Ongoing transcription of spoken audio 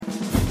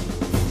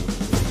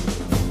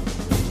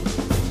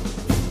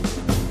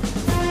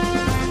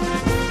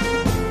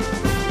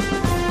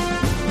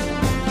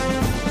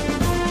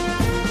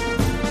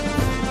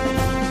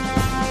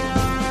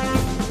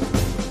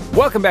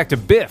Welcome back to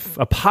Biff,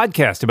 a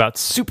podcast about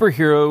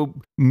superhero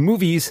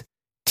movies,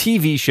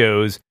 TV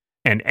shows,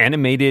 and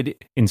animated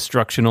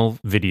instructional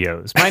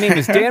videos. My name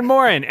is Dan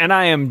Morin, and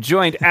I am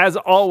joined, as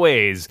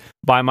always,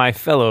 by my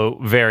fellow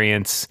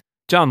variants.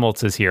 John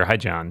Moltz is here. Hi,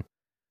 John.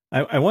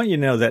 I want you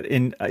to know that,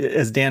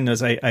 as Dan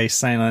knows, I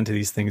sign on to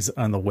these things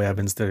on the web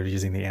instead of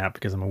using the app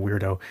because I'm a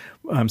weirdo.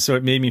 So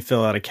it made me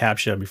fill out a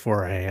CAPTCHA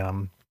before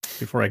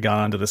I got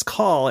onto this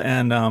call,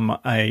 and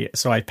I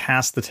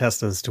passed the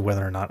test as to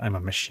whether or not I'm a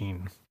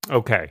machine.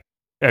 Okay.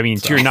 I mean,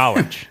 to your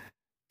knowledge.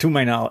 To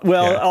my knowledge.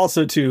 Well,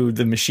 also to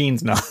the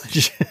machine's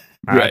knowledge.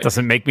 That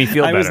doesn't make me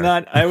feel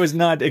better. I was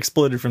not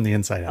exploded from the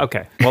inside out.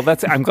 Okay. Well,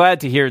 I'm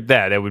glad to hear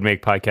that. That would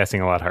make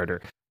podcasting a lot harder.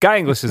 Guy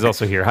English is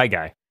also here. Hi,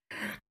 Guy.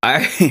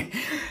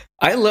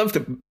 I love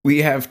that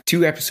we have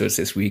 2 episodes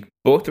this week,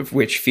 both of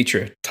which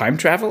feature time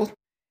travel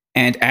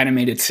and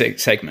animated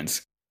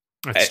segments.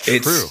 That's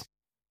true.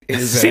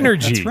 It's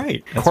synergy. That's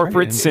right.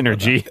 Corporate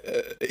synergy.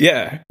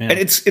 Yeah. And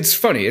it's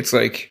funny. It's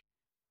like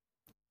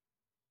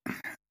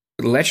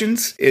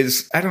Legends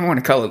is, I don't want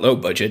to call it low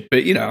budget,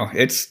 but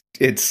it's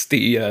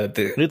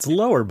it's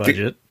lower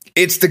budget.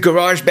 It's the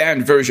garage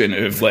band version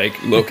of like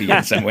Loki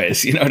in some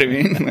ways. You know what I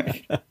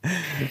mean?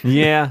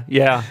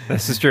 Yeah,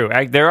 this is true.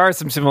 There are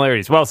some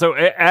similarities. Well, so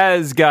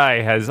as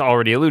Guy has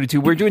already alluded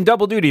to, we're doing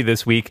double duty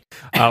this week.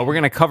 We're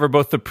going to cover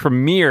both the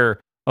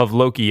premiere of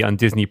Loki on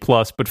Disney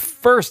Plus, but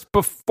first,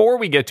 before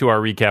we get to our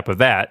recap of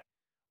that,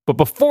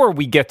 before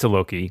we get to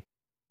Loki,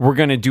 we're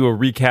going to do a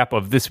recap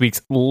of this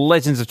week's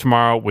Legends of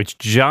Tomorrow, which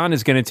John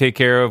is going to take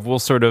care of. We'll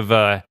sort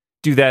of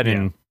do that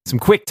in some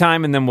quick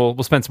time, and then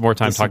we'll spend some more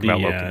time talking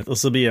about Loki.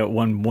 This will be at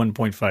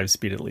 1.5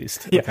 speed at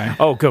least. Yeah. Okay.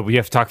 Oh, good. We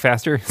have to talk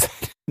faster?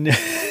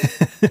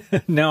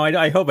 No,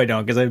 I hope I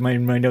don't, because my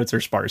notes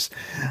are sparse.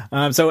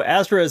 So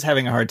Astra is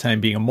having a hard time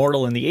being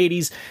immortal in the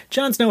 80s.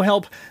 John's no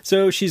help,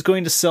 so she's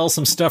going to sell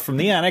some stuff from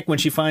the attic when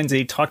she finds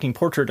a talking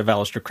portrait of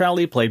Aleister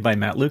Crowley, played by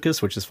Matt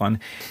Lucas, which is fun.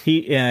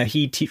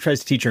 He tries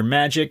to teach her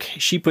magic.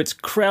 She puts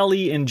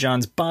Crowley in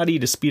John's body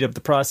to speed up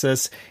the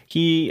process.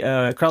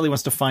 Crowley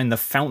wants to find the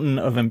Fountain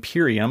of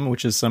Imperium,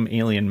 which is some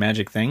alien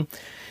magic thing.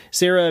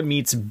 Sarah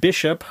meets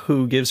Bishop,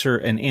 who gives her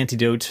an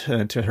antidote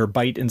to her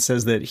bite and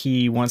says that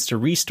he wants to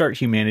restart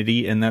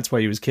humanity, and that's why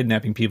he was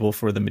kidnapping people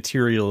for the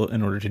material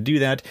in order to do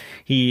that.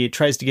 She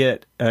tries to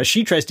get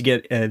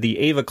the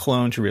Ava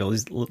clone to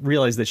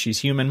realize that she's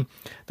human.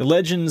 The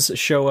Legends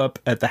show up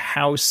at the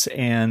house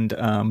and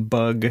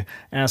bug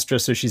Astra,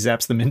 so she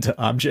zaps them into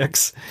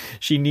objects.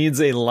 She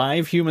needs a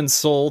live human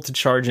soul to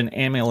charge an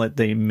amulet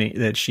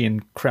that she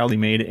and Crowley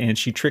made, and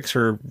she tricks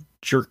her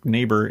jerk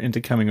neighbor into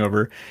coming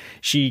over.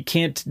 She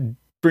can't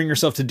bring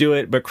herself to do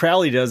it, but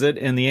Crowley does it,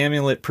 and the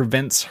amulet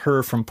prevents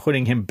her from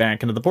putting him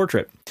back into the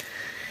portrait.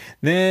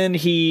 Then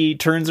he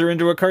turns her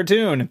into a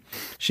cartoon.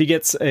 She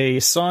gets a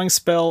song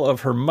spell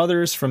of her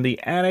mother's from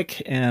the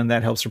attic, and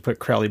that helps her put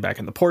Crowley back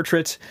in the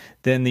portrait.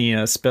 Then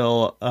the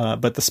spell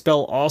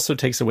also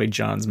takes away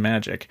John's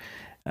magic.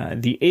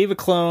 The Ava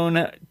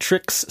clone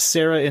tricks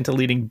Sarah into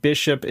leading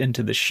Bishop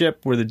into the ship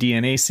where the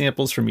DNA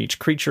samples from each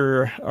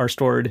creature are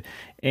stored,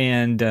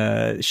 and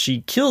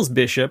Sarah kills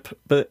Bishop,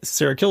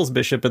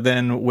 but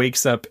then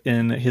wakes up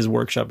in his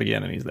workshop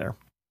again, and he's there.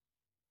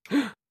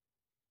 The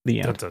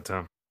end. Dun, dun,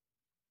 dun.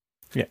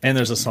 Yeah, and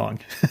there's a song.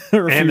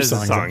 There's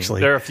a song.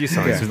 Actually. There are a few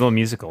songs. There's a little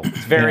musical. It's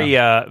very,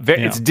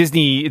 it's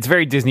Disney. It's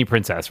very Disney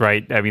princess,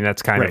 right? I mean,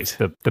 that's kind of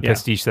the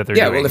pastiche that they're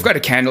doing. Yeah, well, they've got a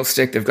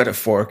candlestick. They've got a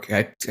fork.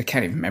 I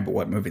can't even remember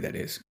what movie that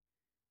is.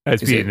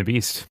 It's Beauty and the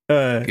Beast.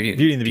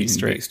 Beauty and the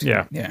Beast, right?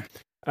 Yeah.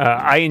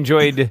 I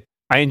enjoyed.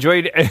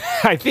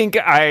 I think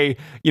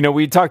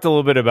we talked a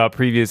little bit about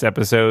previous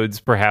episodes,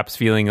 perhaps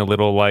feeling a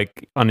little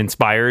like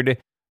uninspired.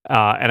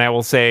 And I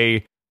will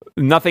say,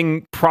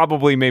 nothing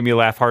probably made me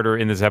laugh harder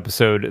in this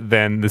episode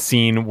than the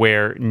scene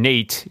where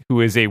Nate,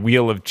 who is a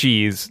wheel of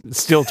cheese,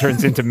 still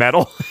turns into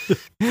metal.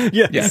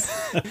 Yes.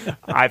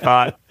 I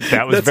thought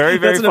that was very,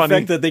 very funny. That's an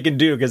effect that they can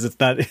do because it's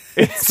not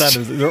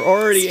they're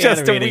already it's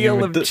just animating a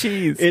wheel of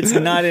cheese. It's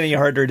not any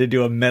harder to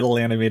do a metal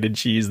animated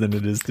cheese than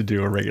it is to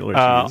do a regular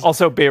cheese.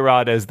 Also,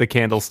 Behrad as the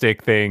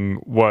candlestick thing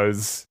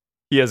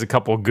he has a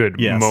couple good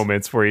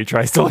moments where he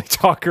tries to like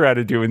talk her out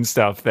of doing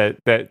stuff that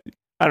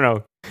I don't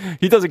know.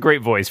 He does a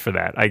great voice for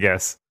that, I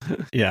guess.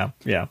 Yeah.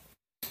 And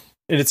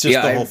it's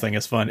just the whole thing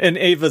is fun. And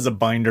Ava's a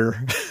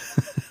binder.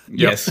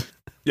 Yes.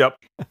 Yep,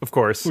 of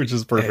course. Which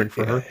is perfect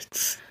for her.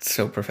 It's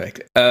so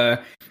perfect. I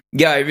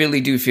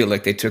really do feel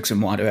like they took some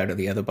water out of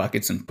the other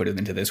buckets and put it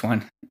into this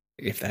one.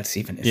 If that's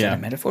even a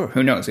metaphor.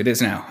 Who knows? It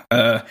is now.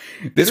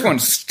 This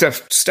one's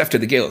stuffed to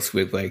the gills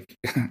with like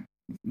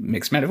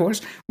mixed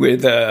metaphors.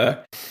 With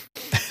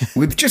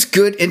just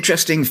good,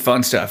 interesting,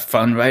 fun stuff.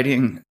 Fun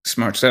writing,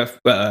 smart stuff.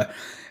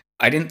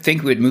 I didn't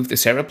think we'd move the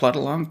Sarah plot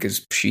along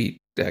because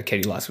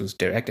Katie Loss was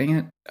directing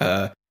it.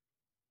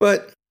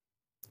 But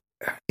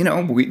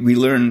we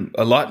learn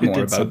a lot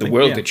more about the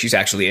world that she's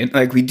actually in.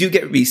 Like, we do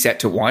get reset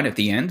to 1 at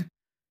the end.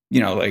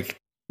 Like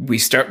we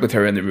start with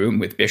her in the room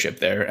with Bishop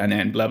there, and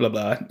then blah, blah,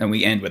 blah. And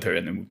we end with her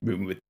in the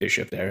room with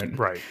Bishop there. And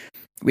right.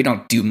 We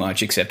don't do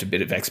much except a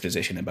bit of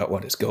exposition about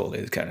what his goal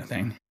is, kind of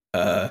thing.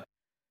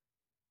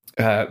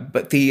 But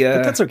but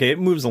that's okay. It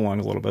moves along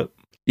a little bit.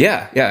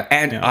 Yeah.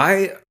 And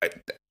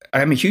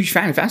I'm a huge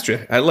fan of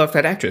Astra. I love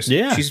that actress.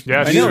 Yeah, she's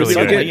really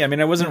good. I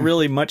mean, I wasn't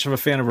really much of a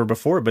fan of her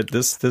before, but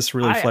this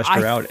really fleshed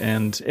her out,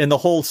 and the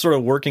whole sort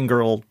of working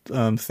girl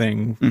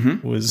thing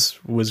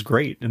was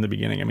great in the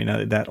beginning. I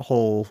mean, that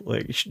whole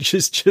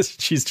she's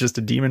just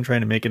a demon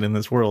trying to make it in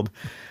this world.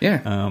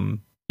 Yeah.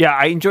 Yeah,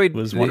 I enjoyed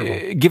was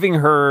wonderful. giving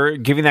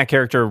that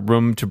character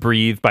room to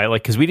breathe by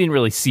because we didn't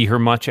really see her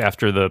much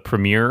after the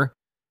premiere,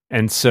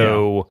 and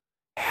so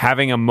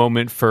having a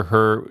moment for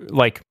her,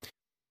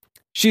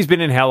 she's been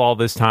in hell all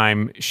this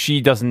time.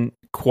 She doesn't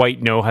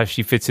quite know how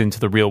she fits into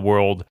the real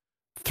world.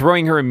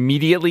 Throwing her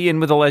immediately in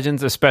with the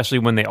Legends, especially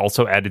when they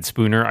also added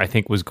Spooner, I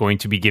think was going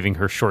to be giving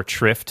her short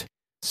shrift.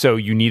 So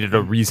you needed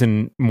a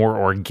reason more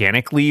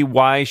organically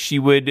why she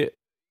would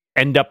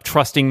end up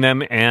trusting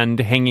them and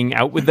hanging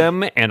out with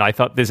them. And I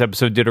thought this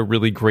episode did a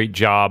really great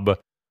job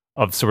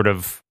of sort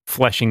of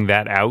fleshing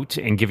that out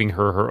and giving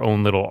her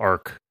own little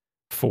arc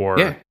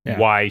for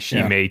why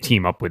she may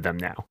team up with them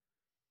now.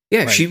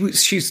 Yeah, right.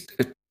 She's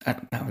I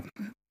don't know,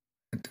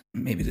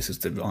 maybe this is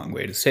the wrong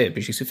way to say it,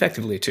 but she's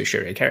effectively a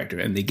tertiary character,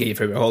 and they gave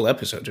her a whole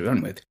episode to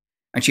run with.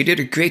 And she did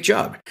a great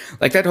job.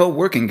 Like that whole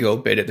working girl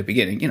bit at the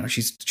beginning,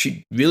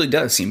 she really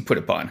does seem put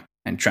upon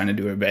and trying to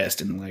do her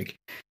best. And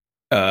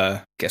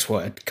guess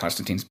what?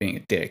 Constantine's being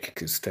a dick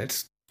because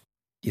that's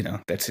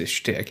his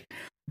shtick.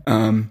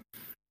 And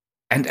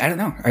I don't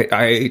know.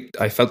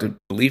 I felt it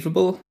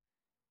believable.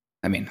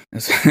 I mean,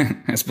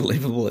 as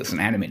believable as an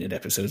animated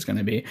episode is going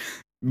to be.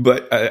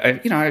 But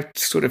I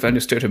sort of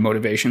understood her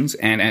motivations,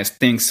 and as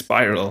things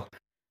spiral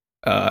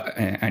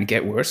and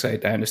get worse, I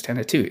understand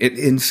it too.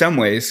 In some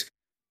ways,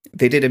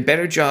 they did a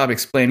better job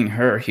explaining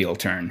her heel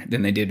turn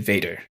than they did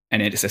Vader,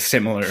 and it is a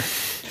similar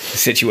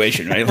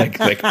situation, right? Like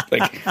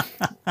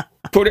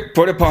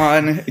put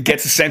upon,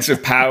 gets a sense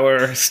of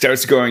power,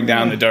 starts going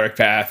down the dark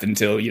path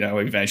until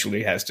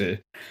eventually has to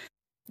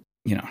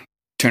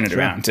turn it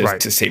around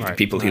to save the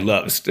people he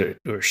loves,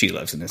 or she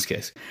loves in this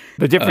case.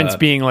 The difference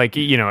being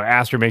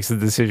Astra makes the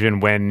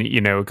decision when,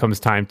 it comes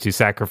time to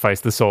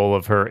sacrifice the soul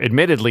of her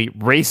admittedly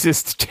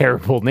racist,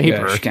 terrible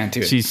neighbor. Yeah, she can't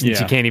do it. She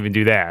can't even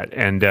do that.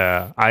 And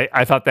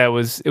I thought it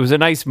was a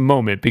nice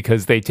moment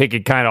because they take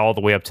it kind of all the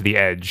way up to the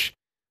edge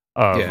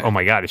of, oh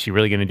my God, is she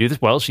really going to do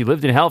this? Well, she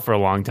lived in hell for a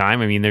long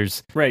time. I mean,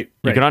 there's you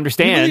can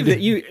understand. I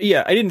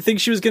didn't think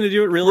she was going to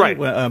do it really,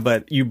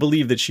 but you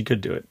believe that she could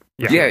do it.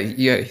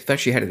 Yeah. I thought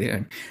she had it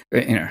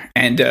in her.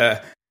 And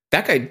that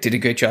guy did a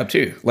great job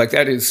too. Like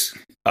that is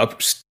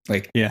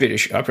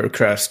British upper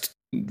crust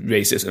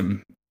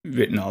racism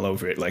written all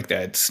over it, like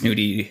that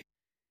snooty,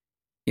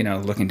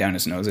 looking down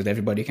his nose at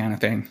everybody kind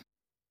of thing.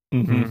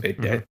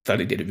 I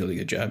thought he did a really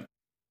good job.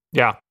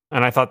 Yeah,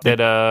 and I thought that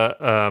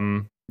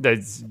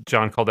that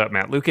John called out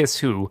Matt Lucas,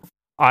 who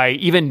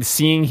even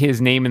seeing his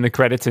name in the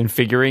credits and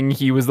figuring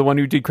he was the one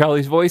who did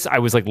Crowley's voice, I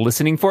was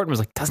hostening for it and was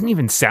like, doesn't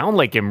even sound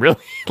like him, really.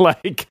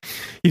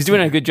 He's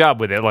doing a good job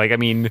with it. I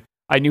mean,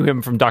 I knew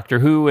him from Doctor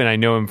Who, and I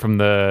know him from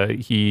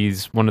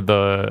he's one of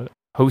the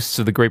hosts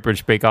of the Great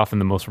British Bake Off in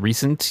the most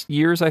recent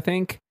years, I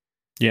think.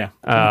 Yeah.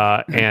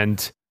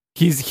 And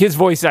his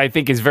voice, I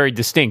think, is very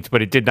distinct,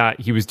 but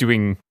he was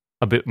doing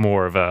a bit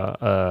more of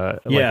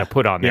a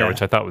put on there,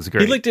 which I thought was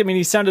great.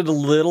 He sounded a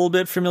little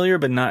bit familiar,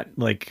 but not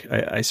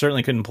I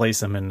certainly couldn't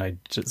place him, and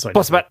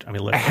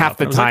about half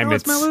the time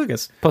it's Matt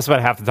Lucas. Plus about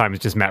half the time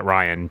it's just Matt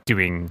Ryan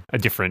doing a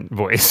different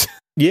voice.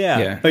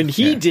 And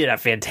he did a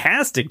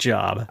fantastic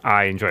job.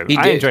 I enjoy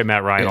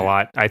Matt Ryan a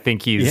lot. I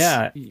think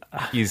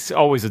he's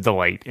always a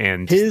delight,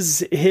 and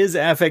his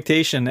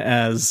affectation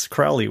as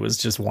Crowley was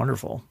just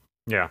wonderful.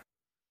 Yeah.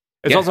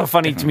 It's also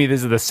funny to me,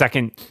 this is the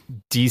second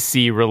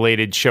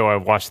DC-related show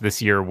I've watched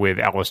this year with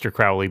Aleister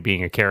Crowley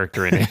being a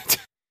character in it,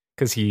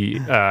 because he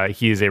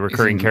is a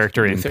recurring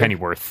character in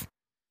Pennyworth.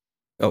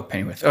 Oh,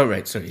 Pennyworth. Oh,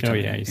 right. Sorry.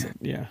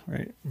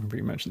 Right. Remember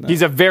you mentioned that.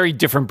 He's a very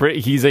different.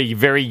 He's a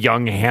very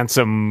young,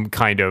 handsome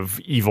kind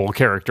of evil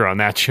character on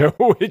that show,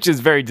 which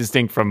is very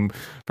distinct from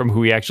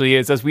who he actually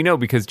is, as we know,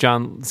 because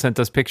John sent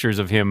us pictures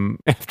of him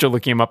after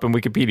looking him up in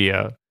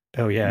Wikipedia.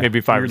 Oh yeah,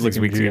 maybe 5 or 6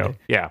 weeks ago.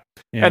 Yeah,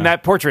 and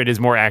that portrait is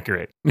more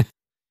accurate.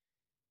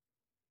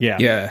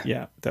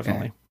 Yeah,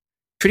 definitely.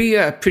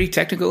 Pretty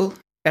technical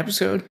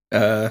episode.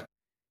 I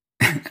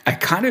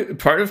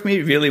part of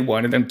me really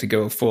wanted them to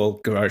go full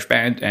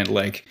GarageBand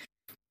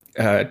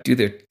and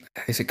do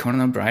is it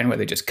Conan O'Brien where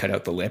they just cut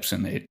out the lips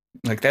and they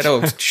that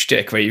old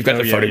shtick where you've got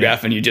the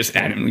photograph and you just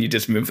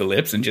move the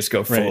lips and just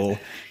go full,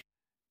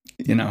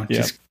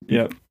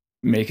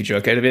 make a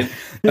joke out of it,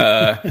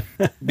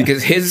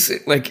 because his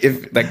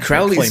if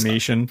Crowley's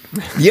claymation,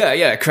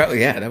 Crowley,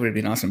 that would have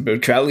been awesome.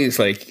 But Crowley's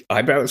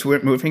eyebrows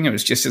weren't moving; it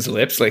was just his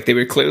lips. They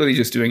were clearly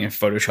just doing a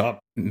Photoshop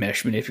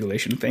mesh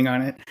manipulation thing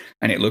on it,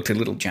 and it looked a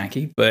little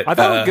janky. But I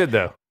thought it was good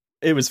though.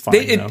 It was fine.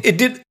 It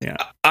did. Yeah.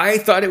 I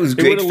thought it was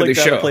great for the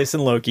show. Out of place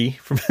in Loki.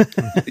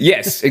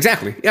 Yes,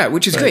 exactly. Yeah,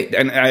 which is great,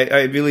 and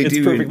I really it's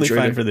do. It's perfectly enjoy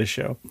fine for this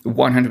show.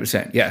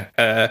 100%.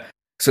 Yeah.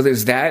 So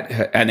there's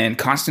that, and then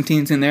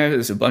Constantine's in there.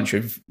 There's a bunch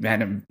of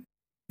random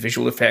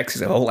visual effects.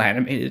 It's a whole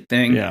animated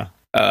thing. Yeah.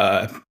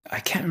 I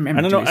can't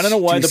remember. I don't know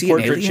why the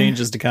portrait changes.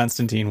 changes to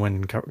Constantine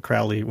when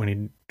Crowley when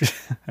he.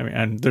 I mean,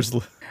 and there's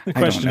a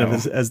question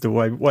of as to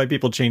why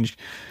people change.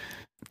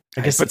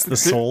 I guess it's the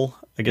soul.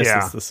 I guess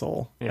it's the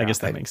soul. Yeah. I guess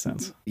that makes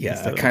sense.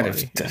 Yeah, kind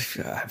of.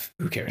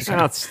 Who cares?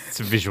 It's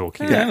a visual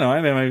cue. Yeah, I know.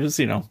 I mean, I just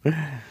No,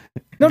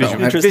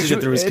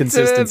 interested through his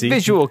consistency. It's a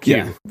visual cue.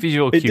 Yeah.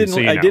 Visual It cue. didn't.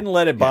 So I didn't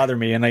let it bother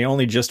me, and I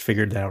only just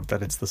figured out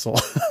that it's the soul.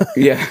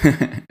 Yeah.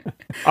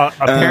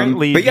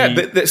 Apparently, but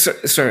yeah,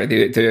 sorry.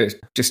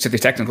 Just to the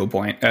technical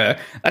point,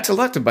 that's a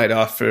lot to bite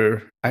off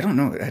for. I don't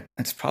know.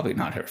 That's probably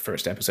not her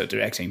first episode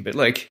directing, but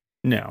like,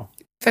 No,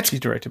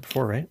 she's directed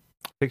before, right?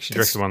 I think she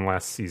directed one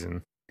last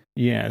season.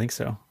 Yeah, I think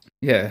so.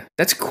 Yeah,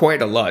 that's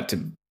quite a lot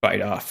to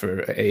bite off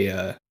for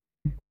a,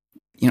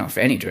 for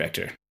any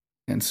director.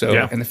 And so,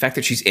 and the fact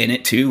that she's in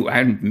it too,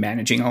 I'm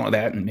managing all of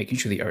that and making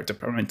sure the art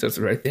department does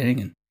the right thing.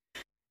 And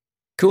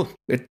cool,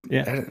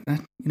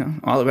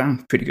 all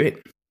around pretty great.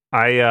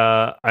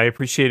 I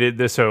appreciated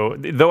this. So,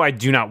 though I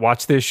do not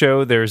watch this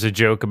show, there's a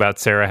joke about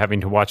Sarah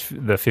having to watch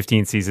the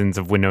 15 seasons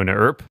of Winona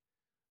Earp.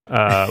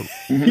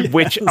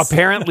 Which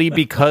apparently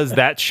because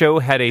that show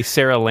had a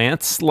Sarah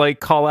Lance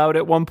call out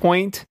at one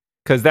point,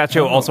 because that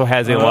show also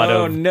has a lot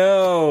of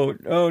no,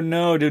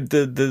 did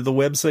the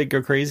website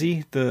go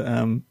crazy?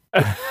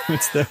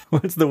 What's the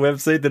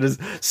website that is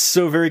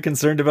so very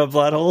concerned about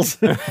plot holes?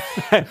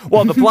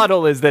 Well, the plot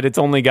hole is that it's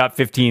only got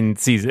 15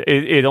 seasons.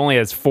 It only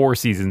has 4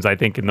 seasons, I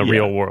think, in the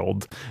real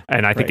world,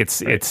 and I think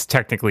it's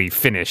technically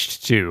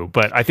finished too.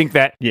 But I think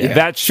that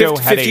that show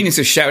 15 is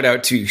a shout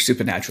out to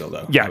Supernatural,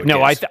 though. Yeah,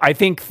 I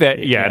think that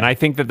and I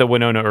think that the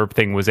Winona Earp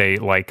thing was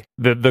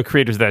the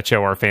creators of that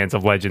show are fans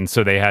of Legends,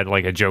 so they had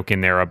a joke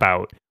in there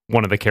about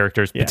one of the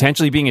characters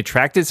potentially being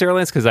attracted to Sarah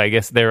Lance, because I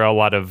guess there are a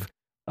lot of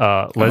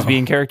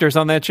lesbian characters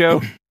on that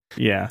show.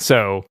 Yeah.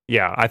 So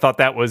I thought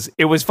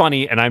it was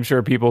funny, and I'm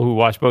sure people who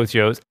watch both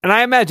shows, and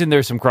I imagine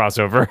there's some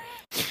crossover.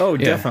 Oh,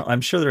 definitely.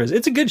 I'm sure there is.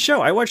 It's a good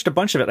show. I watched a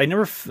bunch of it.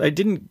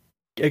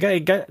 I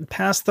got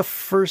past the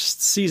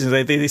first season.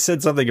 They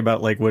said something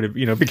about would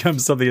it become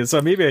something.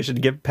 So maybe I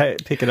should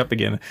pick it up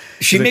again.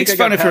 She makes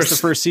fun of her the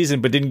first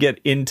season, but didn't get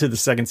into the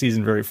second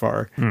season very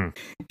far.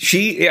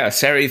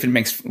 Sarah even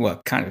makes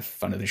kind of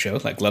fun of the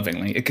show,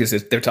 lovingly, because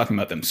they're talking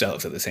about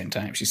themselves at the same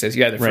time. She says,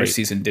 the first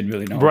season didn't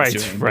really know what it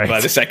was doing, but by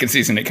the second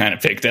season it kind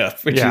of picked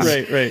up, which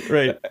is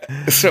right.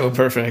 So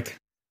perfect.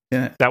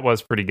 Yeah, that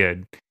was pretty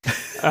good.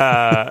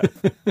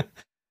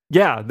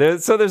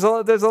 There's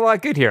a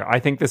lot good here. I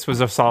think this was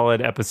a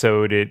solid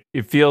episode.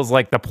 It feels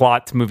like the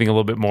plot's moving a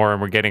little bit more,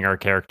 and we're getting our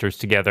characters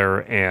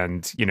together,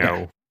 and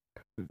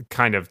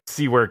kind of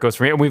see where it goes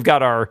from here. And we've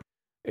got our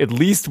at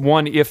least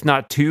one, if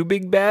not two,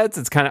 big bads.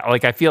 It's kind of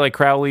I feel like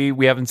Crowley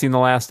we haven't seen the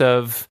last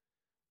of,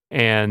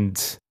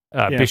 and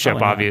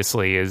Bishop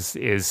obviously is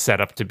set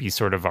up to be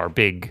sort of our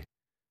big.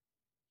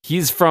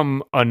 He's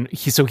from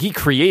so he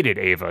created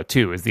Ava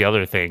too. Is the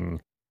other thing,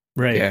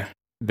 right? Yeah.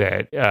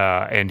 That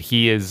and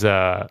he is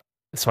so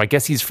I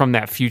guess he's from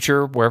that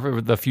future,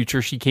 wherever the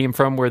future she came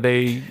from, where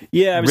they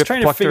I was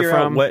trying to figure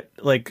out what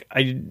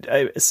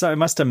I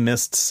must have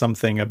missed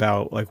something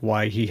about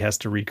why he has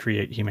to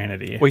recreate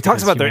humanity. Well, he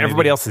talks about that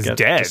everybody else is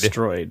dead,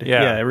 destroyed.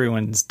 Yeah,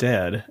 everyone's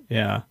dead.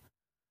 Yeah,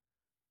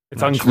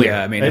 it's unclear.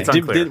 Yeah, I mean, it's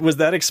unclear. Was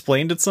that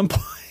explained at some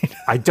point?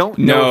 I don't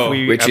know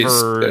if we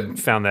ever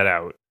found that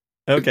out.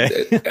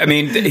 Okay, I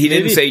mean, he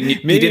didn't say. He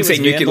didn't say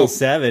nuclear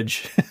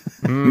Savage.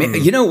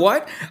 You know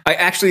what? I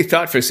actually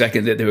thought for a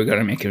second that they were going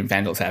to make him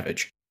Vandal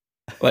Savage,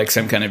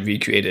 some kind of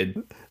recreated.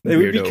 It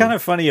would be kind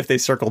of funny if they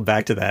circled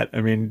back to that. I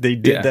mean, they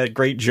did that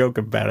great joke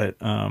about it.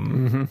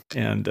 And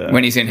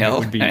when he's in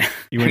hell,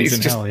 when he's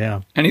in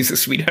hell, and he's a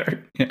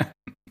sweetheart. Yeah.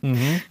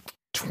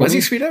 Mm-hmm. Was he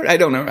a sweetheart? I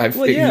don't know.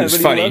 He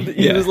was funny.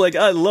 He was like,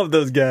 I love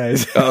those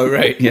guys. Oh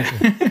right, yeah.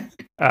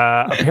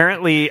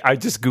 Apparently, I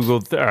just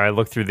Googled. I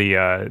looked through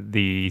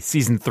the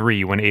season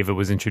 3 when Ava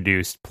was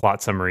introduced,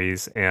 plot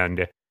summaries,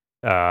 and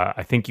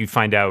I think you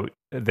find out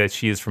that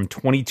she is from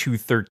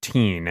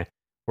 2213,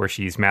 where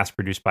she's mass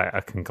produced by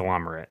a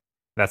conglomerate.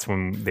 That's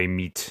when they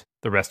meet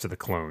the rest of the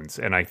clones,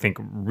 and I think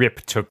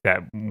Rip took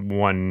that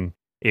one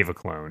Ava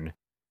clone.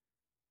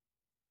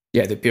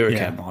 Yeah, the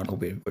bureaucrat model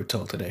we were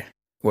told today,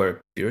 or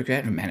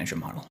bureaucrat or manager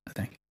model, I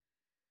think.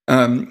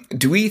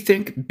 Do we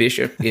think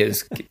Bishop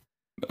is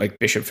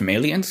Bishop from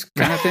Aliens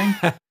kind of thing?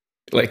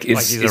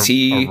 Is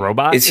he a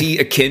robot? Is he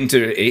akin to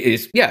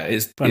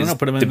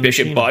the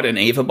Bishop machine. bot an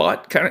Ava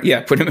bot kind of?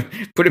 Yeah, put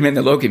him in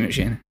the Loki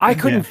machine. I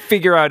couldn't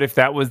figure out if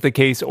that was the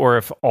case, or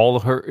if all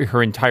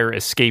her entire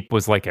escape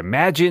was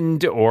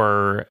imagined,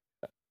 or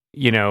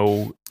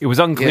it was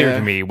unclear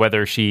to me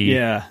whether she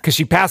because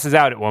she passes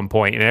out at one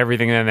point, and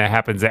everything then that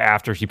happens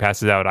after she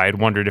passes out. I had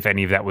wondered if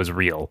any of that was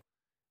real,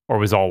 or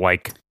was all a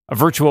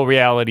virtual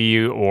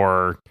reality,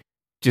 or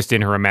just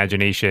in her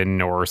imagination,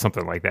 or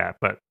something like that.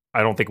 But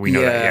I don't think we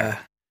know that yet.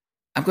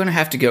 I'm going to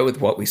have to go with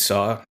what we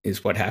saw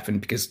is what happened,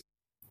 because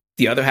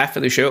the other half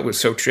of the show was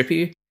so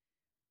trippy.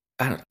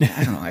 I don't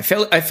know. I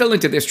fell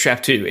into this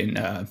trap too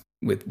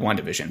with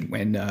WandaVision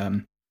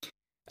when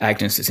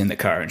Agnes is in the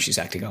car and she's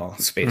acting all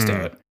spaced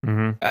out.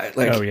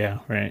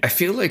 Mm-hmm. Right. I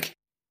feel like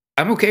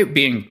I'm okay with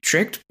being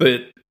tricked,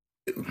 but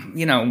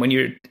you know, when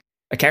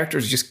a character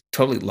is just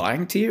totally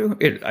lying to you,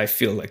 I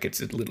feel like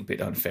it's a little bit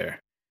unfair.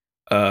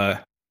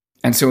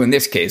 And so in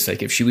this case,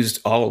 like if she was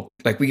all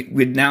like,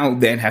 we'd now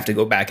then have to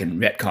go back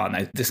and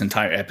retcon this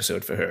entire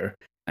episode for her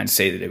and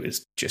say that it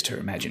was just her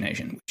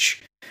imagination,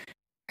 which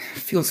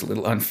feels a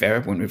little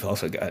unfair when we've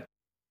also got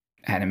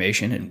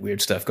animation and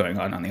weird stuff going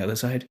on the other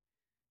side.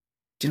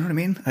 Do you know what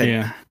I mean?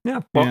 Yeah.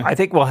 Well, I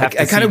think we'll have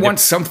to. I kind of want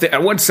something. I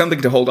want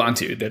something to hold on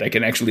to that I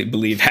can actually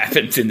believe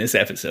happened in this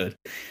episode.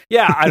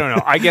 Yeah, I don't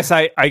know. I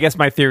guess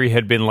my theory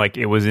had been like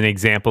it was an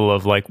example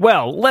of like,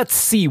 well, let's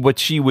see what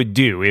she would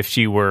do if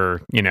she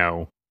were, you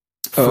know,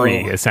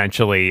 free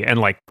essentially,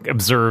 and like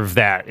observe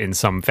that in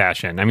some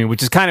fashion. I mean,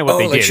 which is kind of what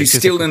they like did. She's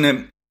still in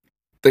the,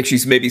 like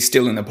she's maybe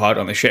still in the pod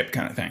on the ship,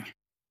 kind of thing.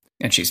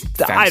 And she's,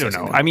 I don't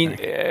know. I mean,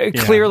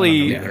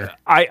 clearly,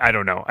 I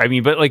don't know. I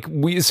mean, but like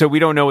we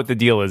don't know what the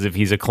deal is if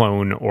he's a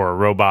clone or a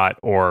robot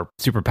or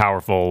super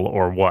powerful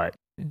or what.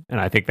 And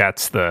I think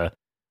that's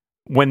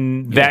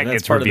when that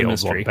gets revealed,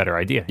 we'll have a better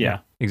idea. Yeah,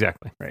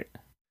 exactly. Right.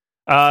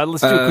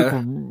 Let's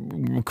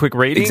do a quick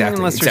rating.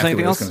 Unless there's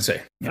anything else. I was going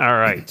to say. Yeah. All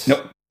right.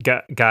 Nope.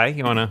 Guy,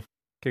 you want to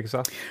kick us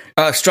off?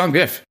 Strong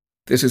Biff.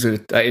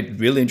 I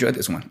really enjoyed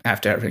this one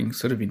after having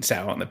sort of been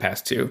sour on the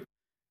past two.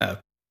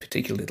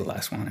 Particularly the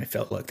last one, I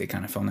felt like they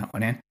kind of phoned that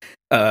one in.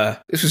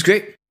 This was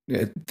great.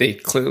 They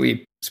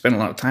clearly spent a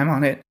lot of time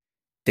on it.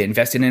 They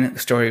invested in it. The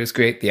story was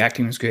great. The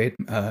acting was great.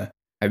 I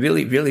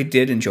really, really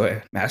did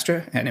enjoy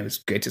Mastra, and it was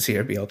great to see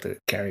her be able to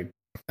carry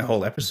a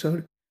whole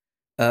episode.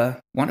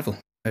 Wonderful.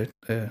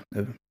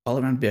 All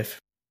around Biff.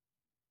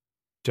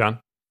 John?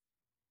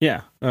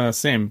 Yeah,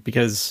 same,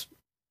 because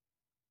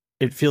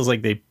it feels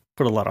like they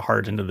put a lot of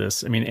heart into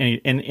this. I mean,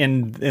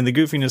 and the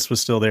goofiness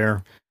was still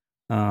there,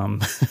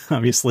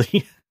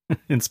 obviously,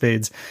 in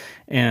spades.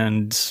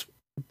 And,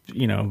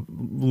 you know,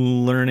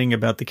 learning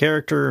about the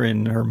character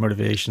and her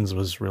motivations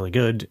was really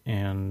good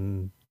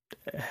and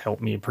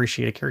helped me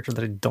appreciate a character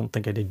that I don't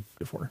think I did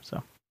before.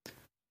 So,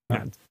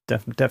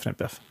 definite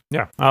Biff.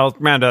 Yeah, I'll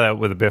round out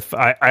with a Biff.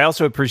 I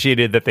also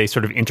appreciated that they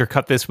sort of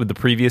intercut this with the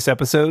previous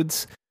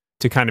episodes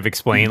to kind of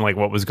explain like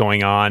what was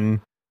going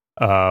on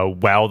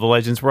while the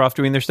Legends were off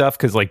doing their stuff,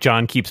 because like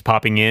John keeps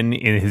popping in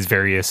his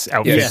various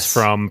outfits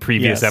from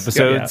previous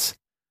episodes.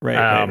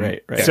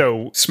 Right.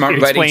 So smart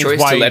writing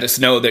choice to let us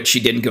know that she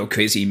didn't go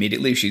crazy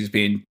immediately. She's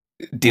been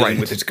dealing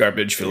with this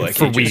garbage for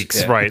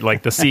weeks, right?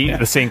 Like the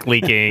sink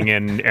leaking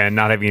and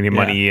not having any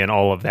money and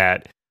all of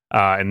that.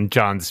 And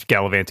John's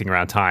gallivanting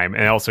around time,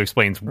 and it also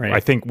explains. I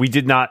think we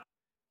did not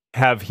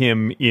have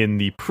him in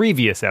the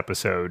previous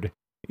episode,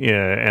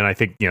 and I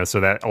think so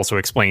that also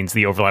explains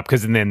the overlap,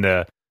 because then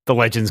the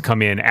Legends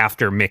come in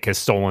after Mick has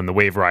stolen the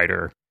Wave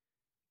Rider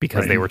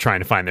because they were trying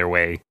to find their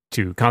way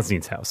to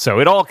Constantine's house. So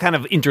it all kind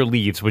of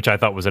interleaves, which I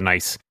thought was a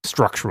nice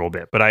structural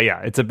bit. But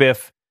it's a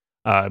Biff.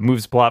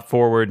 Moves plot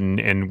forward,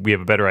 and we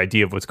have a better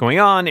idea of what's going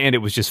on, and it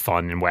was just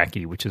fun and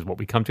wacky, which is what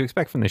we come to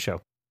expect from this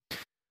show.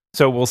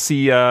 So we'll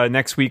see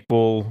next week.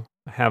 We'll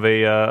have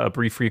a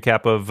brief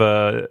recap of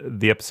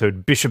the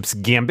episode Bishop's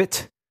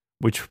Gambit,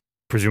 which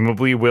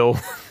presumably will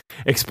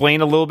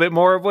explain a little bit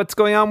more of what's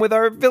going on with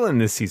our villain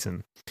this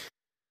season.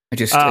 I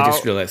just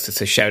realized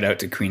it's a shout out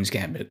to Queen's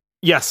Gambit.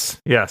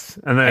 Yes.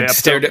 And then I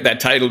stared at that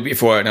title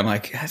before, and I'm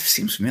like, that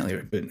seems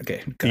familiar. But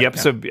okay, the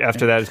episode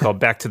after that is called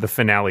Back to the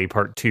Finale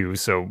Part 2.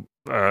 So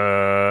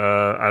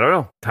I don't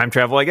know, time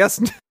travel, I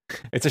guess.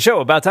 It's a show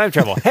about time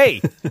travel.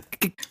 Hey,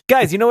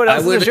 guys, you know what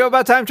else is a show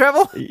about time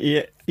travel?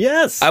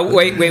 Yes.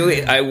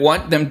 Wait. I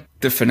want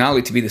the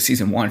finale to be the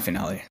season 1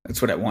 finale. That's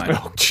what I want.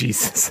 Oh,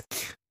 Jesus.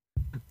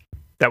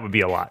 That would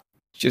be a lot.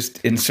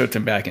 Just insert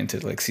them back into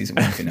like season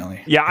 1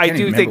 finale. Yeah, I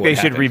do think they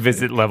should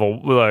revisit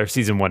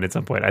season 1 at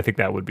some point. I think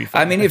that would be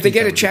fun. I mean, if they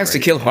get a chance to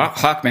kill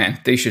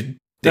Hawkman, they should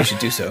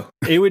do so.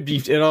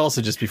 It'd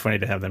also just be funny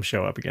to have them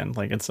show up again,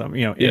 like in some,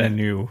 in a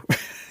new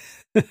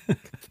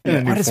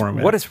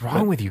what is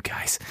wrong with you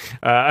guys?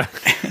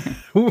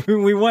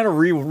 We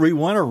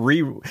want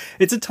to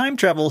it's a time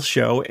travel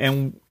show,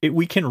 and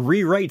we can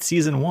rewrite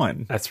season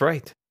 1. That's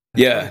right.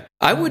 Yeah,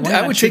 I would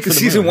take a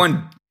season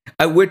 1.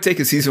 I would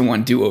take a season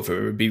 1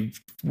 do-over. It would be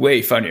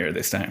way funnier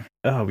this time.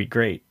 Oh, it'd be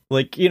great.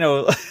 Like,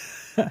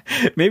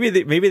 maybe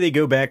they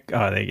go back.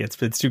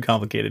 It's too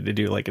complicated to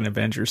do like an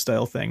Avengers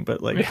style thing.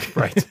 But like,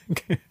 right,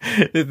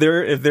 if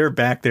they're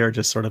back there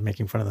just sort of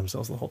making fun of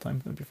themselves the whole time,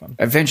 that'd be fun.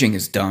 Avenging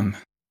is dumb.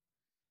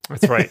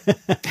 That's right.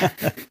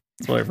 That's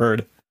what I've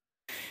heard.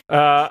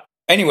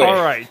 Anyway,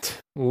 all right.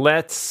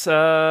 Let's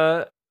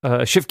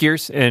shift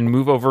gears and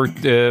move over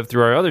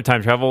through our other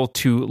time travel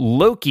to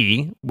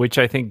Loki, which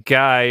I think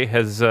Guy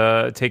has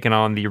taken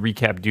on the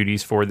recap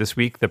duties for this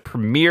week. The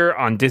premiere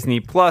on Disney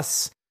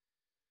Plus.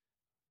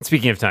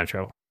 Speaking of time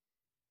travel,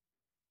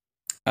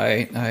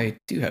 I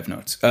do have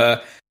notes.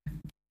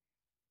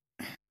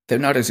 They're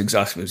not as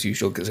exhaustive as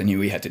usual because I knew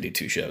we had to do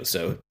 2 shows.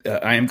 So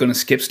I am going to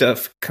skip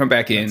stuff, come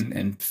back in,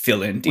 and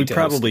fill in details. We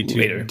probably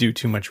later. do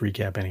too much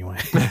recap anyway.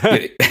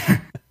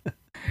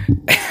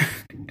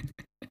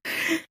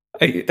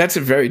 That's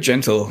a very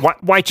gentle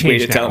Why change way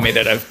to now? tell me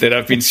that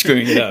I've been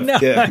screwing it up. No,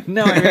 Yeah.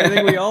 no, I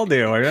think we all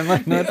do. I'm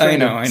not trying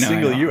to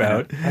single you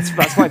out.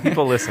 That's why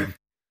people listen.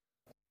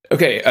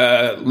 Okay,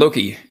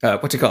 Loki.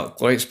 What's it called?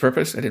 Glorious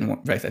Purpose? I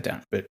didn't write that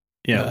down, but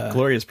Yeah,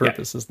 Glorious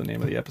Purpose is the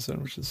name of the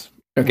episode, which is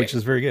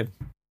very good.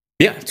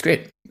 yeah, it's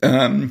great.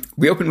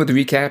 We open with a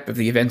recap of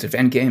the events of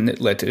Endgame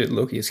that led to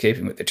Loki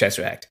escaping with the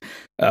Tesseract.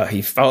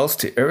 He falls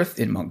to Earth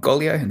in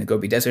Mongolia in the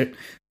Gobi Desert,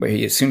 where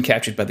he is soon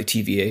captured by the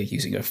TVA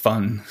using a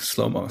fun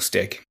slow-mo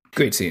stick.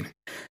 Great scene.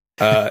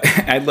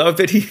 I love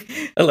that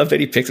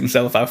he picks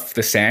himself off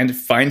the sand,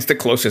 finds the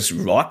closest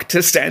rock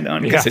to stand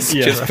on because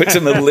it just puts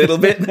him a little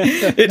bit.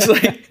 It's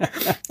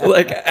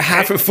like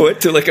half a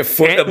foot to like a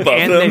foot above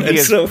and him. then he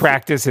has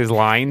practiced his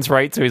lines,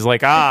 right? So he's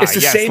like, let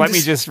me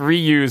just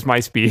reuse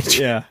my speech.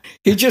 Yeah.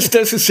 He just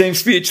does the same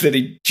speech that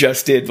he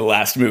just did the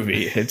last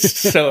movie. It's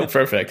so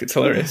perfect. It's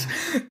hilarious.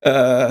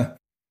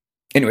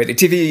 Anyway, the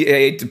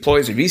TVA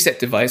deploys a reset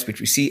device, which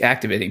we see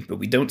activating, but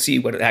we don't see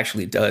what it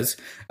actually does.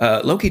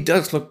 Loki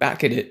does look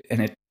back at it,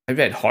 and I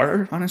read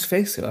horror on his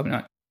face, so I'm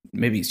not.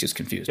 Maybe he's just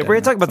confused. Yeah, we're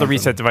going to talk about the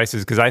reset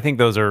devices because I think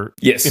those are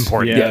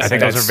important. Yes, I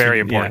think those are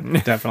very important.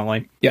 Yeah,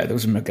 definitely. Yeah,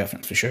 those are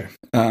MacGuffins for sure.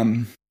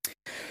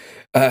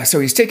 So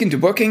he's taken to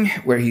booking,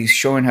 where he's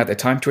showing how the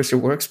time twister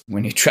works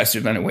when he tries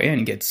to run away and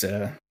he gets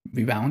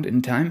rebound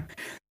in time.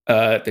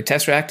 The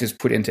Tesseract is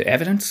put into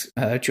evidence.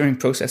 During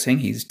processing,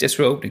 he's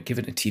disrobed and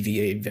given a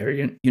TVA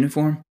variant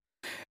uniform.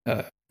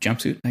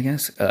 Jumpsuit, I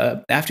guess.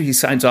 After he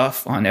signs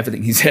off on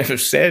everything he's ever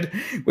said,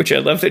 which I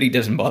love that he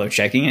doesn't bother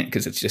checking it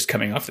because it's just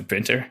coming off the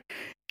printer.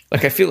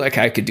 Like, I feel like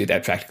I could do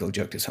that practical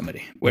joke to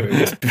somebody. Where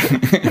it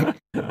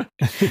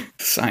just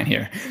sign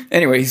here.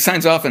 Anyway, he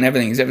signs off on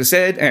everything he's ever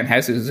said and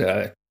has his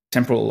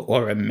temporal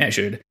aura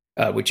measured,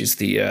 which is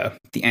the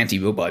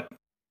anti-robot.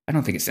 I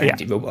don't think it's the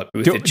anti-robot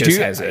booth. It just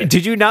has a...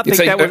 Did you not think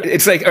that was...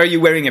 It's like, are you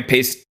wearing a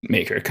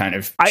pacemaker kind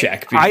of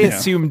check? I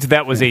assumed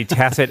that was a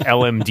tacit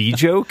LMD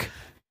joke.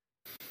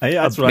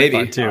 Yeah, that's what I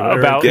thought too.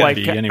 About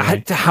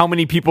like how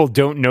many people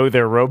don't know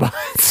their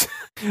robots.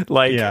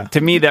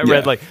 To me that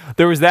read like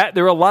there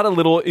were a lot of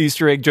little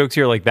Easter egg jokes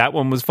here. Like that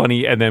one was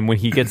funny, and then when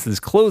he gets his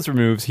clothes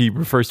removed, he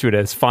refers to it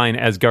as fine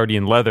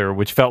Asgardian leather,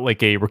 which felt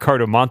like a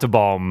Ricardo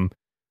Montalban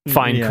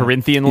fine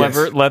Corinthian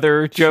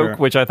leather joke,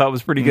 which I thought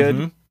was pretty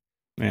good.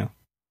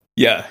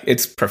 Yeah,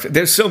 it's perfect.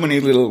 There's so many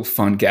little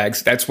fun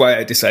gags. That's why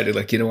I decided,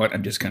 like, you know what,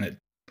 I'm just gonna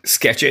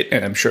sketch it,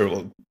 and I'm sure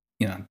we'll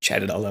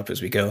chat it all up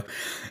as we go.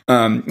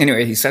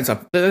 Anyway, he sets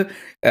up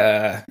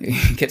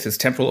he gets his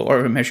temporal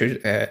aura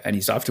measured, and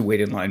he's off to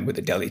wait in line with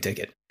a deli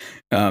ticket.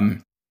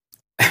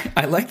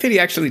 I like that he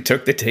actually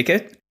took the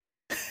ticket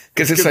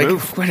because it's like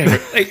move. Whatever.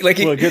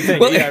 Well, good thing.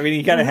 Well, I mean,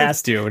 he kind of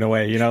has to in a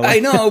way, I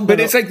know, but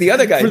it's like the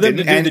other guy for them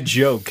to didn't. do the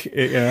joke.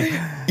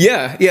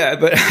 Yeah,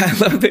 but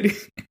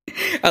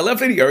I love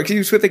that he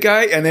argues with the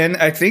guy, and then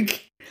I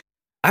think.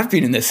 I've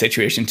been in this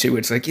situation too.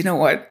 It's like, you know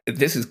what?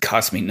 This has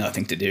cost me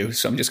nothing to do,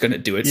 so I'm just going to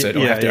do it so I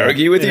don't have to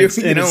argue with you. It's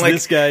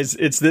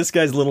this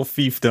guy's little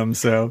fiefdom.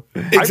 So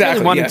exactly. I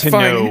really wanted to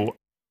know.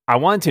 I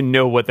wanted to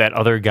know what that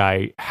other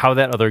guy, how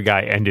that other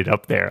guy ended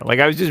up there.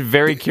 Like, I was just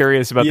very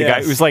curious about the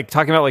guy who was like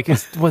talking about like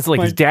his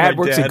dad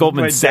works at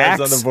Goldman Sachs.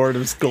 Dad's on the board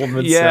of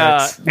Goldman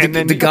Sachs. And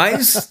then the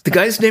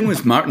guy's name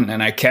was Martin,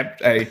 and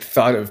I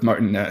thought of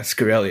Martin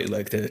Scarelli,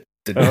 like the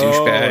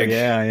douchebag.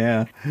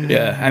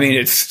 Yeah. I mean,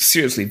 it's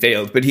seriously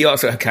veiled, but he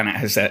also kind of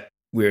has that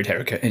weird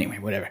haircut. Anyway,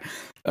 whatever.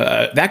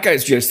 That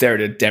guy's just there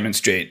to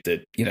demonstrate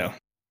that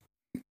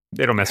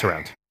they don't mess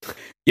around.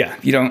 Yeah,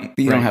 you don't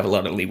have a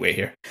lot of leeway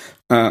here.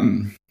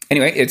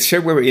 Anyway, it's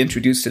here where we're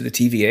introduced to the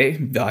TVA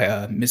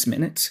via Miss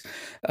Minutes,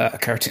 a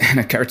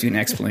cartoon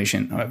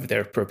explanation of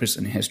their purpose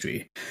and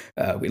history.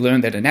 We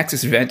learn that a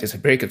Nexus event is a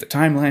break of the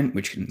timeline,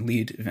 which can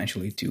lead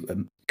eventually to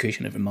a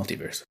creation of a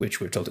multiverse,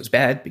 which we're told is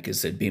bad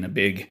because there'd been a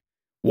big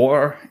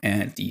war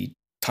and the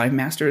Time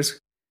Masters. Is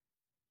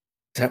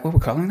that what we're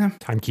calling them?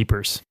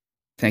 Timekeepers.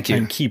 Thank you.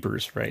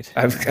 Timekeepers, right.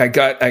 I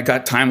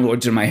got Time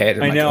Lords in my head.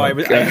 I know. I'm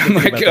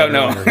like, oh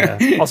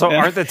no. Also,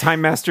 aren't the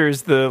Time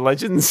Masters the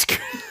legends?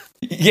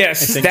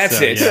 Yes, that's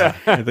so, it. Yeah.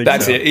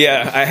 That's it.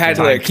 Yeah, I had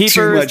time like keepers,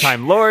 too much.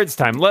 Time Lords,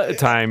 time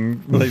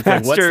like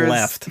masters. What's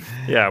left?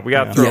 Yeah, we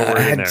got to throw a word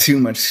I in had there. too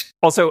much.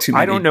 Also,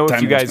 I don't know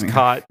if you guys coming.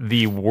 caught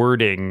the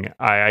wording.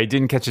 I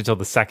didn't catch it till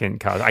the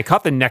second cut. I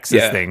caught the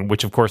Nexus thing,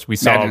 which of course we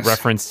saw Madness.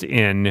 referenced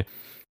in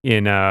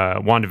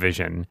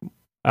WandaVision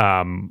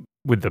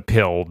with the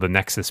pill, the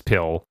Nexus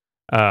pill.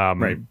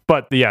 Right.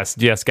 But yes,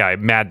 guy,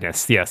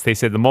 madness. Yes, they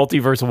said the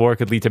multiversal war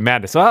could lead to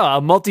madness. A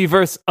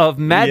multiverse of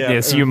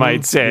madness, you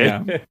might say.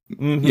 Yeah.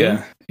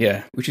 Mm-hmm.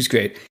 Yeah, which is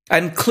great.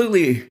 And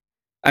clearly,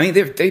 I mean,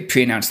 they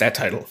pre-announced that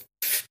title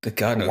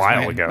a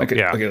while ago.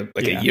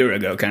 A year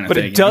ago, kind of but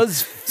thing. But it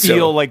does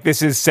feel like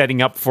this is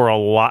setting up for a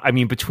lot. I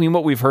mean, between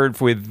what we've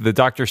heard with the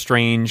Doctor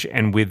Strange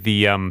and with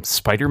the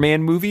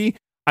Spider-Man movie,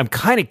 I'm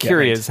kind of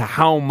curious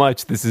how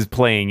much this is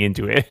playing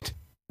into it.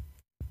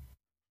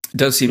 It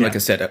does seem like a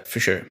setup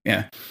for sure.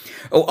 Yeah.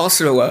 Oh,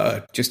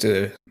 also, just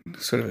a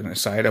sort of an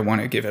aside, I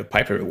want to give a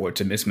Piper Award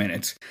to Miss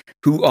Minutes,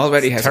 who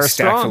already has Tara a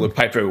stack Strong. full of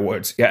Piper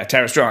Awards. Yeah,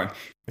 Tara Strong.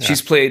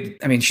 She's played.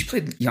 I mean, she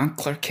played young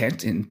Clark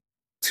Kent in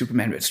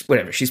Superman.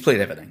 Whatever. She's played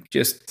everything.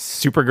 Just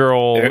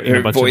Supergirl in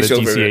a bunch of the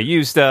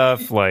DCAU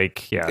stuff.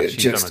 Like, yeah, she's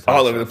just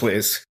all over the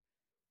place.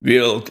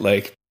 Real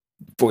like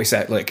voice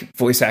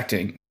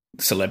acting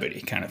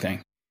celebrity kind of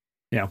thing.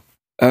 Yeah.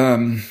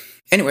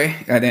 Anyway,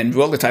 and then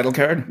roll the title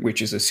card,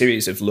 which is a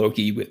series of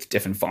Loki with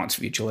different fonts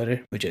for each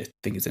letter, which I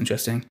think is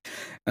interesting.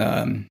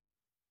 When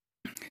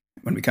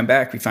we come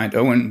back, we find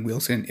Owen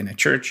Wilson in a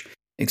church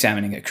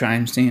examining a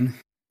crime scene.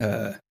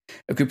 A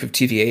group of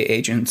TVA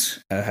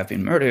agents have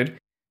been murdered,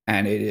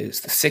 and it is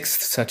the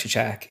 6th such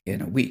attack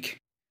in a week.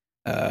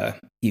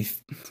 He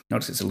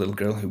notices a little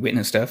girl who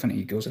witnessed stuff, and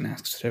he goes and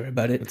asks her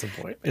about it. It's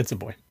a boy. It's a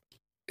boy.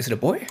 Is it a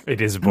boy?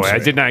 It is a boy. I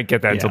did not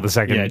get that until the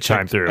second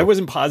time through. I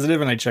wasn't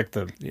positive, and I checked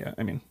the. Yeah,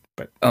 I mean,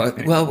 but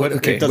anyway, well,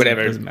 okay,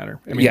 whatever. It doesn't matter.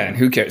 I mean, and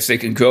who cares? They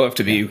can grow up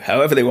to be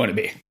however they want to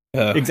be.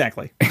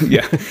 Exactly.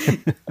 Yeah.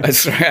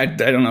 Sorry, I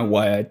don't know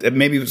why.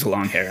 Maybe it was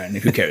long hair, and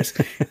who cares?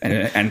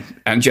 and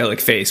angelic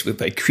face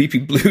with like creepy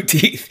blue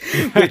teeth,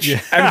 which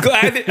I'm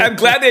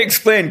glad they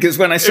explained, because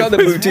when I saw the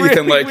blue teeth,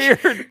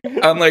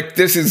 I'm like,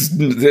 this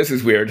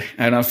is weird,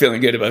 and I'm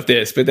feeling good about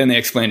this. But then they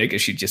explained it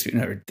because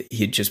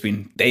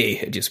they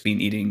had just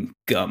been eating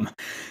gum.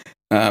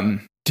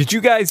 Did you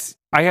guys?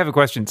 I have a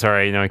question.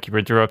 Sorry, I keep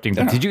interrupting.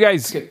 But did you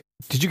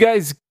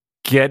guys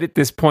get at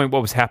this point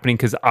what was happening?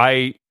 Because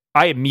I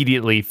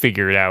immediately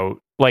figured out,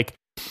 like,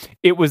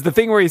 it was the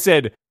thing where he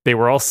said they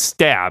were all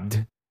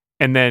stabbed,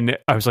 and then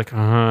I was like,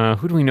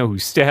 who do we know who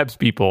stabs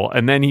people?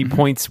 And then he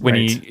points when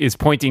he is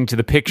pointing to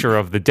the picture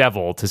of the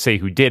devil to say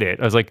who did it.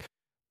 I was like,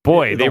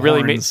 boy, they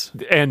really made,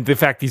 and the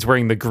fact he's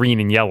wearing the green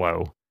and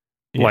yellow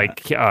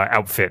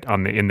outfit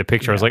in the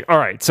picture. I was like, all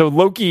right, so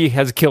Loki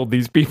has killed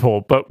these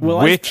people, but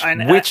which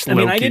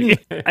Loki?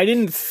 I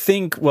didn't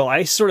think. Well,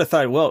 I sort of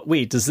thought, well,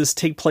 wait, does this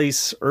take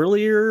place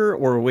earlier,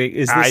 or wait,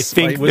 is this? I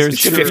think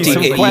there's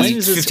 1580.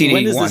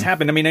 When does this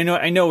happen? I mean, I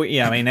know.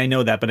 Yeah, I mean, I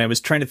know that, but I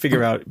was trying to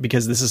figure out,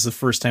 because this is the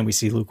first time we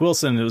see Luke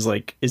Wilson. It was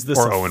like, is this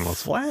a Owen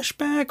Wilson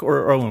flashback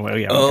or Owen? Well,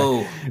 yeah.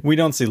 Okay. We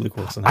don't see Luke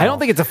Wilson. I don't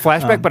think it's a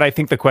flashback, but I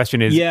think the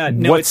question is,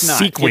 what it's not.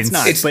 sequence?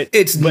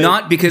 It's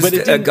not because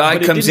a guy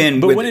comes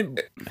in with.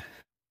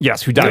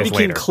 Yes, who dies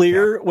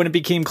later. When it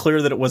became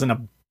clear that it wasn't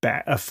a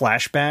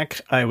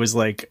flashback, I was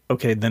like,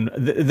 okay, then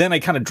I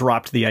kind of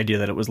dropped the idea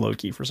that it was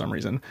Loki for some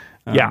reason.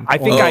 I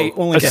think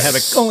only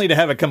to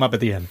have it come up at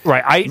the end.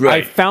 Right.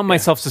 I found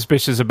myself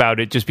suspicious about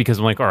it just because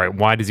I'm like, all right,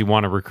 why does he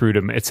want to recruit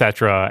him,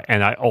 etc.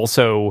 And I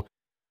also,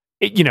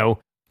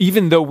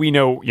 even though we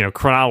know,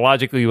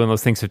 chronologically when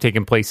those things have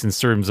taken place in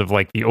terms of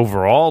like the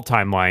overall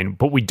timeline,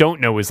 but we don't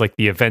know is like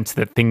the events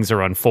that things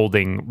are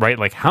unfolding, right?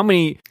 Like, how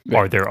many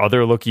are there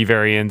other Loki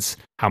variants?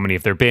 How many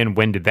have there been?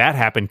 When did that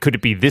happen? Could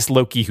it be this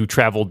Loki who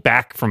traveled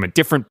back from a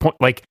different point?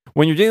 Like,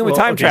 when you're dealing with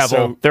time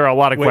travel, there are a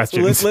lot of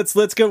questions.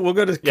 Let's go. We'll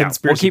go to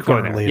conspiracy. We'll keep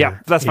going there. Later. Yeah,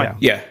 that's fine.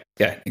 Yeah,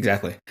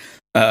 exactly.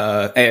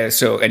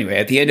 So anyway,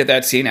 at the end of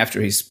that scene,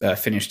 after he's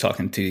finished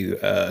talking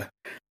to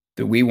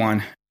the wee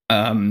one,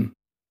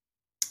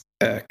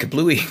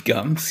 kablooey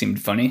gum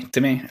seemed funny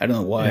to me. I don't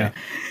know why.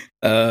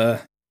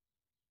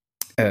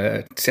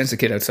 Sends the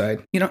kid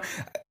outside.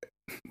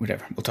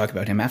 Whatever. We'll talk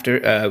about him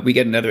after. We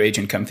get another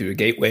agent come through a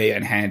gateway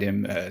and hand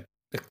him a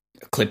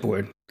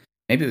clipboard.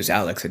 Maybe it was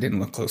Alex. I didn't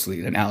look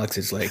closely. And Alex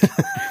is like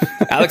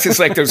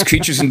those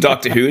creatures in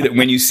Doctor Who that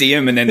when you see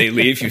them and then they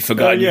leave, you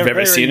forgot you've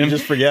ever seen them. You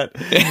just forget.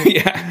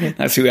 Yeah,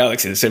 that's who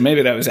Alex is. So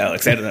maybe that was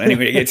Alex. I don't know.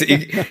 Anyway,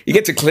 he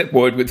gets a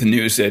clipboard with the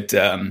news that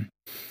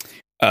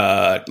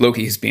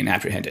Loki has been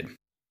apprehended.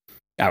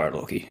 Our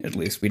Loki, at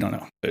least. We don't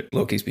know, but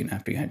Loki's been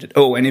apprehended.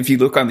 Oh, and if you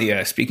look on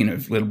the, speaking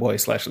of little boy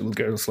 / little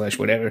girl /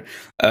 whatever,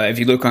 if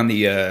you look on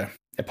the, I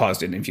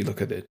paused it, and if you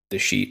look at the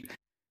sheet,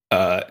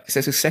 it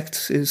says his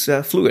sex is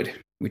fluid,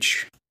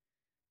 which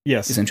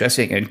is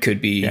interesting and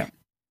could be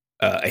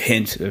a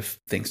hint of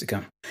things to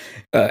come.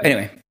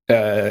 Anyway,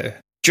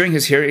 during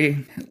his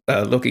hearing,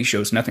 Loki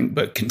shows nothing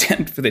but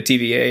contempt for the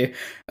TVA,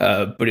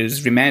 but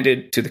is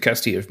remanded to the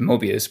custody of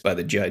Mobius by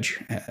the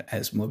judge,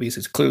 as Mobius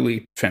is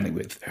clearly friendly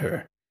with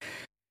her.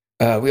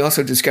 We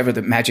also discover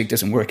that magic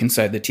doesn't work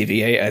inside the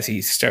TVA as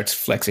he starts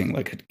flexing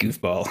like a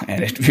goofball,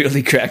 and it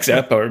really cracks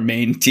up our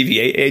main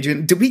TVA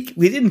agent. We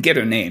didn't get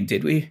her name,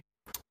 did we?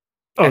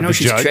 Oh, I know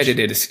she's judge?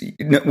 Credited as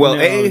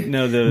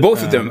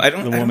both of them. I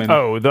don't. The woman.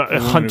 The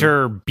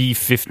Hunter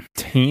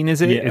B-15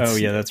 is it?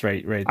 Yeah, that's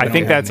right. Right. I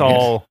think that's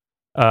all.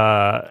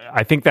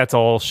 I think that's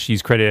all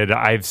she's credited.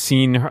 I've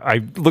seen her. I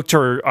looked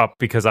her up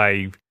because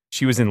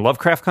she was in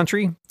Lovecraft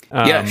Country.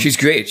 Yeah, she's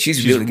great.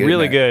 She's really good.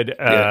 Really good.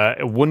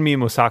 Wunmi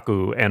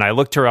Mosaku, and I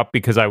looked her up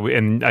because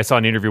I saw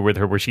an interview with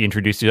her where she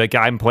introduced you like,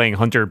 I'm playing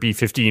Hunter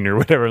B-15 or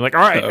whatever. I'm like,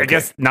 all right, I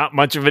guess not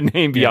much of a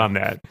name beyond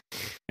that.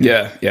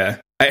 Yeah.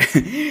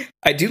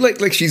 I do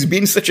like she's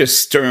been such a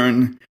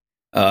stern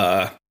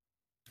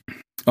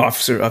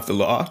officer of the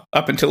law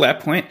up until that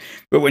point,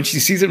 but when she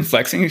sees him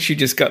flexing, she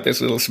just got this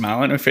little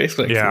smile on her face,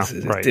 like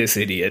this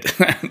idiot.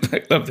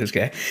 I love this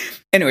guy.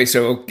 Anyway,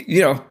 so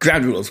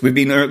ground rules. We've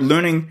been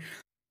learning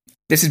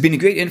this has been a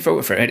great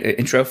intro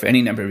for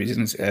any number of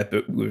reasons.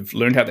 But we've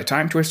learned how the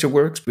time twister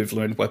works. We've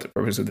learned what the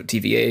purpose of the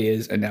TVA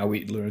is, and now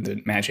we learned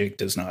that magic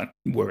does not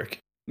work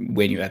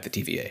when you're at the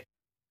TVA.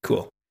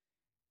 Cool.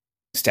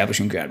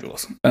 Establishing ground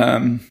rules.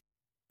 Then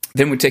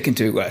we're taken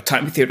to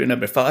Time Theater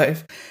number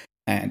 5,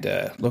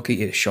 and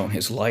Loki is shown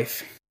his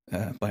life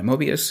by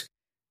Mobius.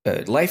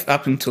 Life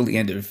up until the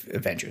end of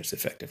Avengers,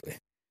 effectively,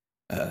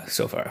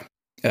 so far.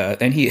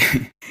 Then he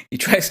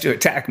tries to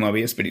attack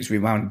Mobius, but he's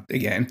rewound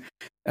again.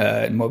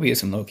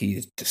 Mobius and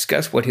Loki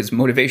discuss what his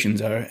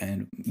motivations are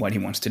and what he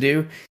wants to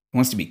do. He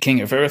wants to be king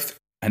of Earth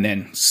and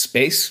then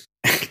space.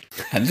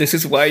 And this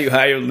is why you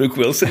hire Luke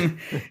Wilson.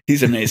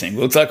 He's amazing.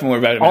 We'll talk more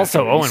about it.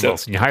 Also, Owen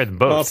Wilson. You hired them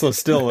both. Also,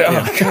 still,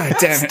 God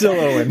damn it. Still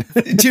Owen.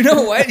 Do you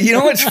know what? You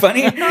know what's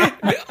funny?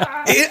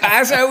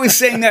 As I was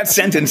saying that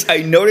sentence, I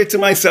noted to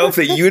myself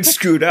that you had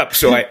screwed up,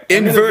 so I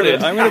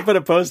inverted. I'm going to put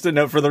a post-it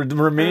note for the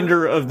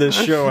remainder of this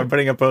show. I'm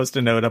putting a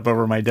post-it note up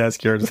over my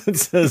desk here that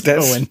says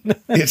Owen.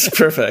 It's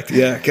perfect.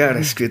 Yeah, God,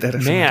 I screwed that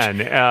up. Man,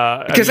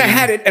 because I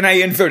had it and I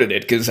inverted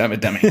it because I'm a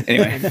dummy.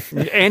 Anyway,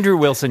 Andrew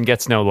Wilson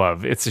gets no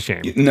love. It's a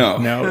shame. No,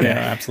 yeah,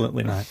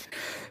 absolutely not.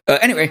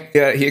 Anyway,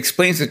 he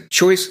explains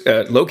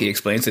that Loki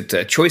explains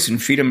that choice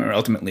and freedom are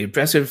ultimately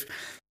oppressive.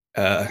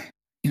 A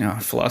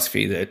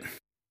philosophy that,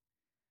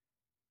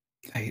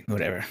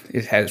 whatever,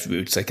 it has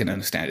roots. I can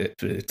understand it,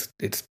 but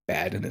it's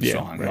bad and it's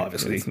wrong. Right.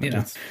 Obviously,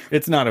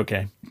 it's not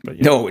okay.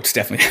 But no, it's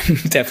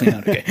definitely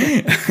not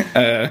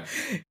okay.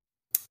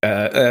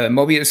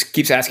 Mobius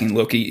keeps asking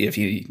Loki if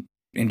he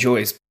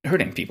enjoys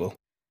hurting people,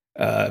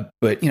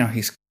 but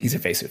he's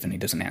evasive and he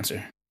doesn't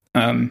answer.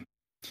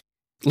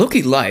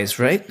 Loki lies,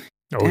 right?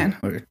 Dan?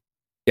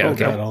 Yeah,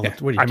 okay. God, all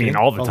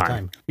the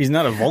time. He's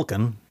not a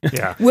Vulcan.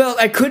 Yeah. Well,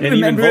 I couldn't and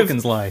remember. Even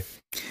Vulcans lie.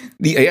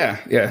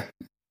 Yeah.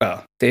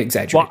 Well, they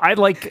exaggerate.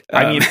 Well,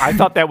 I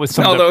thought that was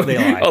summed although,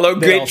 up. Although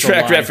great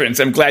Trek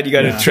reference. I'm glad you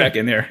got a Trek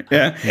in there.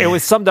 Yeah. It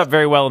was summed up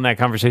very well in that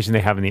conversation they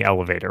have in the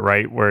elevator,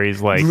 right? Where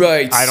he's like,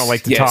 right. I don't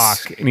like to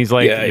talk. And he's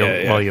like,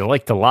 well, you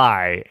like to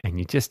lie. And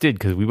you just did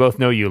because we both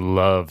know you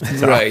love to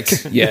talk.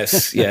 Right.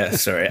 Yes.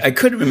 Sorry. I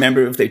couldn't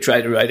remember if they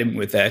tried to write him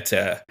with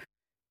that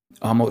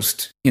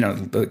almost,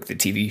 like the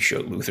TV show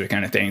Luther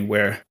kind of thing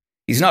where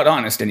he's not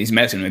honest and he's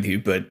messing with you,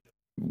 but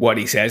what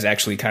he says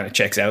actually kind of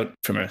checks out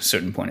from a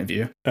certain point of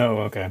view.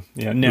 Oh, okay.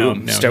 Yeah,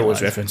 no, Star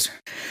Wars reference.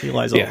 He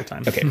lies all the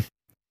time.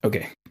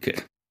 Okay,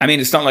 good. I mean,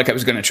 it's not like I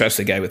was going to trust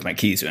the guy with my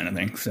keys or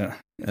anything. So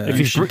if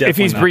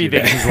he's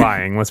breathing, he's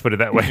lying. Let's put it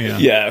that way.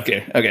 Yeah.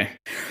 Okay.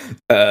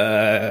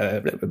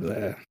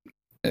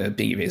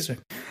 Being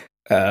evasive.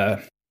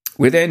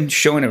 We're then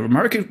showing a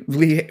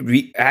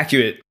remarkably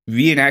accurate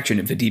reenaction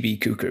of the DB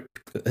Cooper.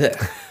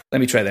 Let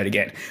me try that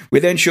again.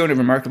 We're then shown a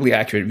remarkably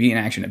accurate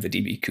reenaction of the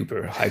DB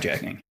Cooper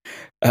hijacking,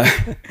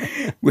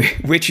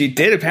 which he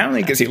did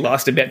apparently because he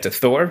lost a bet to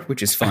Thor,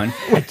 which is fun.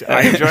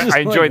 I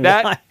enjoyed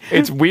that. Why?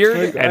 It's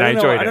weird, and I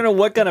enjoyed it. I don't know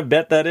what kind of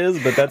bet that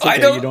is, but that's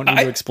okay. You don't need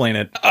to explain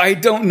it. I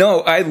don't know.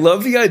 I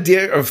love the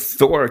idea of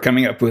Thor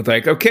coming up with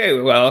like, okay,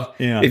 well,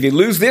 if you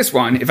lose this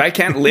one, if I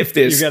can't lift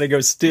this, you got to go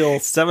steal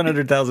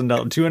 $700,000,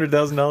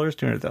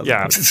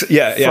 $200,000.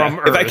 Yeah.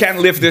 If I can't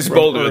lift this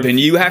boulder, then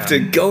you have to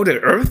go to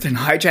Earth and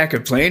hijack a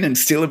plane and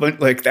steal a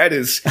bunch. Like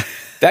that's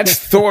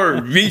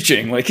Thor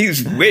reaching. Like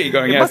he's way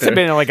going. It must have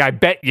been like, I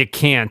bet you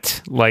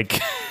can't go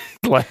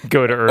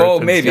to Earth. Oh,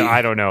 maybe.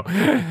 I don't know.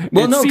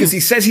 Well, no, because he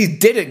says he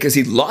did it because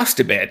he lost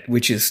a bet,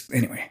 which is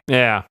anyway.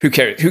 Yeah. Who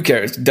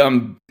cares?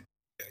 Dumb,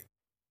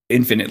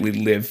 infinitely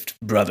lived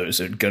brothers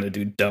are gonna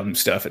do dumb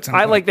stuff at some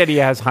point. I like that he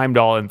has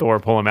Heimdall and Thor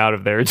pull him out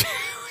of there.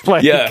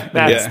 That's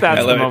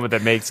the moment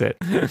that makes it.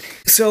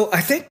 So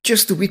I think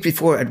just the week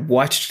before I'd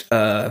watched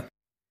I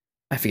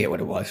forget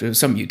what it was. It was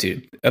some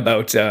YouTube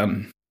about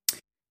the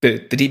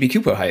DB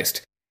Cooper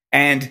heist.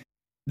 And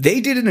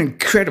they did an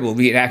incredible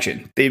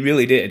reenaction. They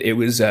really did. It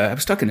was I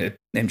was talking to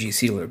MG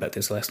Sealer about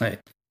this last night.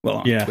 Well,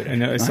 on Twitter. I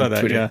know, I saw that.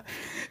 Twitter.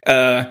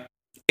 Yeah.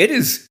 It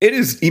is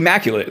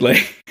immaculate.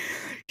 Like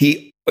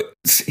he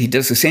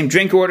does the same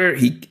drink order.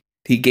 He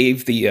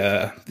gave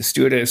the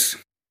stewardess,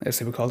 as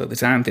they were called at the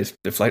time,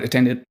 the flight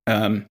attendant,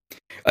 a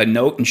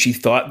note, and she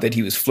thought that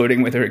he was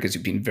flirting with her because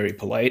he'd been very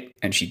polite,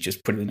 and she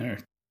just put it in her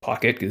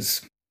pocket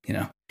because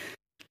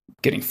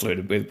getting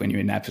flirted with when you're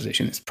in that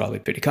position is probably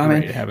pretty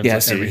common. Right, it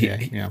happens every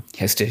day.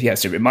 He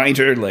has to remind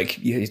her, like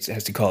he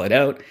has to call it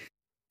out.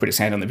 Put his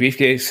hand on the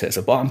briefcase, says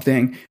a bomb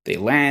thing. They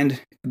land.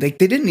 They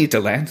didn't need to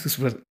land. This is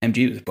what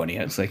MG was pointing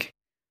out. It's like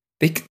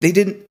they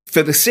didn't,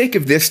 for the sake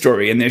of this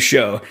story and this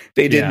show,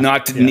 they did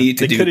not need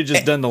to do. They could have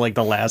just done the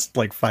last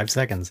 5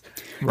 seconds.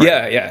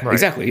 Right. Yeah, right.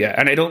 Exactly. Yeah,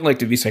 and I don't like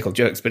to recycle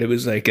jokes, but it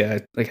was like I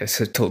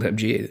told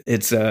MG,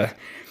 it's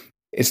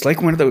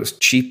like one of those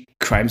cheap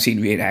crime scene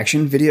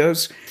reenaction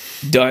videos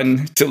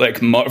done to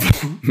like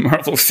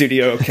Marvel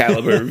Studio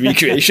caliber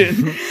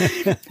recreation.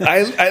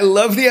 I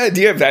love the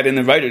idea of that in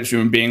the writer's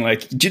room being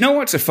like, do you know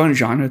what's a fun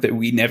genre that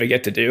we never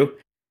get to do?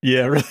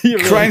 Yeah,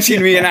 really. Crime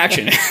scene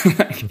reenaction.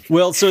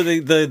 Well, so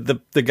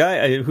the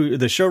guy who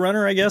the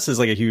showrunner, I guess, is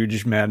like a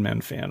huge Mad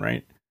Men fan,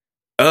 right?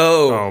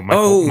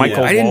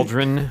 Michael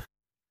Waldron.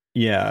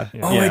 Yeah.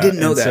 Oh, I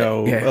didn't know and that.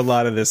 So Yeah. a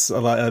lot of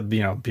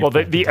people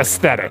Well, the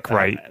aesthetic,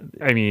 right?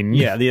 I mean,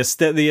 the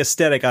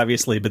aesthetic,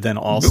 obviously, but then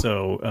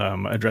also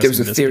addressing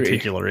a this theory.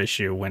 particular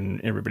issue when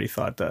everybody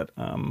thought that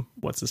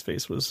what's his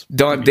face was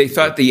They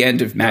thought the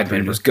end of Mad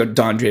Men Draper. was good.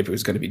 Don Draper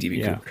was going to be D.B.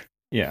 Yeah. Cooper,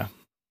 Yeah.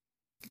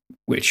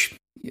 which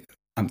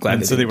I'm glad.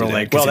 And so they were didn't do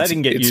like, 'cause well, that it's-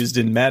 didn't get it's- used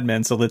in Mad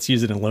Men, so let's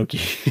use it in Loki.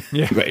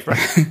 yeah, Right.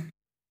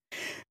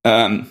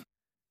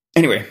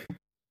 Anyway,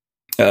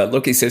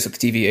 Loki says that the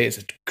TVA is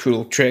a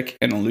cruel trick,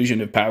 an illusion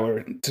of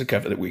power to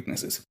cover the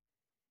weaknesses.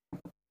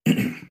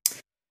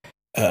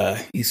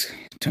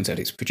 Turns out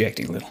he's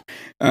projecting a little.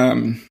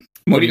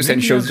 Mobius then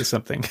shows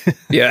something.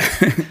 yeah.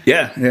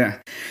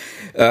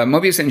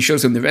 Mobius then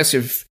shows him the rest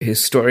of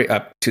his story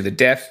up to the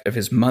death of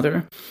his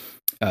mother,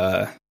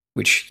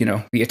 which,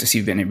 we get to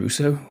see Vinnie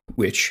Russo,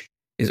 which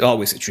is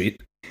always a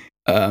treat.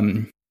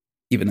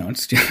 Even though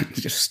it's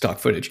just stock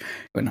footage,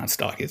 but not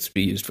stock, it's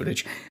reused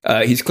footage.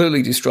 He's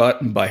clearly distraught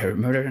by her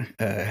murder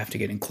after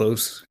getting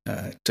close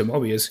to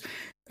Mobius.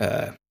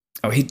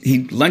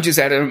 He lunges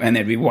at him and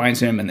then rewinds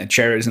him, and the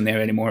chair isn't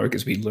there anymore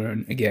because we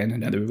learn, again,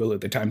 another rule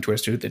of the Time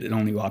Twister, that it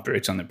only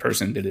operates on the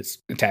person that it's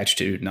attached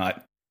to,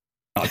 not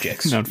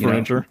objects. Not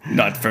furniture.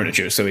 Not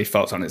furniture, so he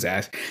falls on his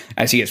ass.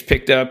 As he gets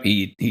picked up,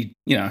 he's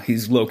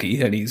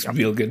Loki, and he's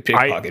real good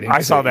pickpocketing.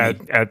 I saw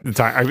that at the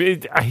time.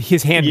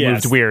 His hand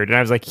moved weird, and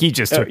I was like, he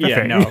just took the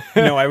thing.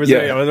 No, I was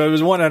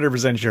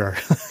 100% sure.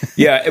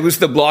 Yeah, it was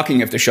the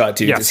blocking of the shot,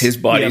 too. Yes. Because his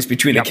body's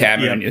between the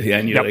camera and you're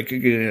Yep. like,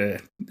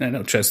 I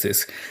don't trust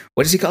this.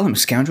 What does he call him? A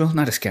scoundrel?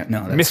 Not a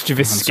scoundrel. No, that's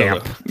Mischievous Han Solo.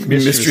 scamp.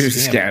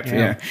 Mischievous scamp,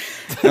 yeah.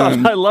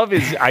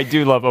 I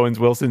do love Owens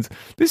Wilson's.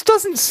 This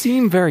doesn't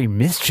seem very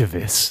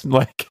mischievous.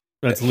 Like,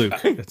 That's Luke.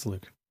 That's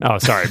Luke. oh,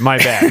 sorry, my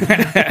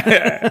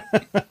bad.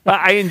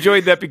 I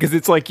enjoyed that because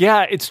it's like,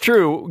 yeah, it's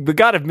true. The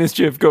god of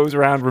mischief goes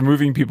around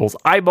removing people's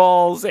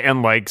eyeballs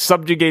and like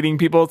subjugating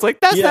people. It's like,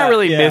 that's not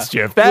really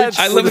mischief. That's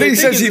I love that he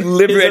says he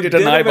liberated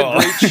an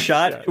eyeball.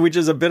 Which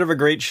is a bit of a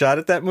great shot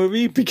at that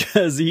movie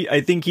because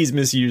I think he's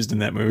misused in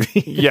that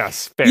movie.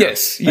 yes, fair.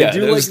 Yes, yeah.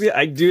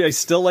 I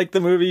still like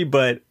the movie,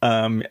 but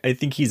I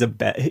think he's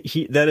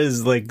that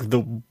is like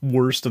the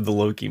worst of the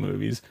Loki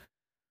movies.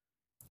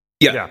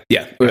 Yeah.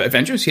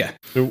 Avengers, yeah.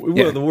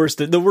 The worst,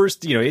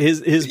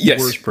 his Yes,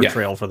 worst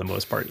portrayal for the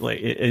most part,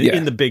 like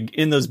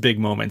in those big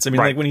moments. I mean,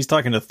 like when he's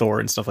talking to Thor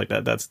and stuff like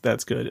that,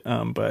 that's good.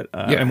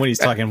 And when he's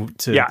talking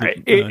to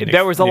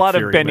there was a lot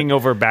Fury, of bending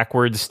over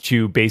backwards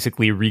to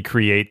basically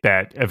recreate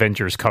that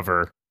Avengers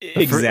cover.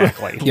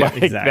 Exactly.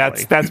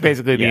 Exactly. That's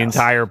basically the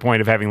entire point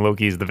of having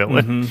Loki as the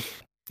villain.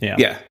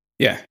 Mm-hmm.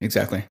 Yeah,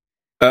 exactly.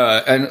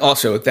 And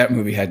also, that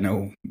movie had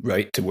no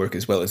right to work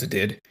as well as it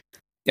did.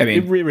 I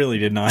mean, it really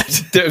did not.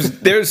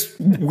 there's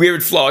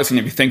weird flaws, and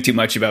if you think too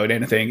much about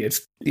anything,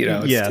 it's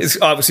it's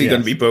obviously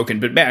going to be broken.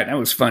 But man, that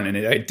was fun, and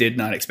I did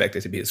not expect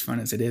it to be as fun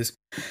as it is.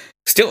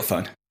 Still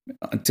fun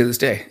to this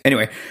day.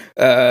 Anyway,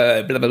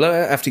 blah blah blah.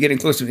 After getting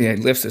close to he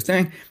lifts the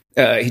thing,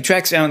 he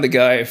tracks down the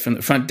guy from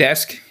the front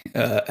desk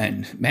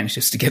and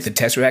manages to get the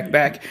Tesseract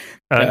back.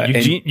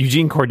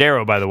 Eugene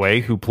Cordero, by the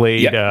way, who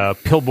played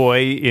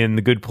Pillboy in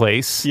The Good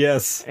Place,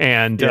 yes,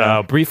 and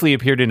briefly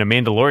appeared in a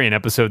Mandalorian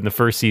episode in the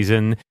first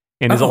season.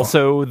 And is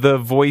also the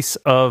voice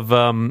of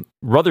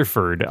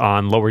Rutherford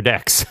on Lower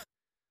Decks.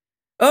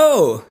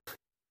 Oh,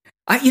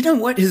 you know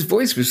what? His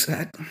voice was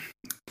that.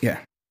 Yeah.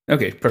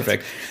 Okay.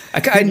 Perfect.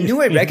 I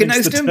knew I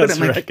recognized him, but I'm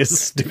like, is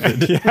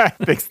stupid.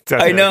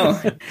 I know.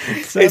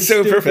 It's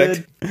so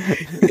perfect.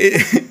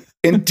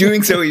 In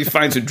doing so, he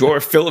finds a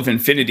drawer full of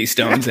Infinity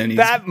Stones, and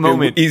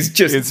he's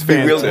just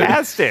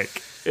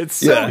fantastic. It's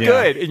so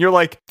good. And you're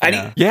like,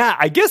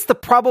 I guess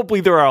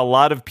there are a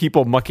lot of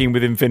people mucking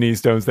with Infinity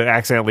Stones that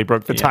accidentally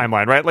broke the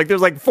timeline, right? Like there's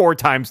like 4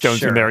 time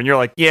stones in there, and you're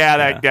like,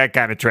 that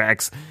kind of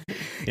tracks.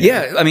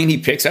 Yeah, I mean, he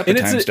picks up a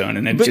time stone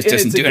and then just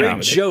doesn't do anything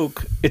with it.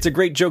 It's a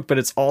great joke, but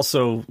it's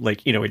also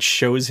like, it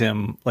shows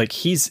him like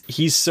he's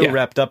so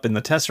wrapped up in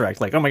the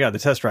Tesseract, like, oh my god, the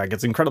Tesseract,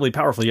 it's incredibly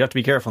powerful. You have to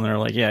be careful. And they're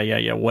like,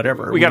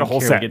 whatever. We got a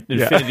whole set. We get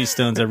Infinity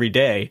Stones every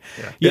day.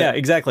 Yeah,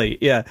 exactly.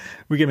 Yeah,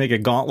 we can make a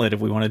gauntlet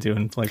if we wanted to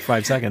in like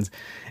 5 seconds.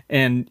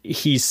 And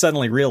he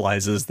suddenly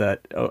realizes that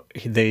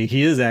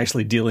he is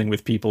actually dealing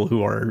with people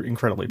who are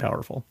incredibly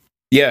powerful.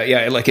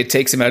 Yeah, like it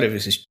takes him out of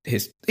his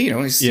he's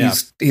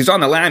on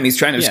the lam, he's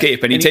trying to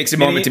escape, and he takes a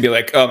moment to be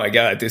like, oh my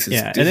god, this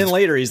is. And then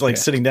later he's like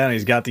sitting down, and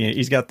he's got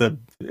the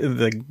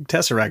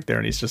Tesseract there,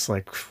 and he's just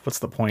like, what's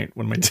the point?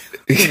 When am I doing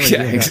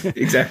that?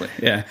 Exactly.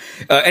 Yeah.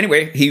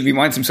 Anyway, he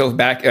rewinds himself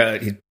back.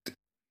 B-15,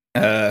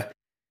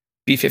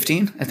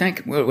 I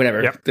think.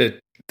 Whatever. Yep.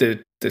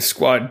 The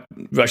squad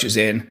rushes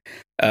in,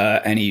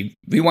 and he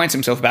rewinds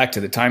himself back to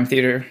the time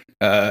theater,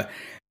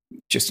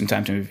 just in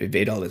time to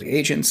evade all of the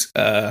agents.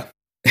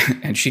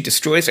 And she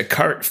destroys a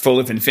cart full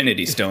of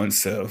Infinity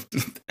Stones. So,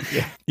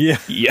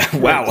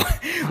 wow.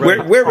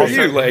 Where were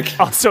you? Like,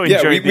 also,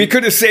 we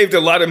could have saved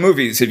a lot of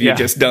movies if you'd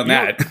just done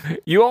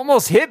that. You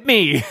almost hit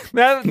me.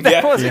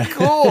 That wasn't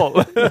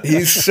cool.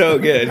 He's so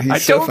good. He's I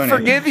so don't funny.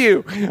 forgive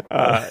you.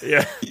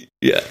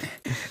 Yeah.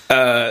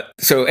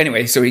 So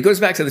anyway, so he goes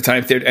back to the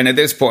time theater, and at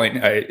this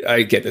point,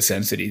 I get the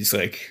sense that he's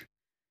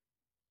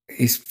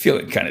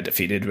feeling kind of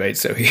defeated, right?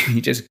 So he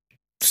just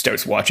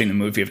starts watching the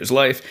movie of his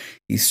life.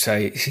 He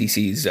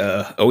sees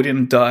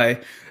Odin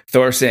die,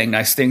 Thor saying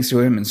nice things to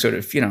him, and sort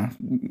of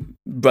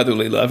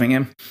brotherly loving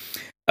him.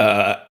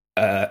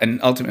 And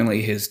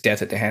ultimately, his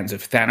death at the hands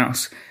of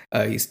Thanos.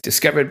 He's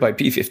discovered by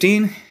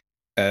P15,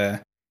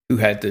 who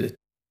had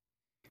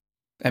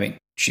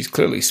she's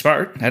clearly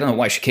smart. I don't know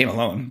why she came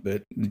alone,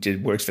 but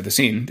it works for the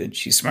scene that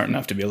she's smart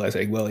enough to realize,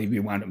 he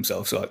rewound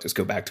himself, so I'll just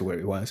go back to where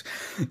he was.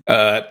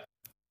 Then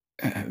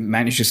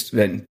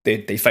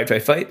they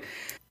fight.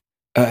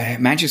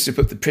 Manages to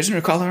put the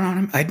prisoner collar on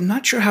him. I'm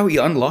not sure how he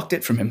unlocked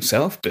it from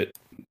himself, but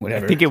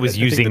whatever. I think it was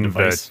using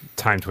the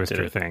time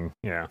twister thing.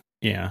 Yeah.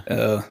 Yeah.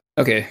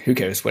 Okay, who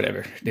cares?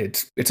 Whatever.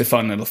 It's a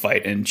fun little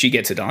fight, and she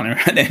gets it on her,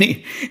 and then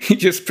he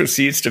just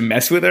proceeds to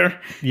mess with her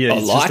a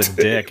lot. Just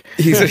a dick.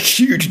 He's a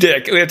huge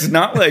dick. It's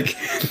not like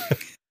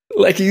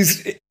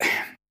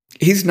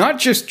he's not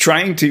just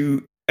trying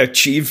to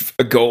achieve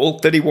a goal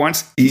that he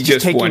wants. He's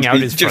just taking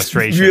out his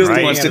frustration. Really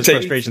right? wants to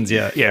take frustrations.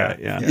 Yeah.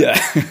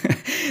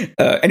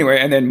 Anyway,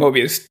 and then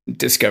Mobius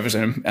discovers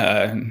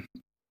him.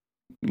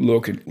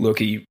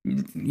 Loki,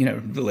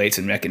 relates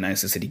and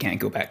recognizes that he can't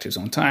go back to his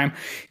own time.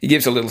 He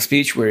gives a little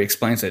speech where he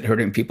explains that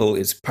hurting people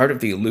is part of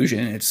the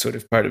illusion. It's sort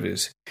of part of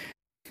his.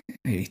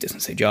 He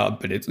doesn't say job,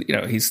 but it's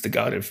he's the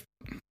god of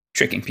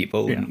tricking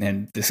people,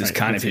 and this is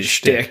kind of his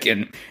shtick.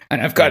 And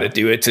I've got to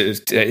do it.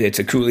 It's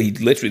a cruel. He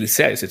literally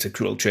says it's a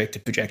cruel trick to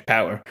project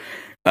power.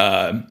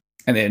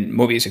 And then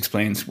Mobius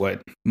explains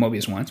what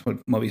Mobius wants, what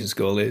Mobius'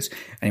 goal is,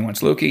 and he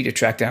wants Loki to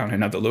track down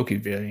another Loki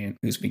variant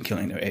who's been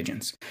killing their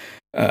agents.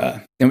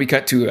 Then we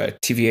cut to a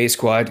TVA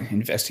squad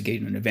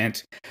investigating an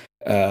event,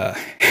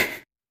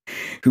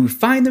 who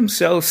find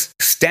themselves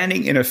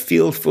standing in a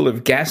field full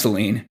of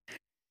gasoline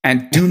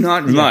and do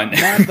not run.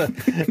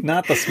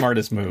 Not the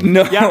smartest move.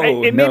 No,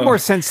 it made more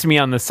sense to me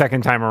on the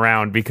second time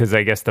around, because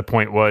I guess the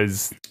point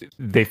was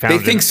they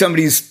think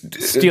somebody's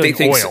stealing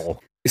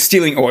oil.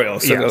 Stealing oil,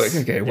 so they're Yes.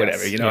 like, okay,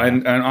 whatever, Yes.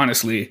 And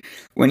honestly,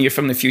 when you're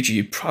from the future,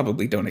 you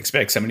probably don't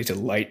expect somebody to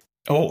light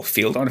a whole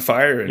field on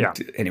fire.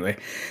 And anyway,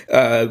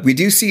 we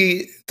do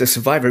see the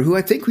survivor, who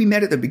I think we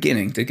met at the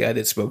beginning, the guy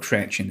that spoke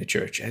French in the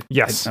church.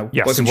 Yes, I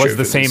it wasn't was sure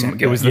the same.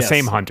 It was the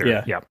same hunter.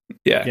 Yeah.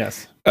 Yeah.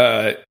 Yes.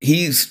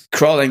 He's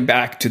crawling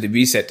back to the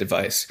reset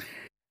device.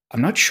 I'm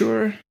not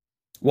sure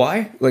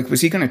why. Like, was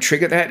he going to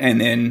trigger that?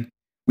 And then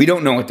we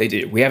don't know what they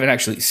do. We haven't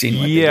actually seen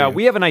what they do.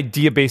 We have an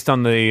idea based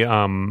on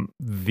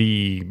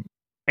the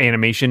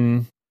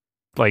animation,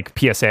 like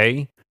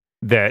PSA,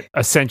 that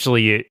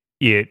essentially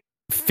it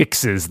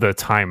fixes the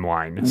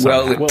timeline.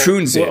 Well, it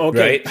prunes it, okay,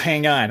 right?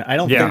 Hang on. I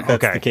don't think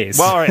that's the case.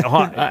 Well, all right.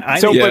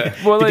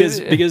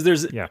 Because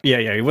there's Well, we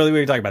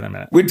can talk about that in a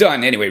minute. We're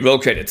done anyway. Roll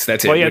credits.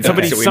 That's it. Well, yeah, We're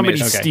done. somebody So we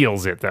missed.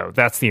 steals it, though.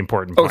 That's the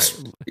important part.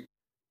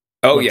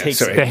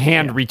 Sorry. The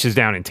hand reaches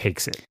down and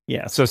takes it.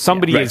 Yeah. So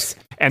somebody is,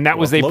 and that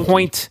was a Loki,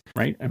 point,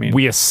 right? I mean,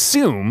 we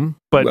assume,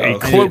 but Well, a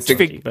cloaked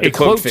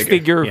cloaked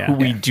figure Yeah. who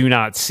we do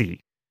not see.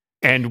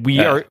 And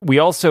we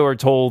also are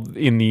told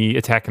in the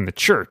attack in the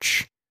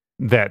church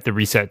that the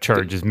reset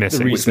charge is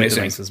missing. was missing.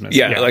 device is missing.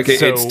 Yeah, like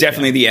So- it's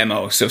definitely the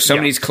MO. So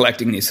somebody's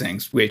collecting these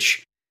things,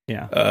 which,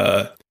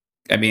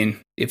 I mean,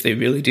 if they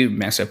really do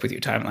mess up with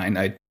your timeline,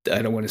 I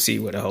don't want to see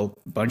what a whole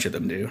bunch of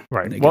them do.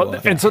 Right. when they go Well,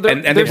 off. and so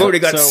and they've already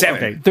got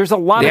 7. okay. There's a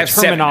lot They of have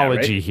 7 now,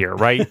 terminology right? here,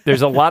 right?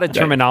 There's a lot of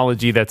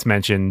terminology that's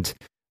mentioned.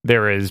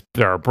 There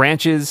are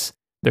branches,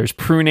 there's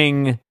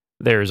pruning,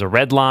 there's a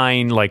red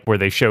line, like where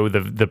they show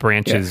the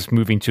branches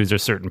moving to a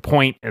certain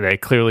point, and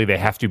they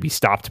have to be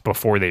stopped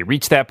before they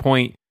reach that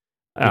point.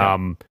 I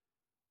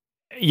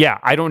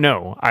don't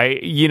know.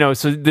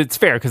 So it's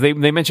fair, because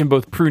they mention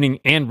both pruning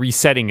and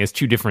resetting as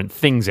two different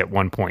things at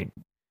one point.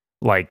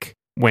 Like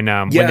when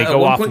they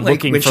go off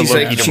looking for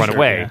Loki to run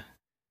away. Yeah.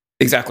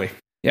 Exactly.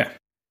 Yeah.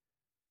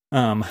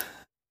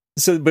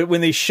 So, but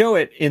when they show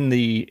it in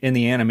the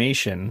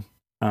animation,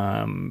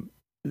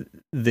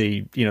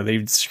 they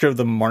show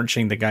them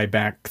marching the guy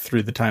back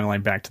through the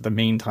timeline back to the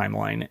main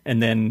timeline,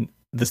 and then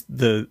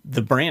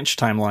the branch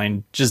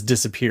timeline just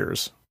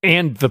disappears.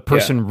 And the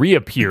person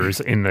reappears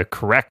in the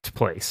correct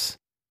place.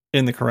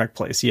 In the correct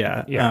place,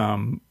 yeah.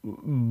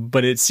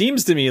 But it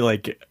seems to me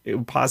like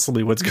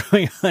possibly what's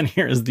going on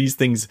here is these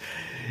things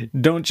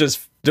don't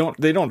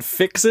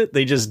fix it;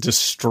 they just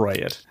destroy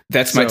it.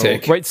 That's my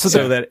take. Right,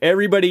 So that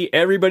everybody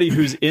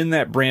who's in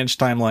that branch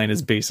timeline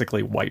is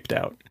basically wiped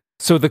out.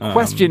 So the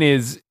question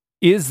is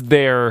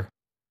there?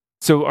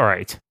 So all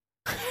right,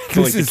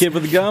 Like the kid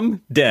with the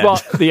gum, dead.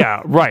 Well,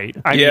 yeah, right.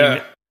 I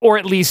mean, or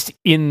at least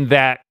in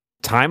that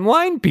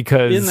timeline,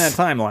 because in that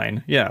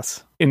timeline,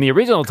 yes. In the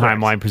original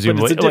timeline,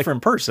 presumably, but it's a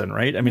different person,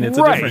 right? I mean, it's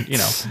a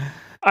different,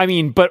 I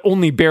mean, but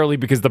only barely,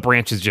 because the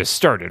branches just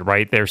started,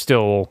 right? They're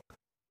still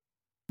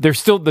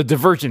the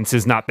divergence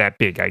is not that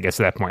big, I guess,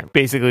 at that point.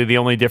 Basically, the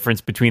only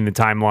difference between the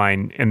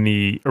timeline and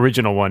the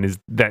original one is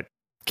that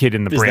kid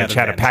in the Is that branch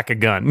had a event? pack of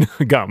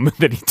gum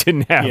that he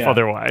didn't have Yeah.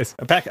 otherwise.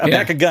 A pack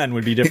of gun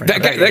would be different.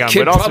 That, Pack a that gun kid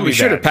would also probably be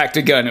should have bad. packed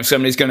a gun if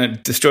somebody's going to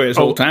destroy his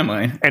whole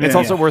timeline. And it's Yeah.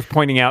 also worth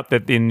pointing out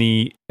that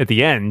at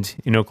the end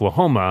in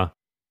Oklahoma,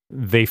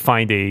 they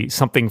find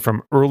something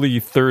from early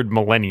third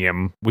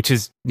millennium, which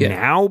is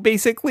now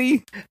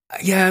basically.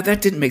 Yeah,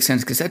 that didn't make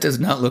sense because that does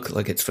not look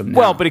like it's from now.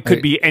 Well, but it could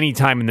right? be any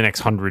time in the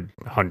next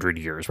 100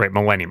 years, right?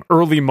 Millennium.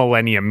 Early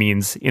millennium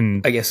means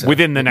I guess so.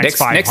 within the next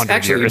 500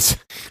 actually- years.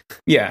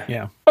 Yeah.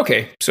 Yeah.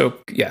 Okay, so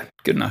yeah,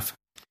 good enough.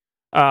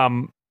 I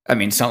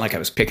mean, it's not like I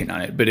was picking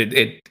on it, but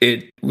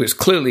it was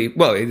clearly,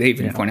 well, they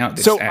even point out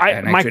this. So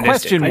my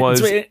question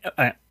was,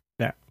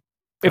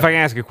 if I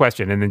can ask a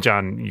question, and then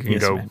John, you can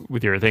Yes, go man.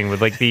 with your thing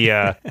with like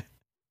the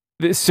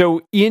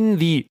so in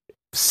the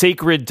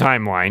sacred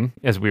timeline,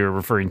 as we were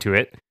referring to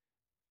it,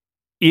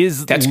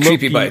 is That's Loki,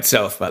 creepy by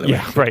itself, by the way.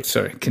 Yeah, right.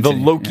 Sorry, The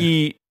continue.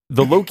 Loki,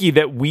 the Loki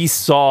that we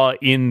saw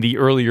in the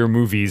earlier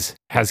movies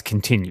has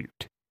continued.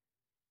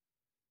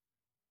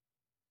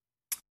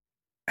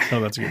 Oh,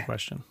 that's a good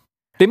question.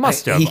 They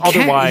must have. He can't-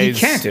 Otherwise,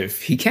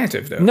 he can't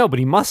have though. No, but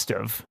he must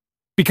have.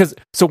 Because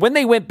so when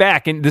they went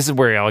back, and this is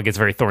where it all gets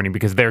very thorny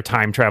because their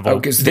time travel, Oh,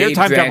 'cause their they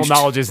time travel branched-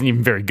 knowledge isn't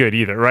even very good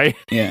either, right?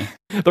 Yeah,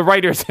 The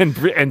writers and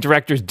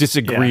directors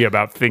disagree Yeah.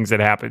 about things that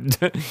happened.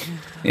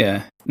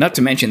 yeah. Not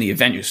to mention the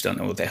Avengers don't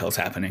know what the hell's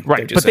happening. Right,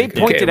 They're just but they like,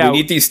 pointed okay, out- we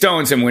need these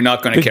stones, and we're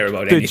not going to care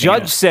about the anything.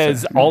 judge else.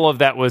 says So, all of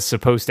that was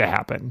supposed to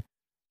happen,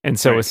 and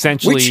so Right.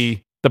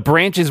 essentially the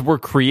branches were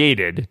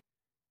created,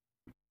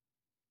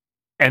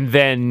 and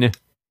then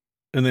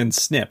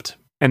Snipped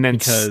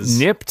because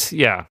snipped.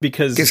 Yeah,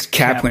 because Because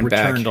Cap went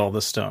back. returned all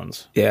the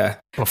stones. yeah.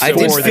 before I did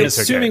this, think-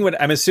 okay.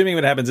 I'm assuming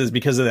what happens is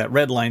because of that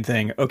red line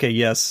thing. Okay,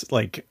 yes,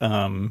 like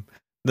the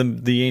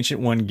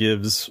ancient one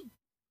gives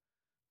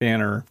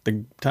Banner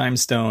the time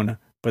stone,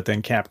 but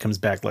then Cap comes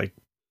back like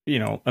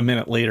a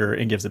minute later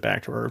and gives it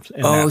back to her.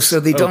 And Oh, that's so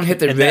they don't okay. hit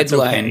the And red that's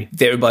okay. line,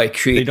 thereby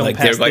They don't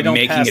pass, thereby they don't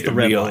making pass it the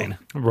red real. line.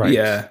 right.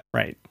 Yeah,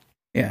 Right.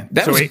 yeah.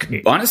 That So was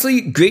it-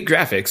 honestly great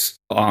graphics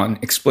on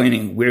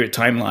explaining weird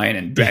timeline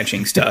and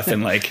branching stuff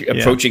and like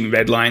approaching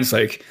red lines.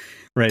 Like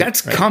Right.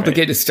 that's right,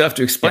 complicated stuff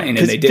to explain, right.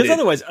 and they did it.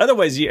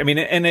 Otherwise, I mean,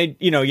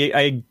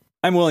 and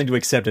I'm willing to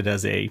accept it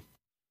as a,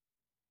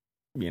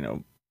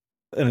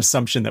 an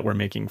assumption that we're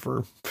making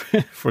for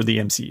for the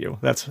MCU.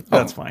 That's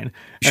fine.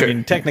 sure. I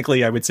mean,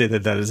 technically, I would say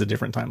that is a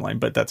different timeline,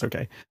 but that's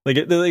okay. Like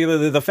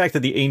the fact that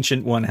the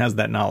ancient one has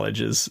that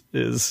knowledge is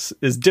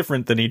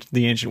different than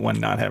the ancient one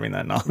not having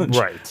that knowledge.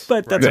 Right.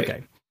 But that's Right.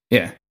 okay.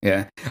 Yeah,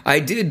 yeah. I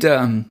did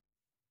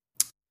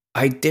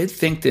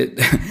think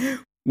that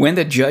when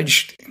the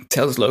judge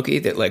tells Loki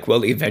that, like,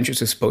 well, the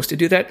Avengers are supposed to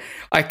do that,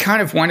 I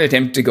kind of wanted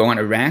him to go on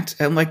a rant.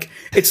 I'm like,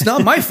 it's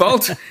not my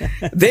fault.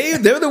 They're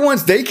the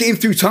ones. They came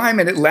through time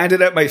and it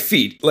landed at my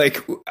feet.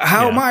 Like,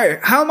 how am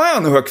I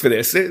on the hook for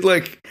this?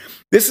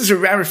 This is a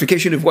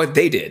ramification of what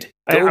they did.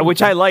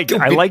 Which I liked.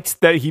 I be- liked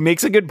that he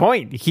makes a good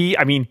point. He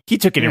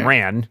took it and Yeah.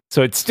 ran,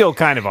 so it's still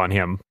kind of on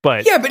him.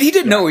 But Yeah, but he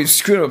didn't know he was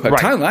screwing up a Right.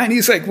 timeline.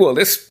 He's like, well,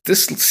 this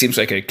seems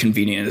like a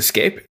convenient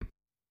escape.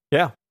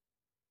 yeah.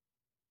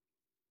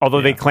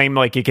 Although they claim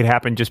like it could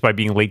happen just by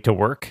being late to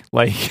work,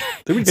 like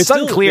it's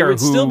unclear. There would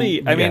who, still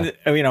be. I yeah.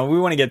 mean, we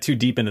want to get too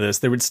deep into this.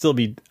 There would still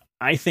be.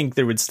 I think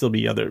there would still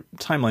be other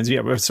timelines.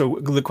 Yeah. But so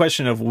the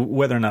question of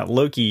whether or not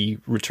Loki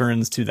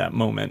returns to that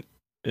moment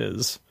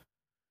is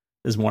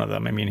one of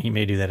them. I mean, he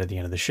may do that at the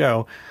end of the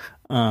show.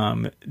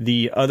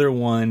 The other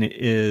one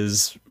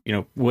is,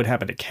 what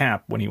happened to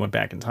Cap when he went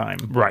back in time.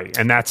 right,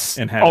 and that's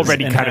And had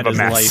already his- kind and of a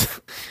had mess. his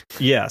life.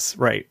 Yes,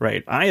 right.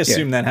 I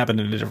assume that happened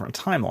in a different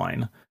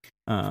timeline.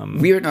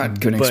 We are not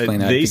going to But explain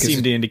that. they because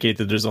seem to indicate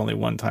that there's only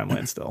one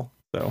timeline still.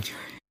 So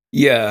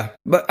yeah,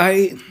 but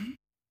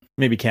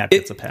maybe Cap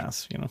gets a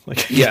pass.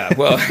 Like yeah,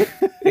 well,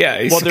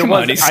 yeah. Well, there come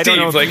was- on, he's I don't Steve.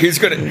 know if- Like, who's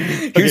gonna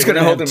we're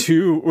gonna hold have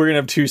him? We're gonna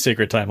have two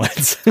sacred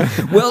timelines.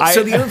 Well,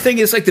 so the other thing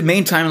is, like, the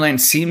main timeline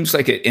seems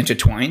like it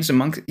intertwines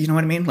among. You know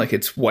what I mean? Like,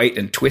 it's white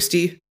and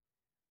twisty,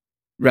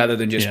 rather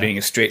than just Yeah. being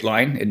a straight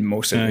line in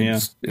most of Yeah.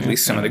 at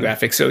least some of the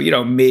graphics. So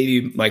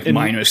maybe like And-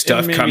 minor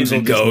stuff maybe comes they'll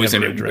and just goes,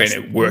 and never address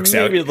it works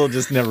out. Maybe they'll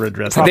just never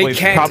address Probably, it.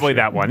 can't- probably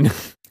that one.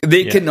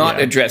 They Yeah, cannot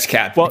yeah. address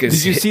Cap. Well, because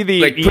did you see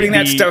the- like putting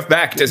that the- stuff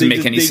back doesn't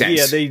make any sense?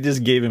 Yeah, they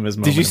just gave him his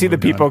moment. Did you see the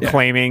and moved people on. Yeah.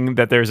 claiming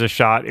that there's a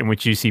shot in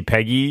which you see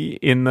Peggy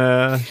in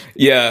the?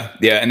 yeah,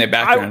 in the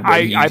background. where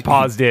I he-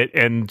 paused it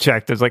and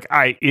checked. It's like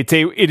it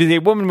is a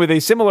woman with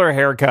a similar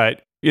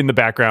haircut in the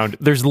background.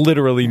 There's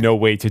literally no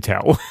way to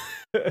tell.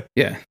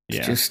 Yeah, it's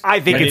Yeah. just I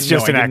think I it's didn't-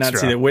 just no, I an did not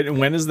extra. see that.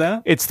 When is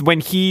that? It's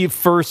when he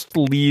first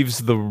leaves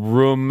the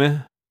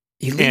room.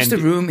 he leaves and-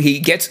 the room. He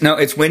gets no.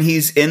 It's when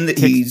he's in.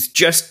 He's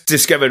just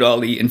discovered all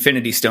the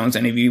Infinity Stones,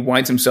 and he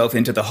winds himself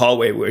into the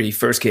hallway where he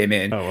first came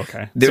in. Oh,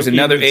 okay. There's in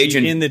another the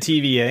agent- in the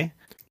TVA.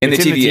 In the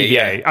It's in the TVA,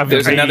 TVA. yeah.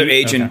 There's another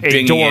agent A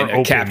bringing door in a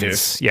opens.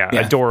 captive. Yeah,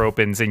 a door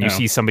opens and you Oh,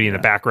 see somebody in the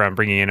background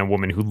bringing in a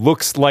woman who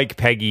looks like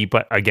Peggy,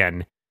 but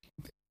again,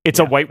 it's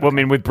a white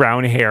woman with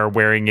brown hair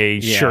wearing a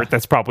Yeah. shirt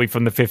that's probably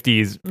from the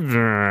 50s.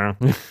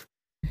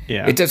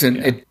 Yeah. It doesn't.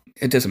 Yeah.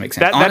 It doesn't make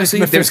sense. That Honestly,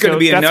 is Mephisto, there's going to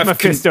be enough.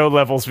 That's Mephisto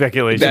level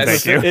speculation.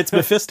 Thank you. It's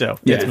Mephisto.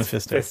 Yeah. It's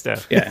Mephisto.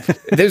 Yeah,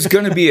 there's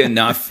going to be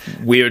enough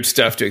weird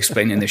stuff to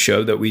explain in the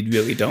show that we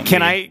really don't.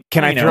 Can need.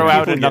 I throw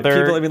out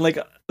another? People, I mean, like,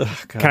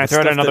 can I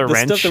throw out another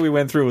wrench? The stuff that we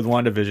went through with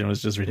WandaVision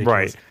was just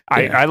ridiculous.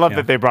 Right. I love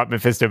that they brought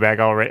Mephisto back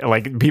already.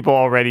 Like people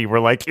already were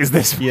like, "Is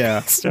this?"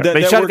 Mephisto?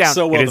 They shut worked it down.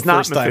 so well it is the not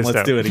first time. Mephisto.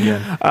 Let's do it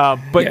again.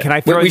 But can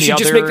I throw? What we in should the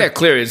just other... make that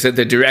clear is that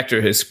the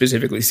director has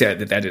specifically said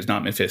that is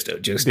not Mephisto.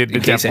 Just the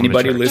in case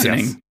anybody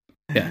listening. Yes.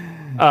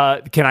 Yeah.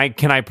 Can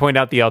I point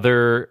out the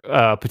other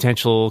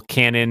potential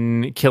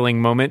canon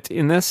killing moment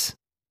in this?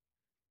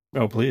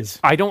 Oh, please.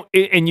 I don't,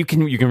 and you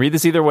can read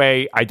this either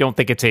way. I don't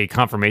think it's a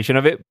confirmation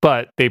of it,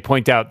 but they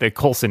point out that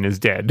Coulson is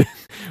dead,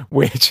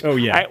 which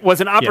was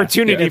an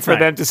opportunity for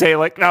them to say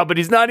like, no, but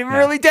he's not even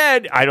really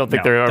dead. I don't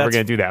think they're ever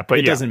going to do that. But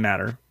it doesn't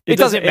matter. It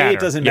doesn't matter. It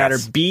doesn't matter.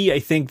 B, I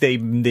think they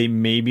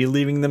may be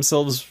leaving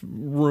themselves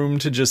room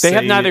to just they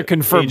have neither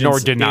confirmed nor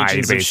denied.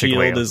 Agents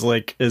basically, of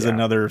S.H.I.E.L.D. is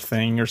another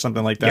thing or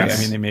something like that. Yes.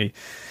 I mean,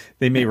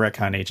 they may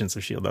retcon Agents of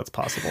S.H.I.E.L.D. That's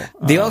possible.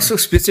 They also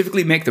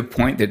specifically make the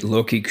point that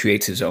Loki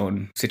creates his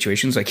own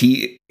situations. Like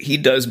he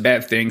does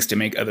bad things to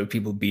make other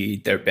people be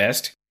their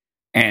best.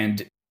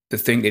 And the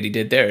thing that he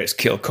did there is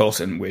kill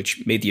Coulson,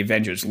 which made the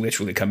Avengers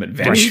literally come and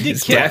avenge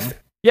his death.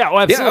 Yeah,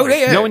 well,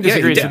 absolutely. Yeah, no one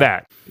disagrees with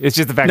that. It's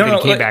just the fact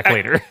that he came back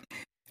later.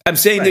 I'm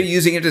saying they're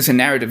using it as a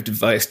narrative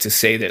device to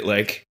say that,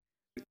 like,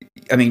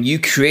 I mean, you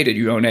created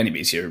your own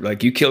enemies here.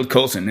 Like, you killed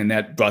Coulson, and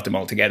that brought them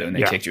all together, and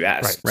they kicked your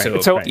ass.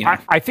 Right. So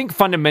I think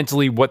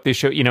fundamentally what this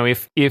show,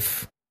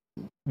 if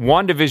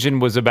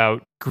WandaVision was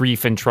about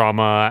grief and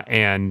trauma,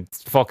 and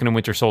Falcon and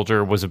Winter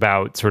Soldier was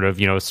about sort of,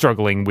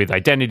 struggling with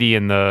identity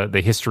and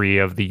the history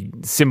of the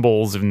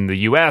symbols in the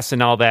U.S.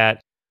 and all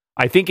that,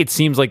 I think it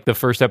seems like the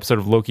first episode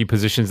of Loki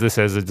positions this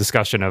as a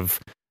discussion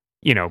of,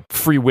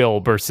 free will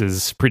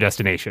versus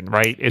predestination,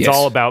 right? It's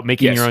all about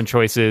making your own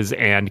choices,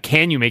 and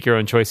can you make your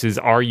own choices?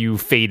 Are you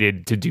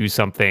fated to do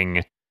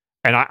something?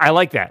 And I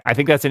like that. I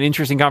think that's an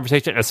interesting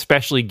conversation,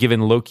 especially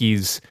given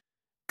Loki's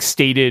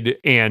stated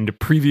and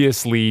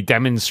previously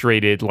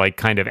demonstrated like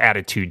kind of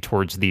attitude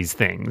towards these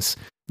things,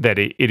 that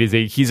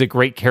he's a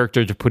great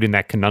character to put in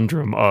that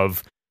conundrum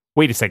of,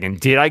 wait a second,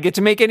 did I get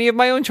to make any of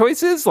my own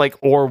choices? Like,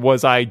 or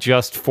was I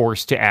just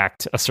forced to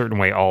act a certain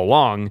way all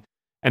along?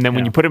 And then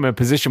when you put him in a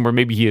position where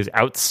maybe he is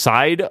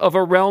outside of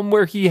a realm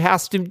where he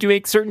has to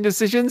make certain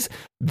decisions,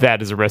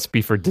 that is a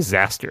recipe for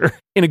disaster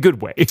in a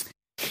good way.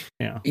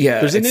 Yeah.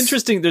 There's an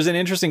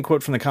interesting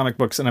quote from the comic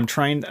books, and I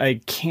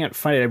can't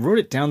find it. I wrote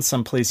it down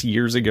someplace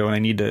years ago, and I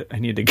need to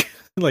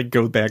like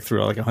go back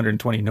through like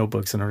 120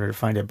 notebooks in order to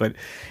find it. But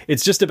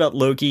it's just about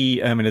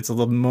Loki. And it's a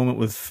little moment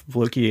with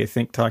Loki, I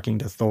think, talking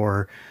to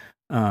Thor,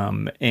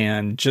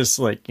 and just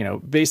like,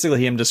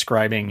 basically him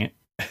describing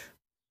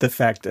the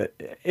fact that,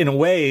 in a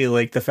way,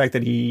 like the fact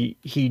that he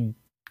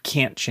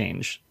can't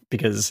change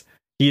because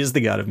he is the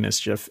god of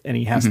mischief, and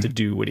he has to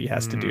do what he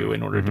has to do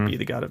in order to be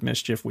the god of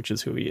mischief, which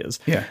is who he is.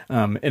 Yeah.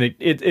 And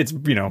it's it's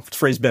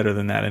phrased better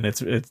than that, and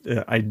it's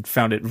I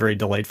found it very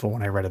delightful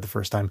when I read it the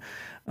first time.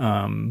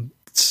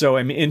 So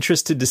I'm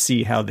interested to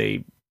see how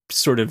they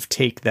sort of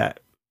take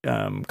that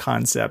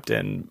concept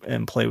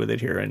and play with it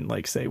here, and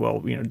like say,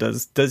 well,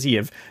 does he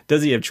have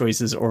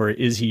choices, or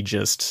is he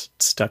just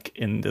stuck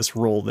in this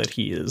role that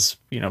he is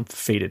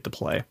fated to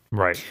play?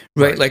 Right.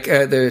 Like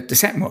the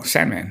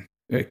Sandman,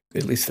 like,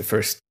 at least the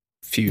first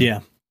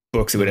few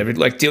books or whatever,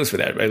 like deals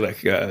with that, right?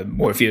 Like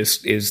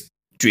Morpheus is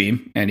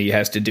Dream, and he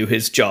has to do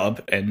his job,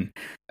 and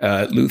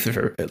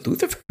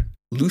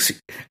Lucy.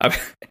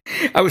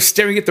 I was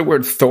staring at the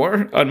word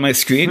Thor on my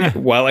screen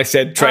while I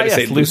say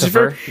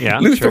Lucifer. Yeah,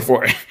 Lucifer.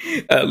 Sure.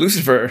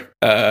 Lucifer.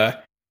 Has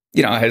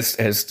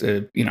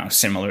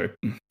similar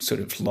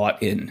sort of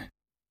lot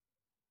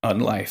on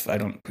life.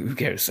 Who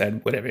cares?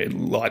 Whatever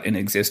lot in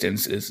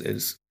existence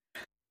is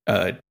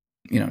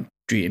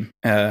Dream.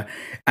 And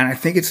I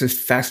think it's a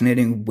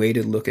fascinating way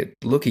to look at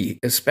Loki,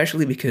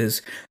 especially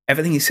because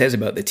everything he says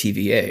about the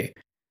TVA,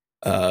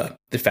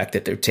 the fact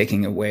that they're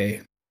taking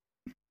away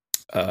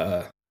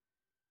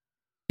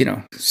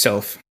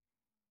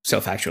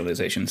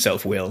self-actualization,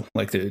 self-will,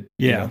 like the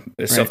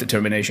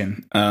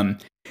self-determination,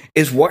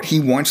 is what he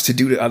wants to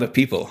do to other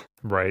people.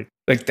 Right.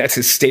 Like that's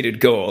his stated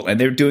goal, and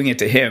they're doing it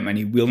to him, and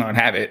he will not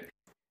have it.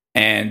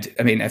 And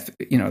I mean,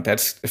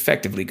 that's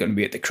effectively going to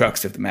be at the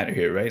crux of the matter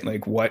here, right?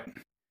 Like what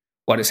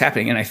is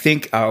happening? And I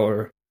think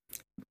our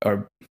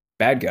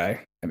bad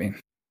guy, I mean,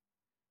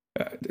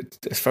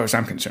 as far as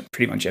I'm concerned,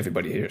 pretty much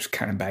everybody here is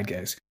kind of bad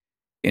guys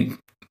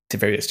to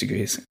various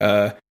degrees,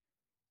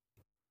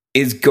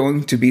 is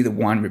going to be the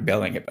one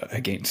rebelling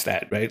against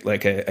that, right?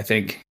 Like, I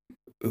think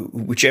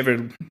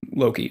whichever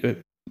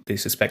Loki, they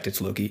suspect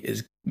it's Loki,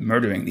 is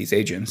murdering these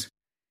agents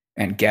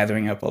and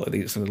gathering up all of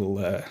these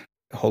little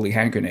holy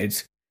hand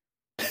grenades,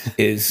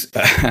 is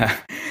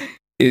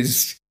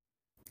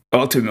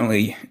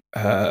ultimately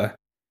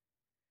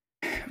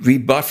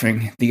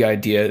rebuffing the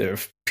idea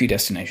of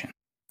predestination.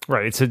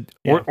 Right. It's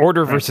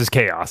order versus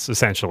chaos,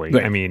 essentially.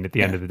 Right. I mean, at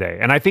the end of the day.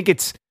 And I think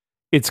it's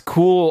it's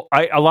cool.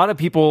 A lot of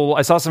people,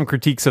 I saw some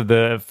critiques of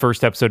the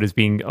first episode as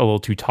being a little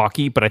too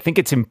talky, but I think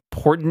it's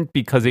important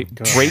because it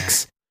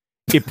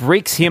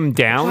breaks him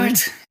down.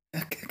 What?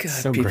 God,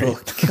 So people,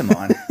 great. come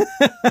on.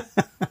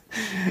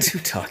 Too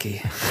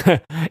talky.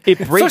 It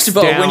breaks First of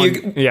all, down.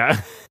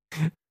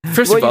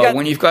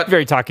 when you've got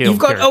very talky, you've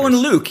got characters. Owen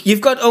Luke.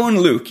 You've got Owen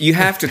Luke. You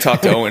have to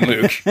talk to Owen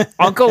Luke.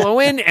 Uncle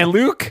Owen and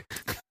Luke.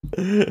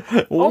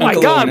 Oh my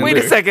Uncle God! Owen and Wait a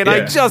Luke, second! I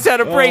yeah. just had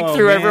a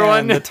breakthrough, man,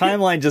 everyone. The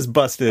timeline just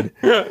busted.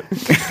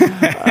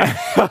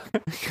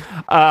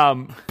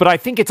 But I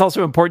think it's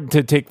also important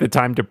to take the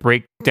time to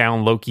break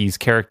down Loki's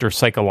character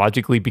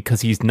psychologically,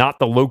 because he's not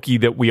the Loki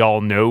that we all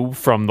know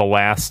from the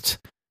last,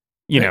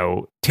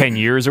 10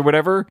 years or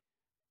whatever,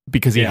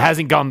 because he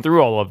hasn't gone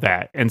through all of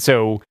that. And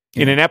so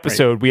in an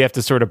episode, we have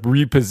to sort of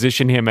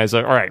reposition him as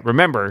all right,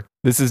 remember,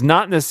 this is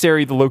not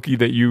necessarily the Loki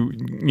that you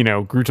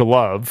grew to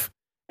love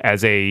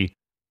as a,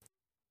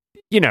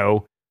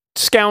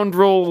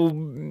 scoundrel,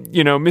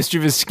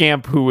 mischievous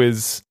scamp who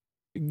is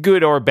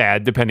good or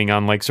bad, depending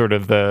on like sort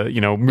of the,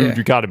 mood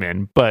you got him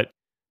in. But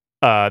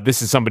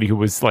this is somebody who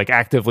was like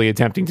actively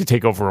attempting to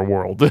take over a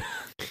world.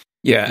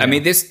 Yeah, I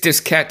mean,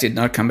 this cat did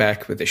not come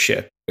back with a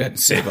ship and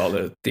save all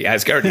the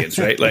Asgardians,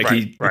 right? Like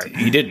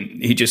he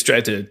didn't. He just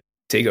tried to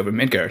take over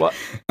Midgard.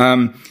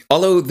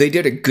 Although they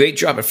did a great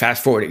job of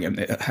fast forwarding him,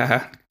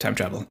 time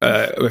travel,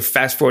 with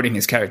fast forwarding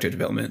his character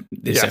development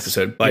this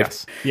episode.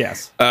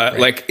 Yes.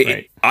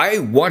 I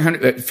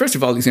 100. First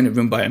of all, he's in a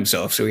room by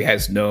himself, so he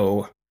has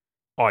no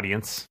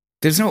audience.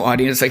 There's no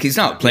audience. Like he's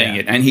not playing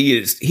it, and he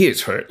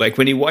is hurt. Like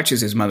when he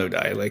watches his mother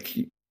die, like.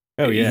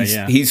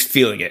 He's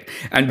feeling it.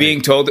 And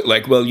being told that,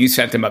 like, well, you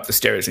sent him up the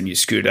stairs and you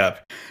screwed up.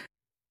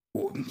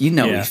 He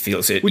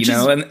feels it,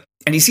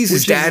 and he sees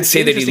his dad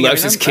say that he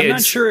loves his kids. I'm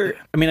not sure.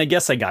 I mean, I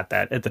guess I got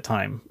that at the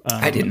time.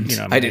 I didn't.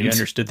 I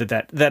understood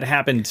that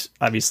happened,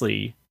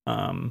 obviously,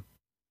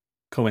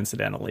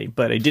 coincidentally,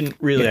 but I didn't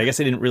really, I guess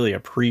I didn't really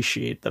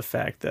appreciate the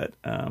fact that,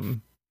 I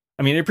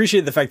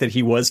appreciated the fact that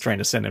he was trying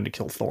to send him to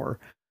kill Thor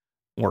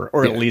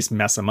or at least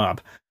mess him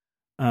up.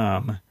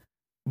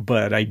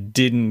 But I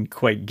didn't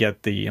quite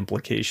get the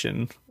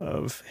implication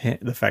of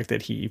the fact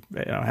that he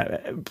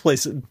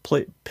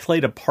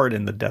played a part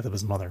in the death of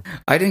his mother.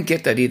 I didn't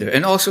get that either.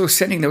 And also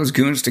sending those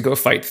goons to go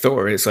fight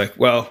Thor is like,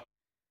 well,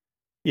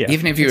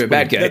 even if you're a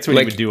bad guy. That's what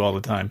he would do all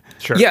the time.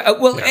 Sure. Yeah,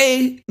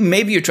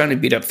 maybe you're trying to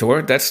beat up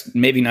Thor. That's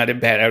maybe not a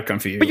bad outcome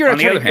for you. But you're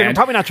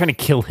probably not trying to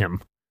kill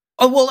him.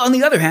 Oh, well, on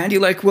the other hand,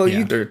 you're like, well,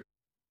 you're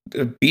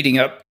beating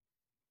up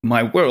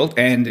my world,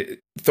 and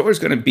Thor's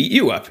going to beat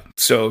you up.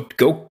 So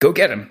go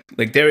get him.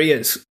 Like there he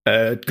is.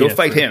 Go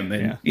fight him.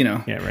 And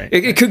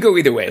it could go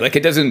either way. Like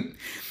it doesn't.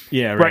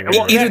 Yeah, right.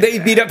 Well, either they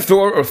beat up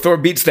Thor or Thor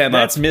beats them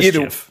up. That's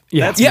mischief.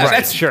 That's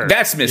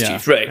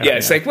mischief. Right. Yeah.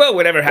 It's like, well,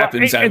 whatever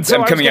happens,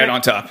 I'm coming out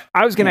on top.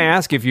 I was going to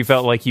ask if you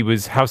felt like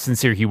how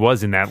sincere he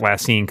was in that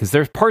last scene, because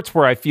there's parts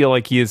where I feel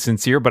like he is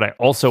sincere, but I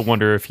also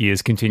wonder if he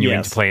is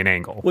continuing to play an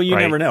angle. Well, you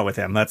never know with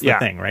him. That's the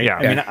thing, right?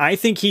 Yeah. I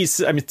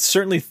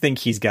certainly think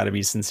he's got to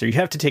be sincere. You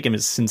have to take him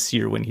as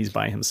sincere when he's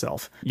by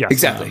himself. Yes.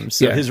 Exactly.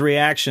 His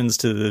reactions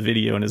to the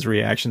video and his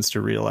reactions to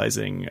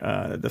realizing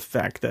the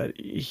fact that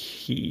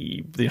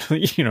he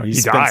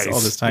spends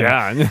all this time.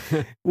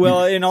 Yeah.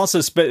 Well, and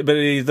also,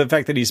 the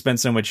fact that he spent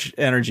so much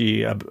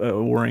energy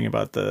worrying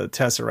about the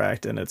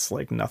Tesseract, and it's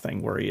like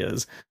nothing where he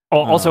is.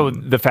 Also,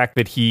 the fact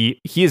that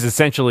he is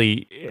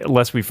essentially,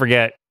 lest we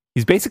forget,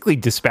 he's basically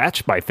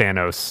dispatched by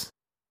Thanos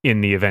in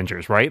the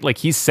Avengers, right? Like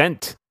he's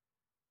sent.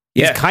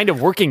 He's kind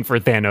of working for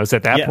Thanos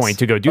at that point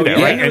to go do that,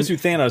 right? He knows who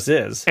Thanos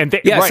is.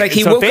 It's like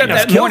he woke up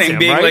that morning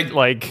being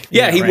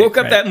he woke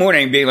up that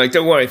morning being like,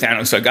 "Don't worry,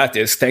 Thanos, I got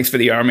this. Thanks for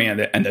the army and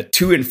the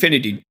 2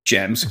 Infinity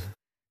Gems."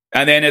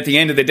 And then at the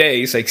end of the day,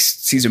 he's like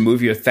sees a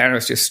movie of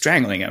Thanos just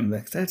strangling him.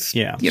 Like, that's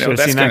that's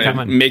going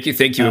to make you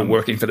think you were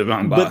working for the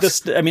wrong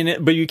boss.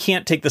 But you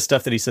can't take the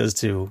stuff that he says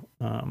to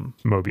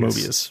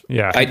Mobius.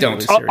 Yeah, I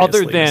don't.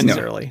 Other than he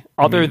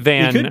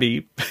could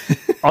be.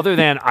 Other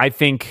than I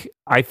think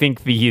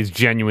he is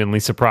genuinely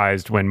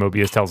surprised when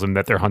Mobius tells him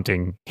that they're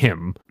hunting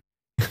him.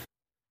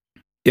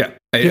 Yeah,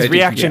 his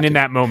reaction in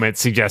that moment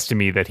suggests to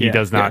me that he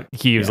does not.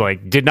 He was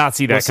like, did not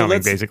see that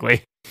coming.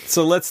 Basically.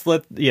 So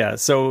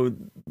So.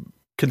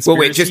 Well,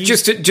 wait,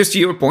 just to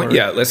your point,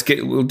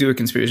 we'll do a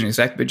conspiracy in a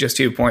sec, but just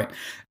to your point,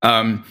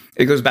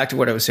 it goes back to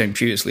what I was saying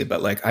previously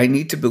about like, I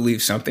need to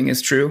believe something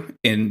is true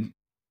in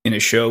a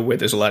show where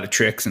there's a lot of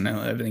tricks and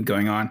everything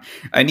going on.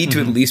 I need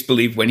to at least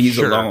believe when he's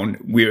alone,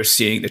 we're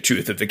seeing the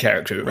truth of the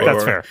character. Right.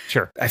 That's fair.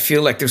 Sure. I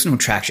feel like there's no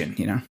traction,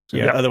 So,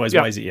 otherwise,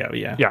 why is he?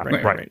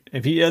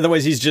 Right.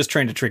 Otherwise, he's just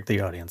trying to trick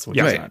the audience. Which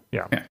is not.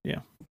 Yeah.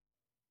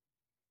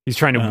 He's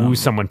trying to woo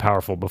someone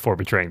powerful before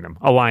betraying them.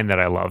 A line that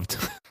I loved.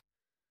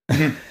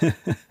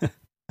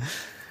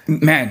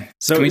 Man,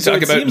 so can we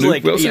talk about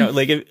Luke Wilson?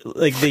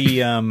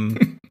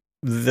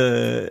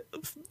 The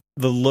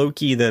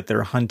Loki that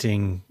they're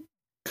hunting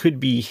could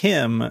be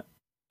him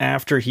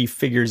after he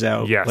figures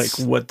out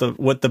what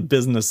the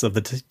business of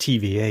the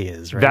TVA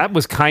is. Right. That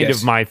was kind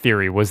of my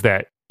theory. Was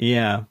that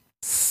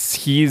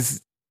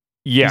he's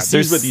Yeah, he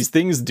sees what these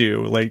things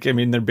do. Like, I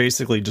mean, they're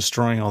basically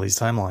destroying all these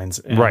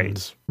timelines. And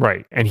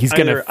right. And he's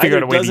going to figure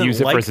out a way to use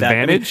it for his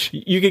advantage. I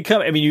mean, you could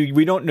come. I mean,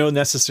 we don't know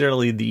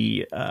necessarily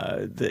the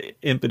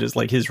impetus,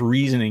 like his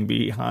reasoning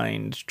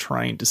behind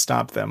trying to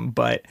stop them,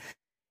 but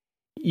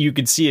you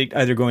could see it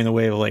either going the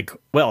way of like,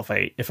 well,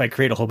 if I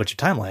create a whole bunch of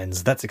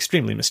timelines, that's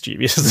extremely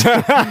mischievous,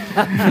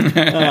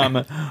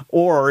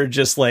 or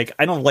just like,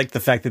 I don't like the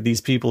fact that these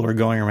people are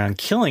going around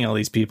killing all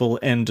these people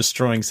and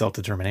destroying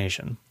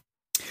self-determination.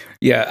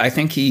 Yeah, I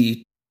think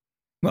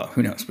well,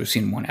 who knows? We've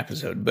seen one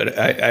episode, but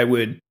I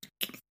would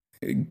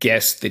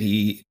guess that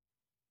he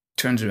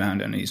turns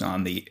around and he's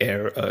on the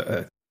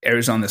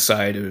errs on the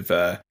side of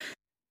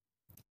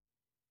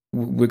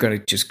we're going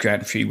to just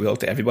grant free will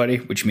to everybody,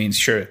 which means,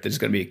 sure, there's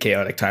going to be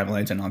chaotic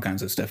timelines and all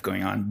kinds of stuff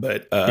going on.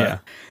 But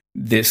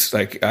this,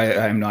 like,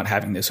 I'm not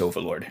having this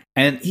overlord.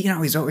 And,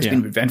 he's always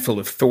been resentful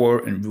of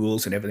Thor and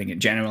rules and everything in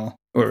general,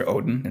 or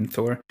Odin and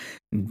Thor,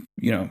 and,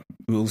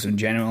 rules in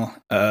general.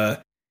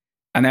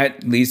 And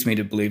that leads me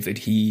to believe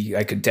that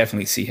I could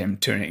definitely see him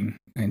turning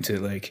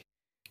into like,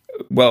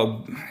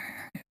 well,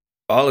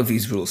 all of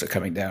these rules are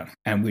coming down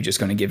and we're just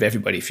going to give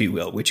everybody free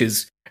will, which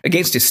is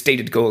against his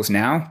stated goals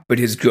now, but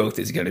his growth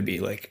is going to be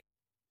like,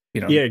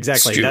 yeah,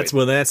 exactly.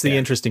 That's the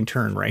interesting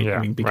turn, right? Yeah,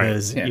 I mean,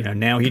 because,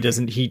 now he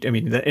doesn't,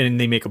 and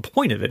they make a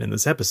point of it in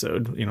this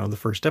episode, the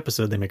first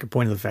episode, they make a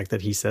point of the fact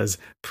that he says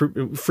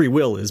free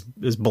will is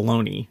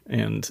baloney,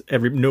 and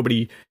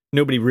nobody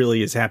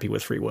really is happy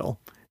with free will.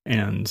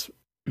 And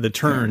the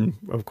turn,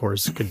 of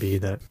course, could be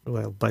that,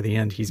 well, by the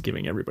end, he's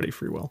giving everybody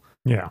free will.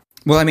 Yeah.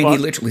 Well, I mean, he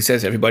literally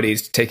says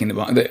everybody's taking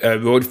the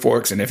road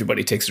forks and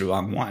everybody takes the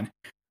wrong one,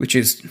 which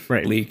is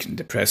bleak and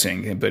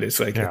depressing. But it's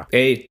like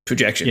A,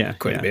 projection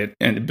quite a bit,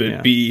 and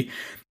B,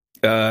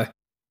 at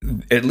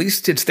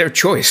least it's their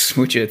choice,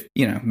 which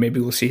maybe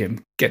we'll see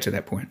him get to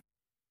that point.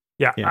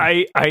 Yeah.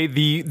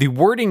 The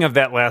wording of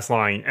that last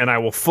line, and I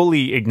will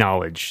fully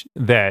acknowledge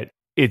that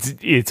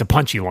it's a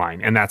punchy line,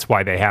 and that's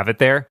why they have it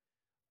there.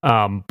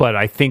 But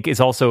I think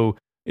it's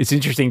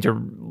interesting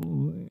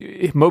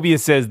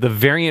Mobius says the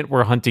variant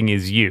we're hunting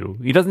is you.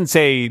 He doesn't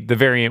say the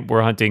variant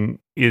we're hunting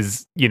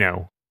is,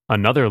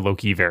 another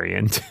Loki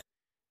variant.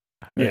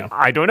 Yeah.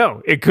 I don't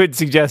know. It could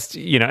suggest,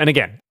 and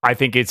again, I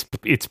think it's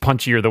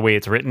punchier the way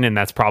it's written, and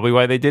that's probably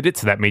why they did it.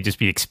 So that may just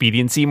be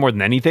expediency more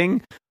than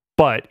anything.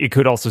 But it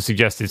could also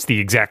suggest it's the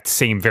exact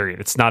same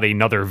variant. It's not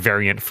another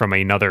variant from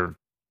another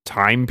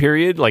time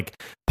period.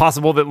 Like,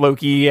 possible that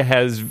Loki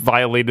has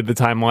violated the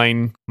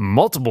timeline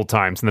multiple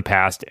times in the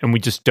past and we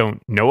just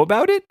don't know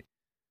about it,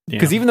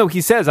 because even though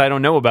he says I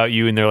don't know about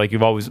you, and they're like,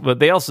 but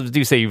they also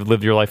do say you've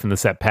lived your life in the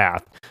set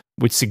path,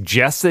 which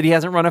suggests that he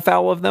hasn't run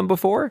afoul of them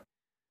before.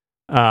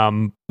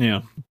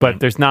 But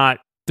there's not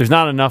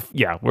enough.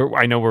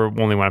 I know we're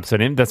only one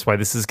episode in. That's why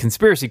this is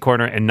Conspiracy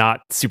Corner and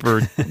not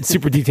super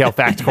detailed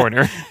fact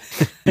corner.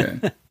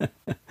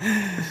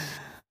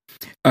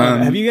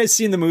 Have you guys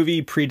seen the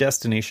movie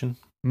Predestination?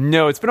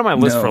 No, it's been on my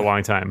list for a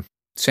long time.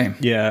 Same.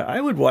 Yeah,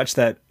 I would watch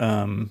that.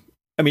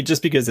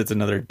 Just because it's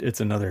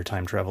another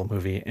time travel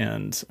movie,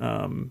 and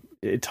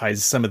it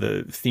ties, some of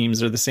the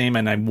themes are the same,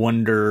 and I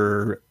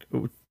wonder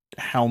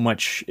how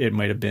much it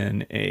might have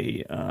been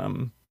a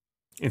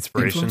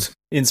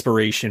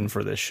inspiration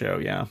for this show.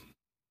 Yeah,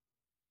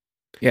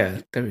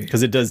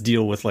 because it does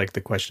deal with like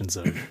the questions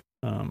of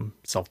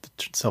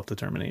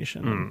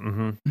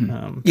self-determination.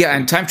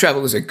 And time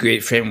travel is a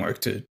great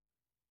framework to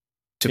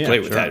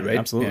play with that, right?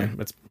 Absolutely.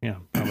 It's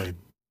probably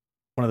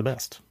one of the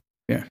best.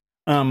 Yeah.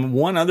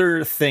 One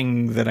other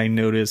thing that I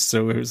noticed,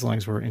 so as long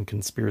as we're in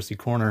Conspiracy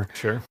Corner,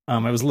 sure.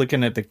 I was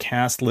looking at the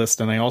cast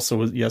list, and I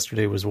also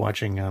yesterday was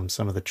watching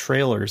some of the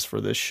trailers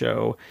for this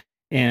show.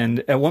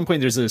 And at one point,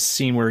 there's a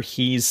scene where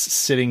he's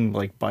sitting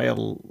like by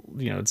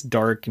it's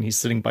dark, and he's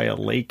sitting by a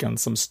lake on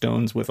some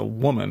stones with a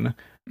woman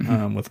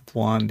with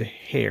blonde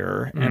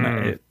hair. And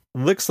it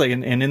looks like,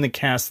 and in the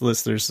cast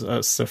list, there's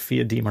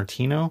Sophia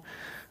DiMartino,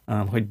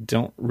 who I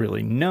don't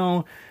really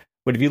know.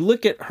 But if you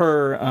look at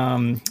her,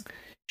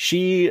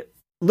 she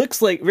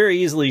looks like very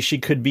easily she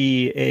could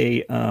be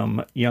a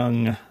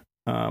young,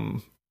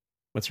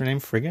 what's her name?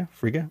 Frigga?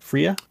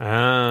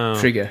 Oh.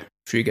 Frigga.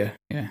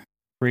 Yeah.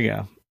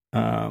 Frigga.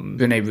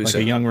 Rene Russo.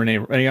 Like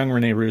a young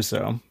Rene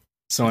Russo.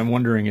 So I'm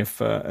wondering if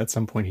at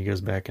some point he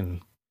goes back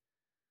and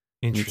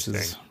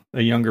interesting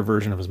a younger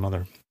version of his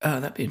mother. Oh,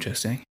 that'd be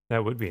interesting.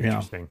 That would be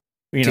interesting.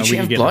 Did she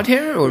have blonde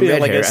hair or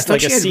red hair?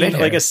 Like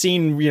a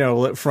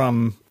scene,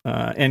 from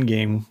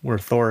Endgame where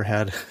Thor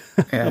had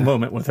a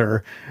moment with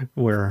her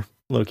where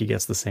Loki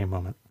gets the same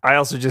moment. I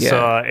also just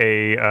saw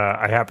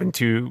I happened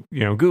to,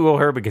 Google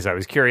her because I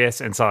was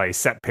curious and saw a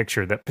set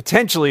picture that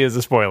potentially is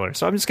a spoiler.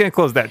 So I'm just going to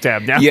close that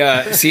tab now.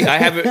 Yeah. See, I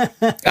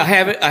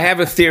have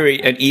a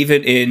theory, and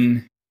even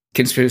in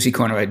Conspiracy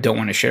Corner, I don't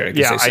want to share it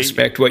because I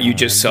suspect what you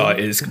just saw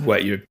is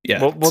what you're.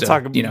 Yeah. We'll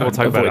talk about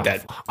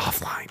it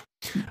offline.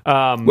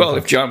 Well,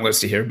 if John was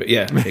to hear, but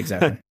yeah,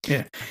 exactly.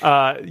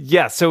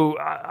 So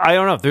I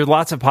don't know. There's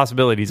lots of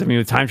possibilities. I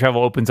mean, time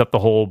travel opens up the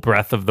whole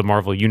breadth of the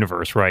Marvel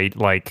universe, right?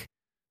 Like,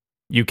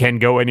 you can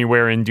go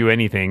anywhere and do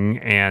anything,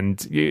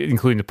 and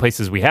including the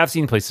places we have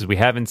seen, places we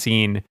haven't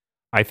seen.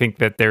 I think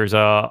that there's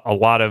a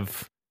lot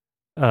of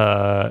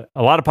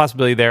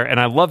possibility there, and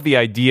I love the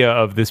idea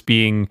of this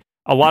being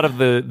a lot of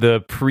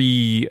the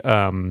pre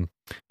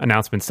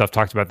announcement stuff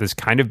talked about this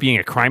kind of being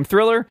a crime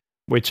thriller,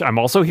 which I'm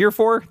also here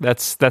for.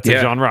 That's a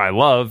genre I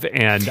love,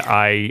 and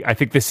I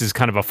think this is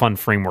kind of a fun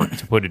framework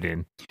to put it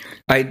in.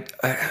 I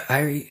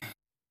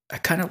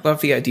kind of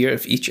love the idea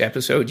of each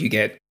episode you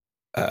get,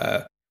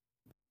 a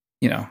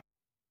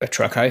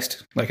truck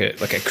heist, like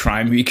a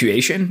crime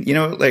recreation.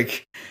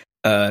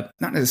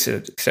 Not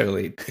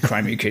necessarily a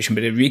crime recreation,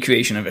 but a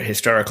recreation of a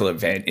historical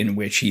event in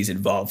which he's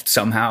involved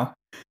somehow.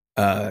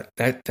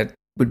 That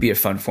would be a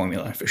fun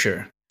formula for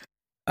sure.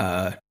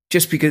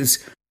 Just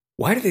because,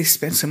 why do they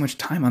spend so much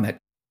time on that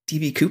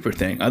D.B. Cooper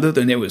thing? Other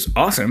than it was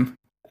awesome,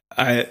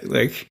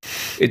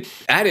 it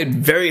added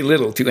very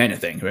little to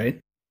anything, right?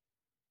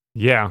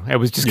 Yeah, it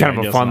was just kind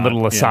of a fun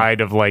little aside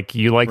of like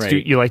you like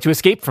to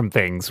escape from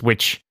things,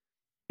 which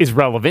is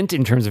relevant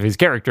in terms of his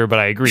character. But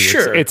I agree,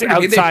 sure, it's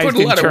outsized. They put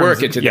a lot of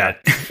work into that.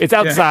 It's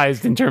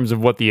outsized in terms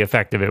of what the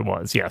effect of it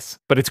was. Yes,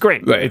 but it's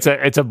great. Right.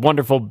 It's a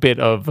wonderful bit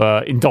of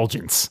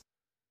indulgence.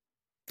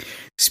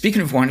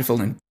 Speaking of wonderful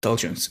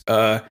indulgence,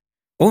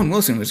 Owen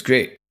Wilson was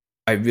great.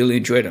 I really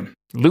enjoyed him.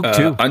 Luke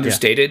too.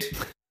 Understated.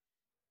 Yeah.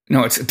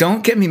 No,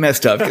 don't get me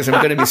messed up because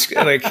I'm going to be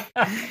like.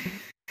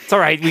 It's all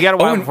right. We got a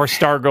while before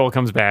Stargirl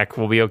comes back.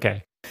 We'll be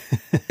okay.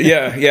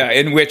 Yeah.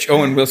 In which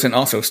Owen Wilson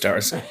also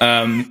stars.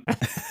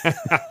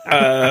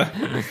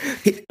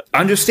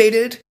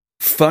 Understated,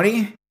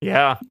 funny.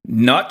 Yeah.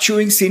 Not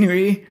chewing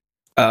scenery.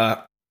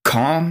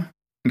 Calm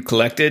and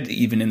collected,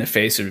 even in the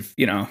face of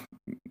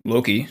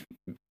Loki,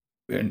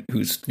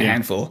 who's a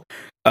handful.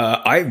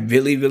 I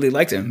really, really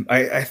liked him.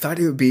 I thought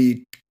he would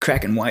be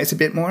cracking wise a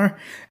bit more,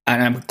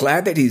 and I'm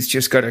glad that he's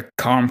just got a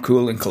calm,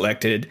 cool, and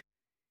collected,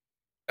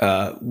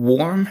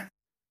 warm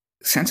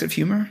sense of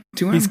humor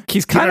to him.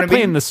 He's kind of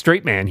playing the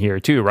straight man here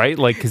too, right?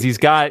 Like, because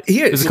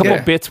there's a couple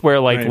bits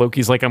where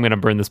Loki's like, I'm going to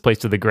burn this place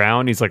to the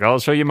ground. He's like, I'll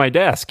show you my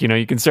desk.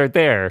 You can start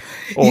there.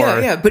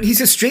 Or, but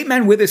he's a straight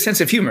man with a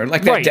sense of humor.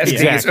 Like that desk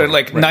thing is, or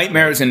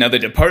Nightmares in Another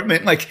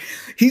Department. Like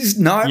he's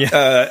not,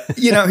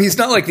 he's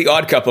not like the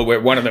Odd Couple where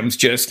one of them's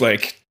just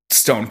like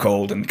stone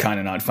cold and kind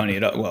of not funny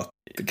at all. Well,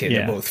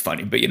 they're both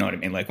funny, but you know what I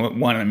mean? Like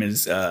one of them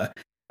is,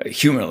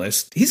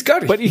 humorless. He's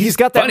got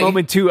that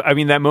moment too. I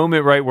mean, that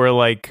moment right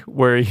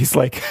where he's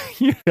like,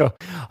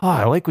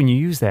 I like when you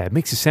use that. It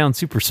makes you sound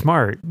super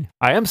smart.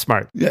 I am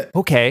smart. Yeah.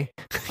 Okay.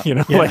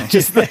 Like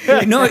just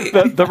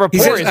the rapport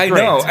says, is I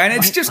great. know, and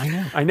it's just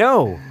I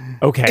know.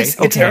 Okay.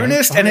 It's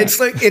earnest, and it's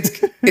like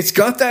it's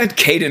got that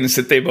cadence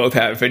that they both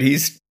have, and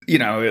he's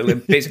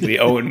basically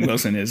Owen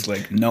Wilson is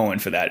like known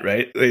for that,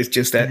 right? It's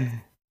just that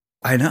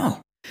I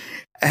know.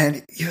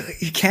 And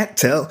you can't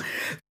tell.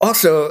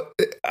 Also,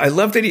 I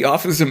love that he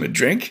offers him a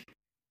drink.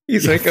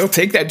 He's like, "I'll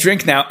take that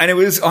drink now." And it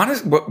was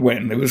honest.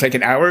 When it was like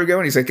an hour ago,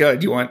 and he's like, "Oh,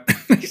 do you want?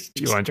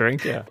 You want a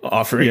drink? Yeah,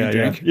 offering a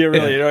drink. Yeah,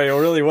 really. It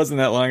really wasn't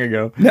that long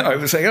ago. No, it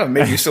was like, oh,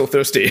 maybe you're still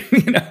thirsty.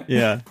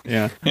 Yeah.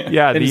 And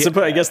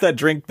I guess that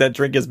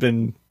drink has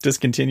been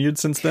discontinued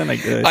since then. I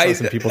saw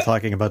some people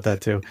talking about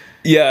that too.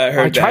 Yeah, I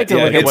heard. I tried to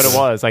look at what it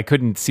was. I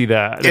couldn't see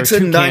that. It's a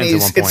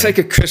 90s. It's like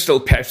a Crystal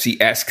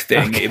Pepsi-esque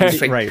thing. Okay. It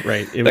was like,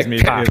 right. It was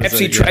maybe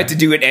Pepsi tried to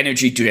do an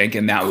energy drink,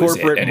 and that was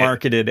corporate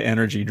marketed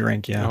energy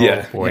drink. Yeah.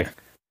 Oh boy. Yeah.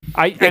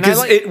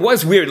 It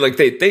was weird. Like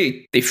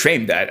they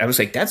framed that. I was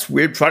like, that's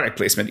weird product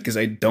placement because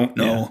I don't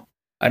know. Yeah.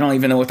 I don't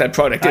even know what that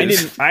product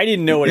is. I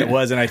didn't know what it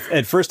was, and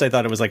at first I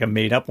thought it was like a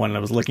made up one. And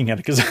I was looking at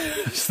it because I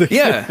was thinking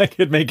I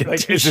could make it.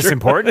 Like, is this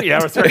important?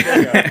 Yeah, it's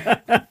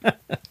right.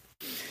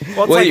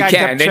 Well, you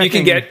can. Then you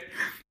can get.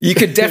 You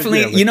could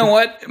definitely. You know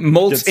what?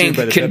 Maltz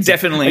Inc. can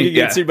definitely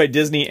get sued by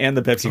Disney and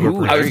the Pepsi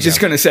Corporation. I was just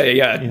going to say,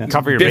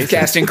 cover your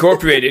Biffcast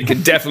Incorporated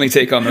could definitely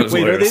take on those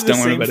lawyers. Are they the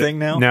same thing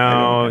now?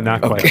 No,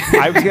 not quite. Okay.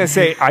 I was going to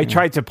say I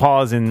tried to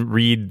pause and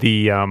read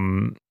the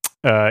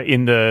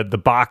in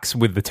the box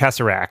with the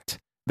Tesseract.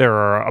 There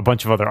are a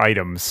bunch of other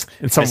items,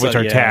 and some of which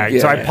are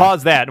tagged. So I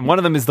paused that, and one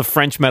of them is the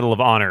French Medal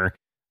of Honor.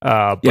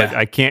 But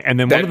I can't. And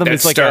then one of them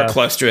is like a star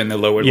cluster in the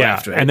lower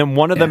left. Right? And then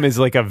one of them is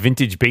like a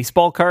vintage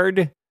baseball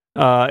card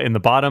in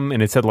the bottom,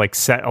 and it said like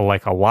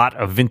a lot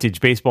of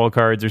vintage baseball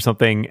cards or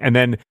something. And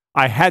then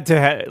I had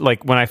to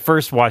like when I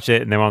first watched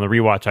it, and then on the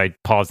rewatch, I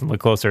paused and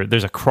looked closer.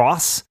 There's a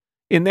cross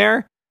in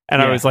there.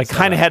 And I was like,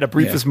 kind of had a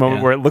briefest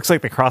moment where it looks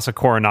like the Cross of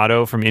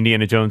Coronado from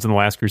Indiana Jones and the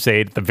Last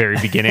Crusade at the very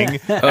beginning.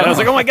 And I was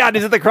like, oh my God,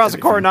 is it the Cross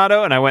of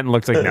Coronado? And I went and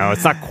looked like, no,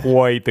 it's not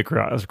quite the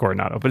Cross of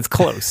Coronado, but it's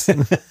close.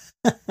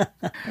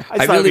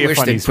 I really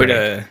wish they'd put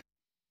I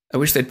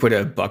wish they'd put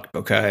a Buck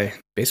Buckeye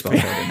baseball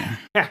card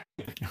in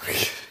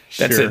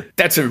there.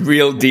 That's a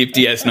real deep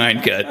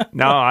DS9 cut.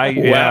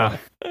 No,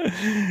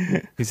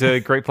 he's a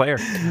great player.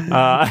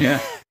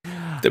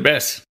 The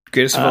best.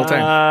 Greatest of all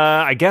time.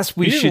 I guess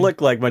we should look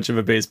like much of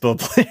a baseball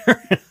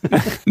player.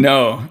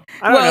 No.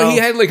 He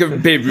had like a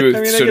Babe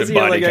Ruth sort of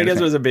body. I guess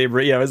it was a Babe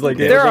Ruth. Yeah, it was like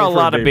there are a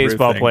lot of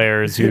baseball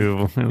players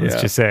who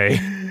let's just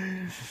say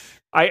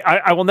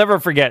I will never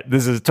forget.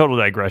 This is a total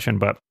digression,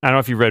 but I don't know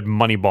if you read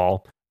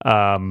Moneyball.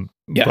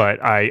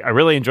 But I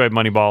really enjoyed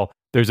Moneyball.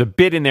 There's a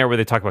bit in there where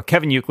they talk about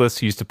Kevin Youkilis,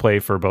 who used to play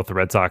for both the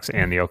Red Sox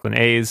and the Oakland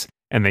A's,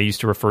 and they used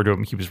to refer to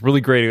him. He was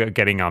really great at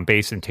getting on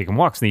base and taking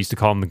walks, and they used to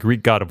call him the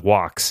Greek god of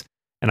walks.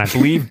 And I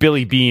believe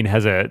Billy Beane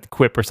has a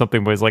quip or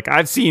something where he's like,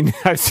 I've seen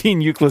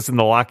Youkilis in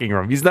the locker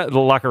room.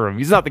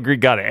 He's not the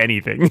Greek god of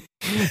anything. Which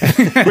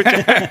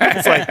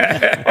it's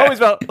like always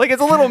about like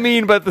it's a little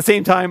mean, but at the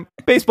same time,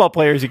 baseball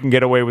players you can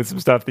get away with some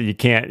stuff that you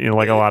can't,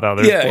 like a lot of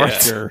other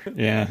sports.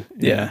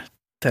 Yeah.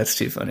 That's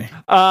too funny.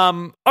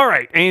 All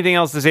right. Anything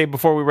else to say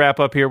before we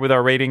wrap up here with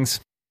our ratings?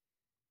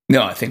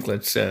 No, I think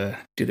let's do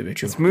the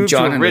ritual. Let's move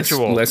John, to a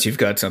ritual. Unless you've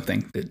got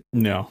something.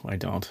 No, I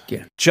don't.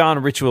 Yeah. John,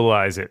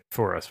 ritualize it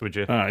for us, would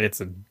you?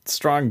 It's a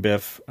strong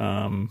Biff.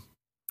 Hiddleston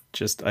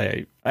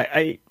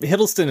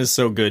is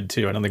so good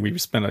too. I don't think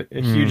we've spent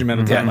a huge amount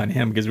of time on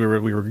him because we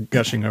were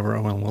gushing over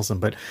Owen Wilson,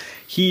 but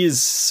he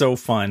is so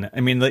fun.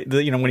 I mean,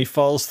 when he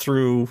falls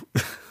through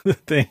the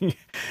thing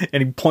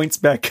and he points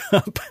back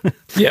up,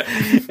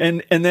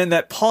 and then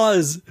that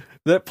pause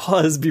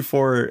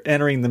before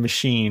entering the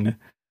machine.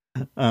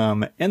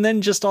 And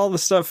then just all the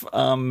stuff,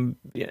 the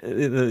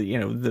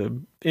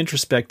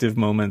introspective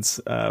moments.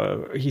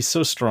 He's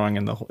so strong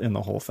in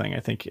the whole thing. I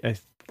think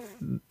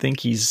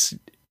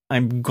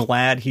I'm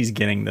glad he's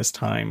getting this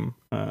time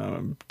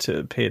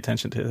to pay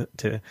attention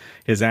to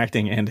his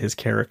acting and his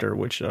character,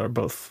 which are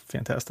both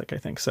fantastic, I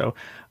think. So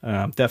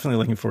definitely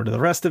looking forward to the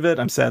rest of it.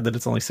 I'm sad that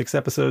it's only 6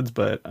 episodes,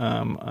 but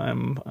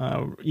I'm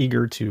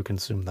eager to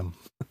consume them.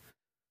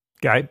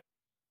 Guy?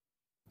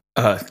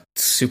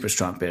 Super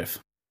strong Biff.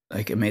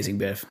 Like, amazing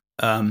Biff.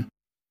 I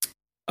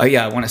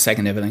want to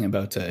second everything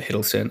about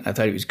Hiddleston. I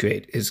thought he was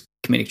great. His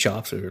comedic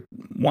chops are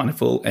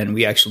wonderful, and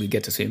we actually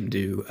get to see him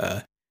do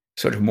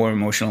sort of more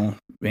emotional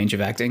range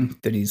of acting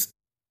that he's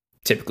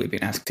typically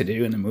been asked to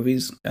do in the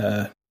movies.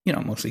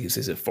 Mostly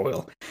uses a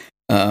foil.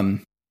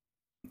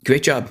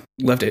 Great job.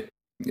 Loved it.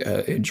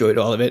 Enjoyed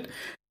all of it.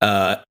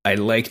 I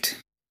liked,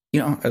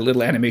 a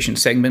little animation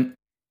segment.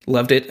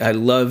 Loved it. I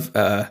love...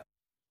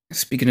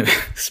 Speaking of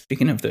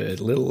the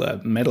little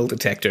metal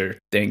detector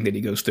thing that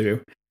he goes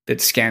through that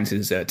scans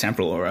his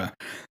temporal aura,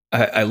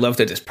 I love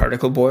that this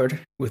particle board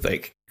with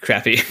like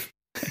crappy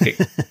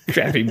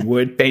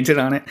wood painted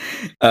on it.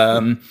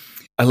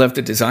 I love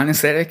the design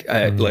aesthetic,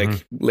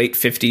 like late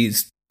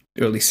 50s,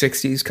 early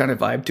 60s kind of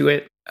vibe to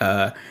it.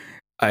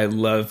 I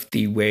love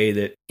the way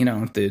that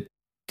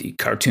the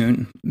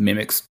cartoon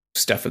mimics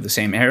stuff of the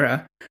same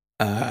era.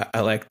 I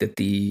like that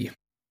the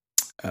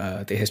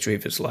history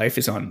of his life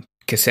is on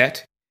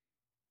cassette.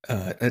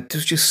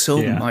 There's just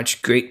so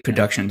much great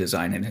production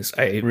design in this.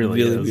 I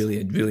really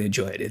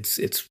enjoy it.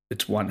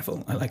 It's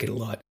wonderful. I like it a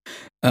lot.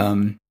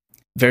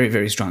 Very,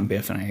 very strong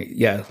Biff, and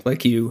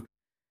like you,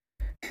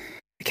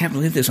 I can't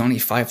believe there's only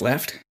 5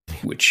 left.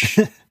 Which,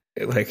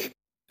 like,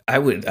 I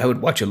would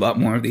watch a lot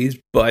more of these,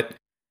 but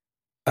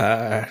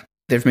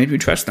they've made me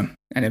trust them.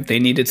 And if they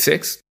needed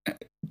 6,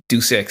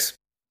 do 6.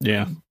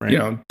 Yeah,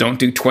 right. Don't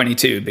do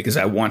 22 because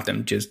I want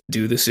them. Just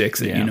do the 6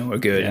 that are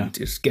good and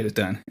just get it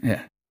done.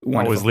 Yeah.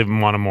 Wonderful. Always leave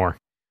them wanting more.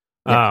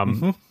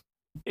 I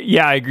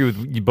agree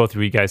with you, both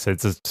of you guys said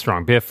it's a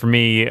strong Biff. For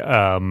me,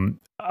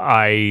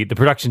 the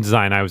production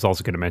design I was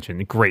also going to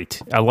mention.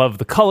 Great. I love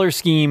the color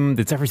scheme.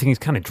 Everything is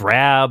kind of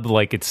drab.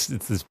 Like it's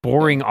this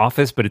boring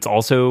office, but it's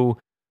also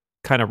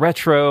kind of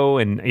retro.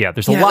 And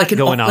there's a lot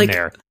going on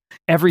there.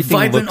 Everything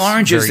vibrant looks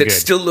oranges very that good.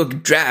 Still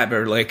look drab,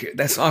 or like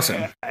that's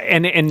awesome.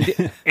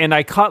 And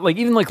I caught like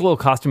even like little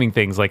costuming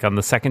things. Like on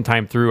the second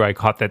time through, I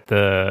caught that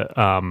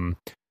the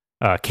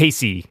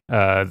Casey,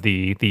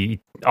 the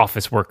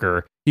office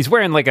worker, he's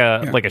wearing like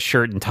a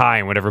shirt and tie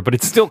and whatever, but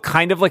it's still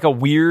kind of like a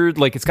weird,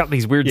 like it's got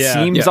these weird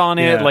seams on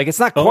it. Yeah. Like it's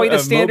not quite a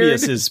standard.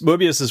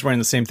 Mobius is wearing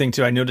the same thing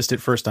too. I noticed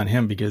it first on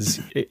him because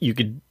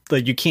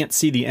you can't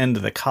see the end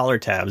of the collar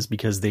tabs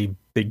because they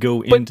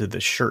go into the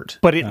shirt.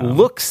 But it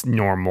looks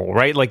normal,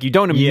 right? Like you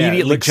don't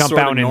immediately jump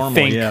out and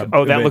think,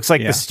 that looks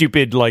like the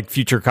stupid like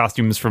future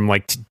costumes from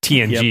like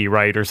TNG,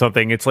 right? Or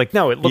something. It's like,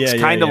 no, it looks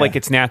kind of like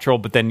it's natural,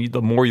 but then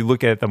the more you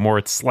look at it, the more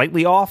it's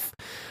slightly off.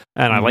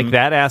 And I like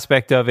that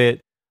aspect of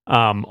it.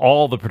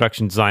 All the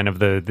production design of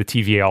the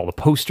TVA, all the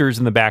posters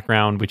in the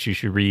background, which you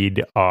should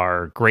read,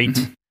 are great.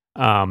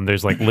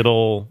 There's like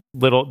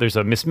there's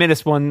a Miss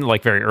Minutes one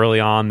like very early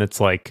on that's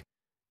like,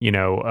 you'll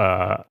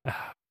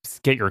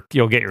get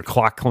your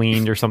clock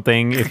cleaned or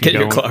something. If get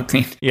your clock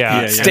cleaned.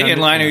 Stay in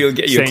line or you'll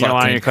get your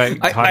clock cleaned.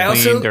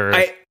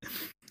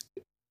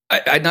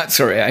 I'm not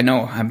sorry. I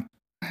know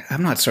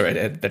I'm not sorry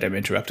that I'm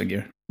interrupting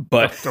you,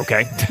 but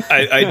okay.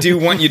 I do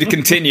want you to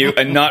continue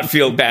and not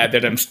feel bad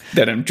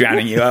that I'm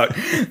drowning you out.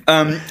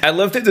 I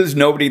love that there's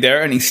nobody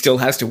there and he still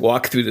has to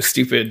walk through the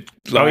stupid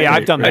line. Oh yeah,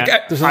 I've done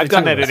that. I've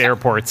done that at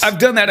airports. I've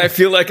done that. I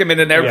feel like I'm in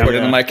an airport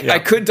and I'm like, I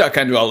could duck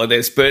under all of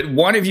this, but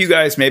one of you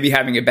guys may be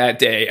having a bad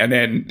day, and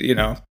then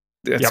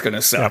that's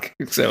gonna suck.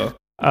 So,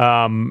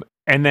 and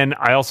then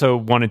I also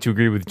wanted to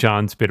agree with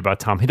John's bit about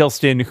Tom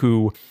Hiddleston,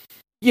 who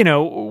you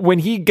know, when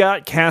he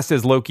got cast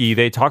as Loki,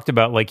 they talked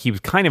about like he was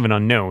kind of an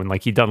unknown.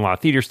 Like he'd done a lot of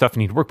theater stuff,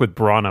 and he'd worked with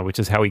Brana, which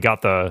is how he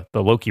got the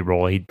Loki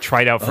role. He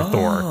tried out for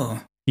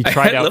Thor. He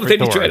tried out for Thor.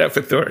 He tried out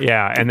for Thor.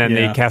 Yeah, and then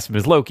they cast him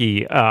as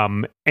Loki.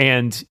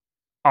 And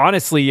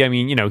honestly, I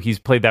mean, you know, he's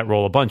played that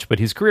role a bunch, but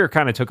his career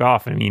kind of took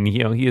off. I mean,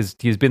 you know, he has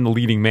been the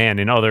leading man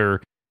in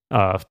other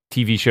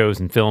TV shows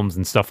and films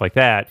and stuff like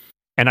that.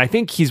 And I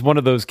think he's one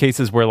of those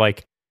cases where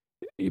like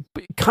it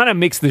kind of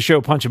makes the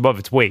show punch above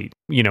its weight.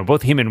 You know,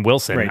 both him and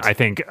Wilson, right. I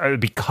think,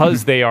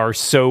 because they are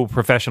so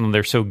professional,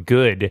 they're so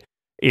good,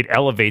 it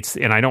elevates.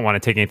 And I don't want to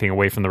take anything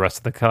away from the rest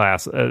of the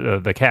cast.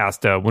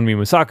 Wunmi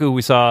Mosaku, who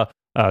we saw,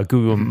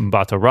 Gugu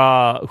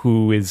Mbatha-Raw,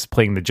 who is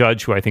playing the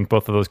judge, who I think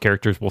both of those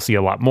characters we'll see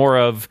a lot more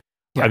of.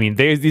 Yeah. I mean,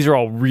 these are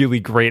all really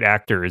great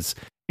actors,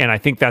 and I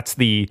think that's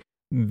the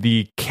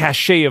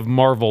cachet of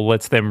Marvel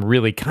lets them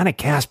really kind of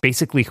cast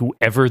basically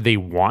whoever they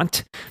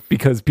want,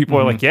 because people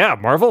are like, yeah,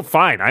 Marvel,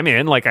 fine, I'm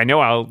in. Like, I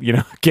know I'll, you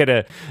know,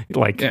 get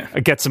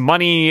some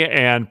money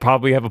and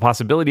probably have a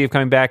possibility of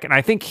coming back. And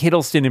I think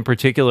Hiddleston in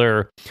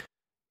particular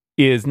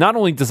is not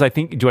only do I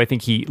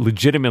think he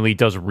legitimately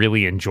does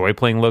really enjoy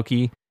playing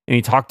Loki, and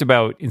he talked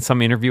about in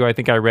some interview I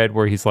think I read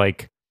where he's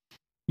like,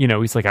 you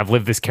know, he's like, I've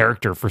lived this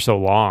character for so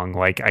long,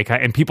 like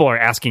and people are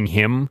asking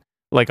him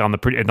like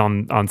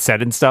on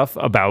set and stuff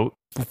about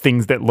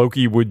things that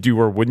Loki would do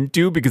or wouldn't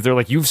do, because they're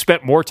like, you've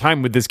spent more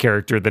time with this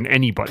character than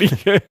anybody.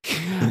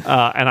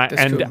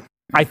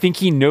 I think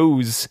he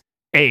knows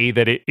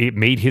that it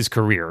made his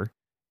career,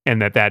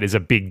 and that is a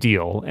big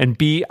deal, and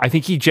B, I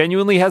think he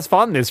genuinely has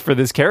fondness for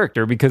this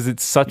character because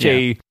it's such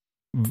a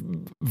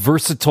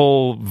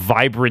versatile,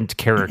 vibrant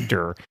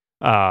character.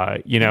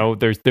 You know,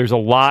 there's a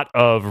lot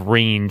of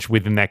range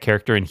within that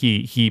character, and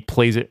he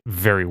plays it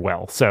very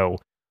well. So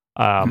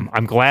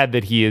I'm glad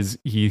that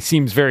he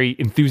seems very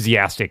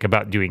enthusiastic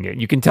about doing it.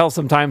 You can tell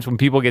sometimes when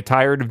people get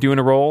tired of doing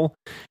a role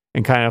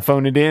and kind of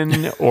phone it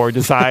in, or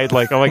decide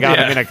like, oh my God,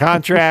 I'm in a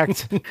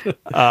contract. You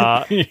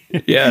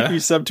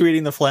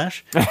subtweeting the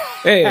Flash?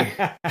 Hey.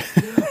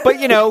 But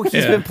you know,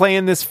 he's been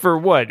playing this for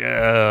what,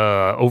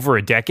 over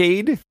a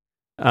decade?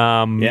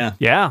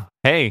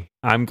 Hey,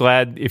 I'm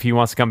glad if he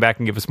wants to come back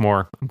and give us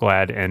more. I'm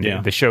glad.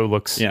 And the show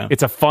looks,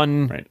 it's a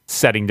fun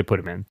setting to put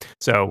him in.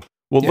 So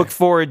we'll look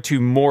forward to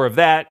more of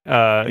that.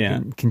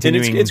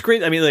 Continuing. And it's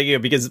great. I mean, like, you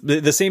know, because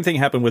the same thing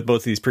happened with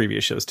both of these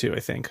previous shows too, I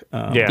think.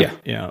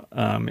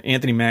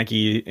 Anthony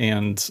Mackie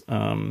and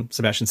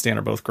Sebastian Stan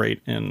are both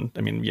great. And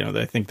I mean, you know,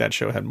 I think that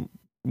show had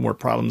more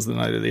problems than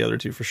either of the other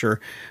two for sure.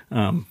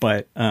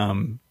 But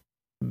and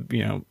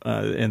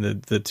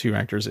the two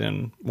actors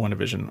in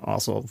WandaVision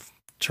also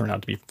turned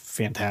out to be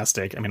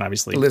fantastic. I mean,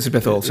 obviously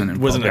Elizabeth Olsen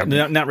wasn't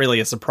not really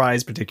a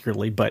surprise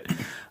particularly, but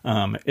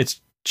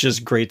it's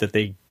just great that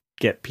they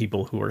get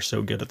people who are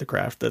so good at the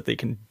craft that they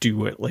can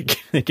do it. Like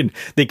they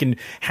can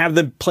have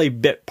them play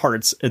bit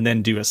parts and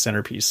then do a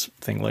centerpiece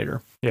thing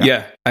later.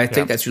 I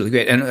think that's really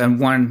great. And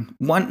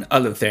one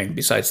other thing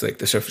besides like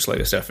the surface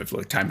layer stuff of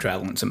like time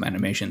travel and some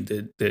animation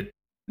that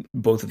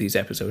both of these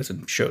episodes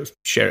and shows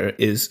share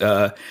is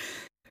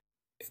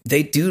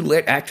they do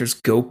let actors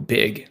go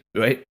big,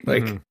 right?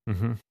 Like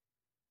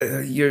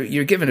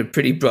you're given a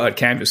pretty broad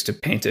canvas to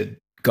paint a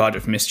god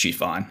of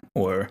mischief on,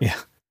 or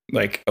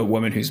like a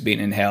woman who's been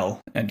in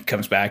hell and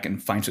comes back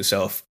and finds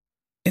herself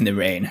in the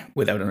rain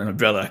without an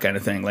umbrella, kind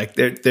of thing. Like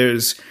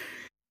there's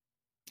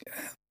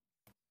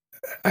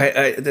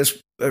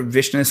a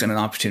richness and an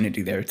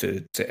opportunity there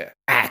to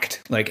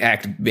act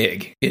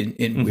big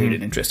in weird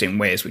and interesting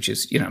ways, which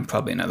is, you know,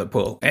 probably another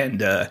pull.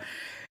 And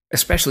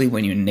especially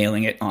when you're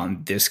nailing it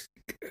on this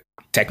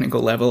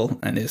technical level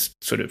and this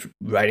sort of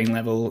writing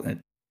level,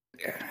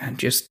 and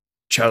just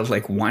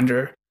childlike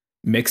wonder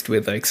mixed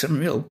with like some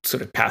real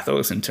sort of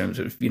pathos in terms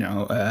of, you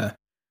know,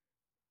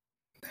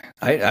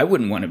 I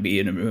wouldn't want to be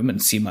in a room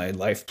and see my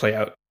life play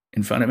out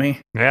in front of me.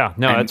 Yeah,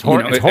 no, it's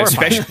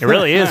horrifying. It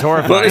really is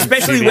horrifying. Well,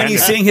 especially when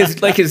he's seeing his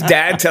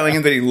dad telling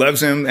him that he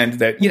loves him, and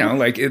that, you know,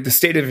 like the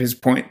state of his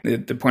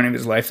the point of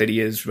his life that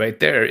he is right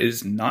there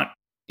is not.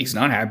 He's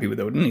not happy with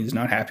Odin. He's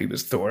not happy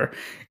with Thor,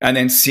 and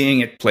then seeing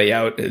it play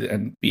out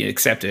and be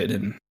accepted,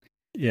 and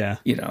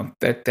you know,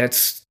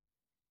 that's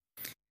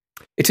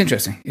it's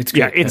interesting. It's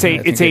great.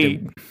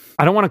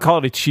 I don't want to call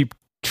it a cheap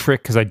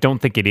trick because I don't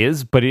think it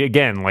is, but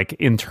again, like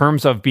in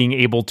terms of being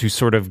able to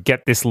sort of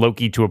get this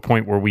Loki to a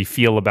point where we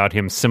feel about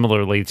him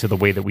similarly to the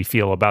way that we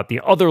feel about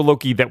the other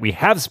Loki that we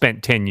have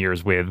spent 10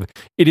 years with,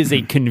 it is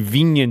a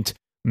convenient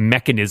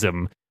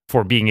mechanism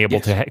for being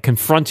able to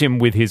confront him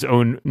with his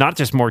own, not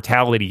just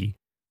mortality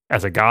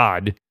as a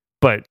god,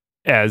 but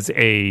as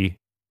a,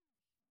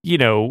 you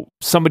know,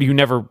 somebody who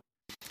never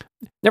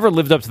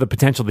lived up to the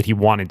potential that he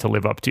wanted to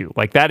live up to.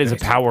 Like that is a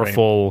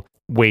powerful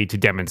way to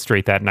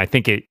demonstrate that. And I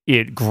think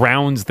it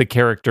grounds the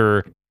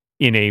character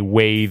in a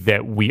way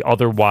that we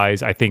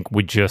otherwise, I think,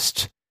 would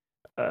just,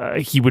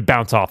 he would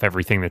bounce off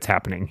everything that's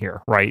happening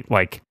here, right?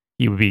 Like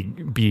he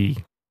would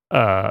be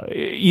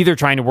either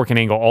trying to work an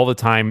angle all the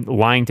time,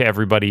 lying to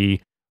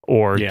everybody,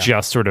 or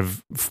just sort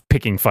of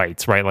picking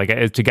fights, right? Like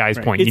to Guy's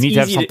point, you need to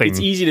have something. It's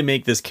easy to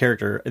make this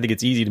character. I think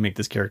it's easy to make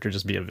this character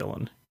just be a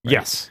villain. Right?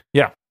 Yes,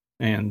 yeah,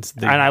 and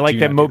I like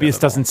that Mobius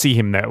doesn't see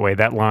him that way.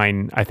 That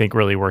line I think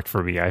really worked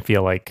for me. I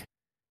feel like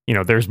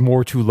there's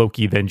more to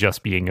Loki than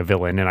just being a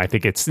villain, and I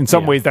think it's in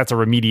some ways that's a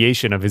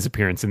remediation of his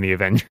appearance in the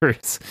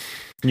Avengers.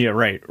 Yeah,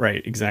 right,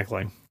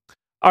 exactly.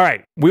 All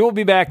right, we will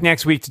be back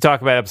next week to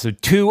talk about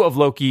episode 2 of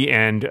Loki,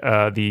 and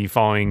the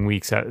following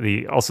weeks,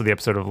 also the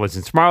episode of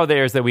Legends Tomorrow that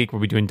airs that week.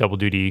 We'll be doing double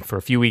duty for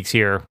a few weeks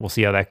here. We'll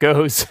see how that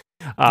goes.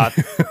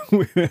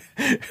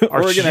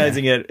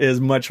 Organizing it is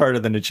much harder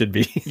than it should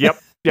be.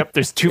 Yep.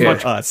 There's too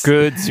much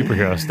good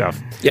superhero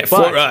stuff. Yeah,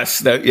 for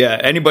us.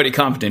 Anybody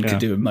competent could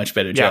do a much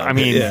better job. I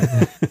mean,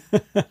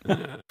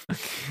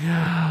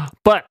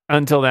 but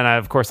until then, I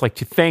of course like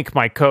to thank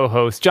my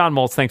co-host John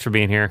Moltz. Thanks for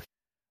being here.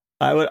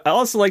 I would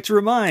also like to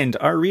remind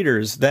our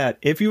readers that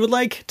if you would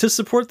like to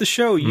support the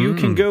show, you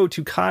can go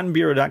to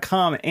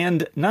cottonbureau.com,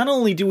 and not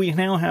only do we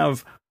now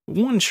have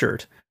 1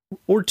 shirt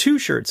or 2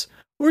 shirts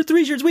or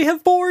 3 shirts, we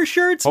have 4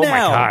 shirts now. Oh my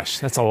gosh,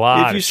 that's a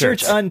lot. If you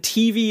search on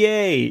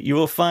TVA, you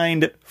will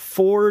find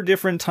 4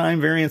 different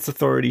Time Variance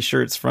Authority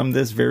shirts from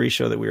this very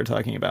show that we were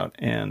talking about.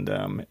 And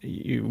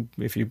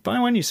if you buy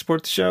one, you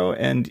support the show,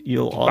 and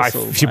you'll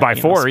also if you buy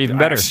 4, even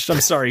better. I'm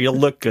sorry, you'll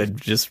look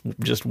good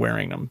just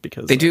wearing them,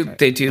 because they do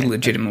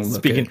legitimately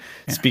look good.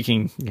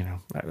 Speaking,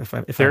 if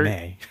I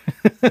may,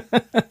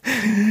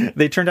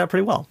 they turned out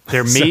pretty well.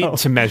 They're made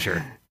to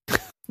measure.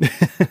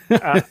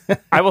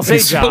 I will say,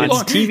 John,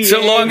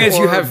 so long as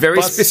you have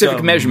very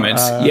specific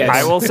measurements. Yes,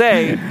 I will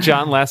say,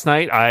 John. Last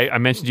night, I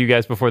mentioned to you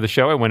guys before the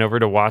show, I went over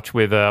to watch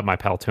with my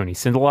pal Tony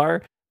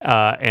Sindelar,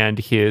 and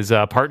his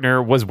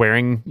partner was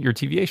wearing your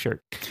TVA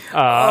shirt.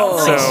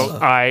 So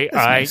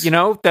nice.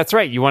 That's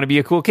right. You want to be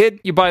a cool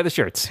kid? You buy the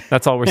shirts.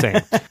 That's all we're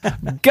saying.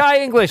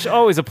 Guy English,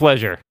 always a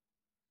pleasure.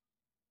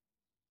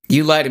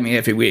 You lie to me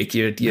every week.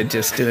 You're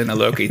just doing the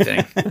Loki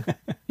thing.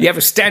 You have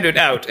a standard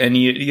out, and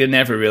you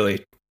never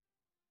really.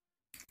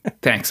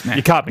 Thanks, man.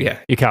 You caught me. Yeah.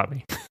 You caught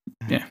me.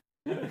 Yeah.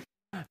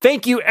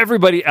 Thank you,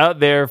 everybody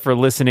out there, for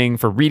listening,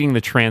 for reading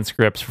the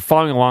transcripts, for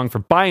following along, for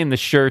buying the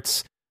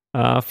shirts,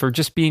 for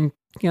just being,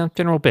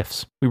 general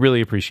biffs. We really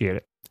appreciate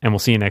it. And we'll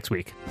see you next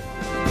week.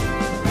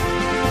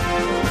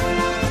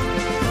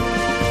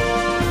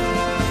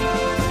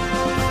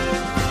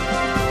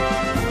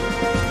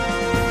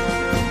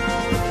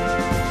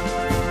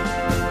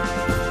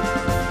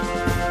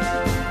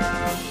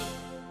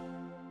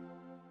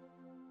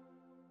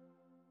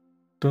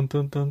 Dun,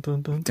 dun, dun,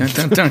 dun, dun. Dun,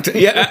 dun, dun, dun.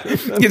 Yeah,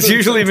 it's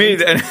usually me.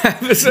 Then I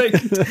was like,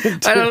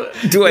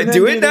 do I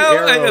do it now?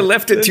 I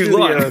left it too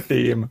long.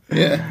 Theme.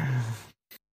 Yeah.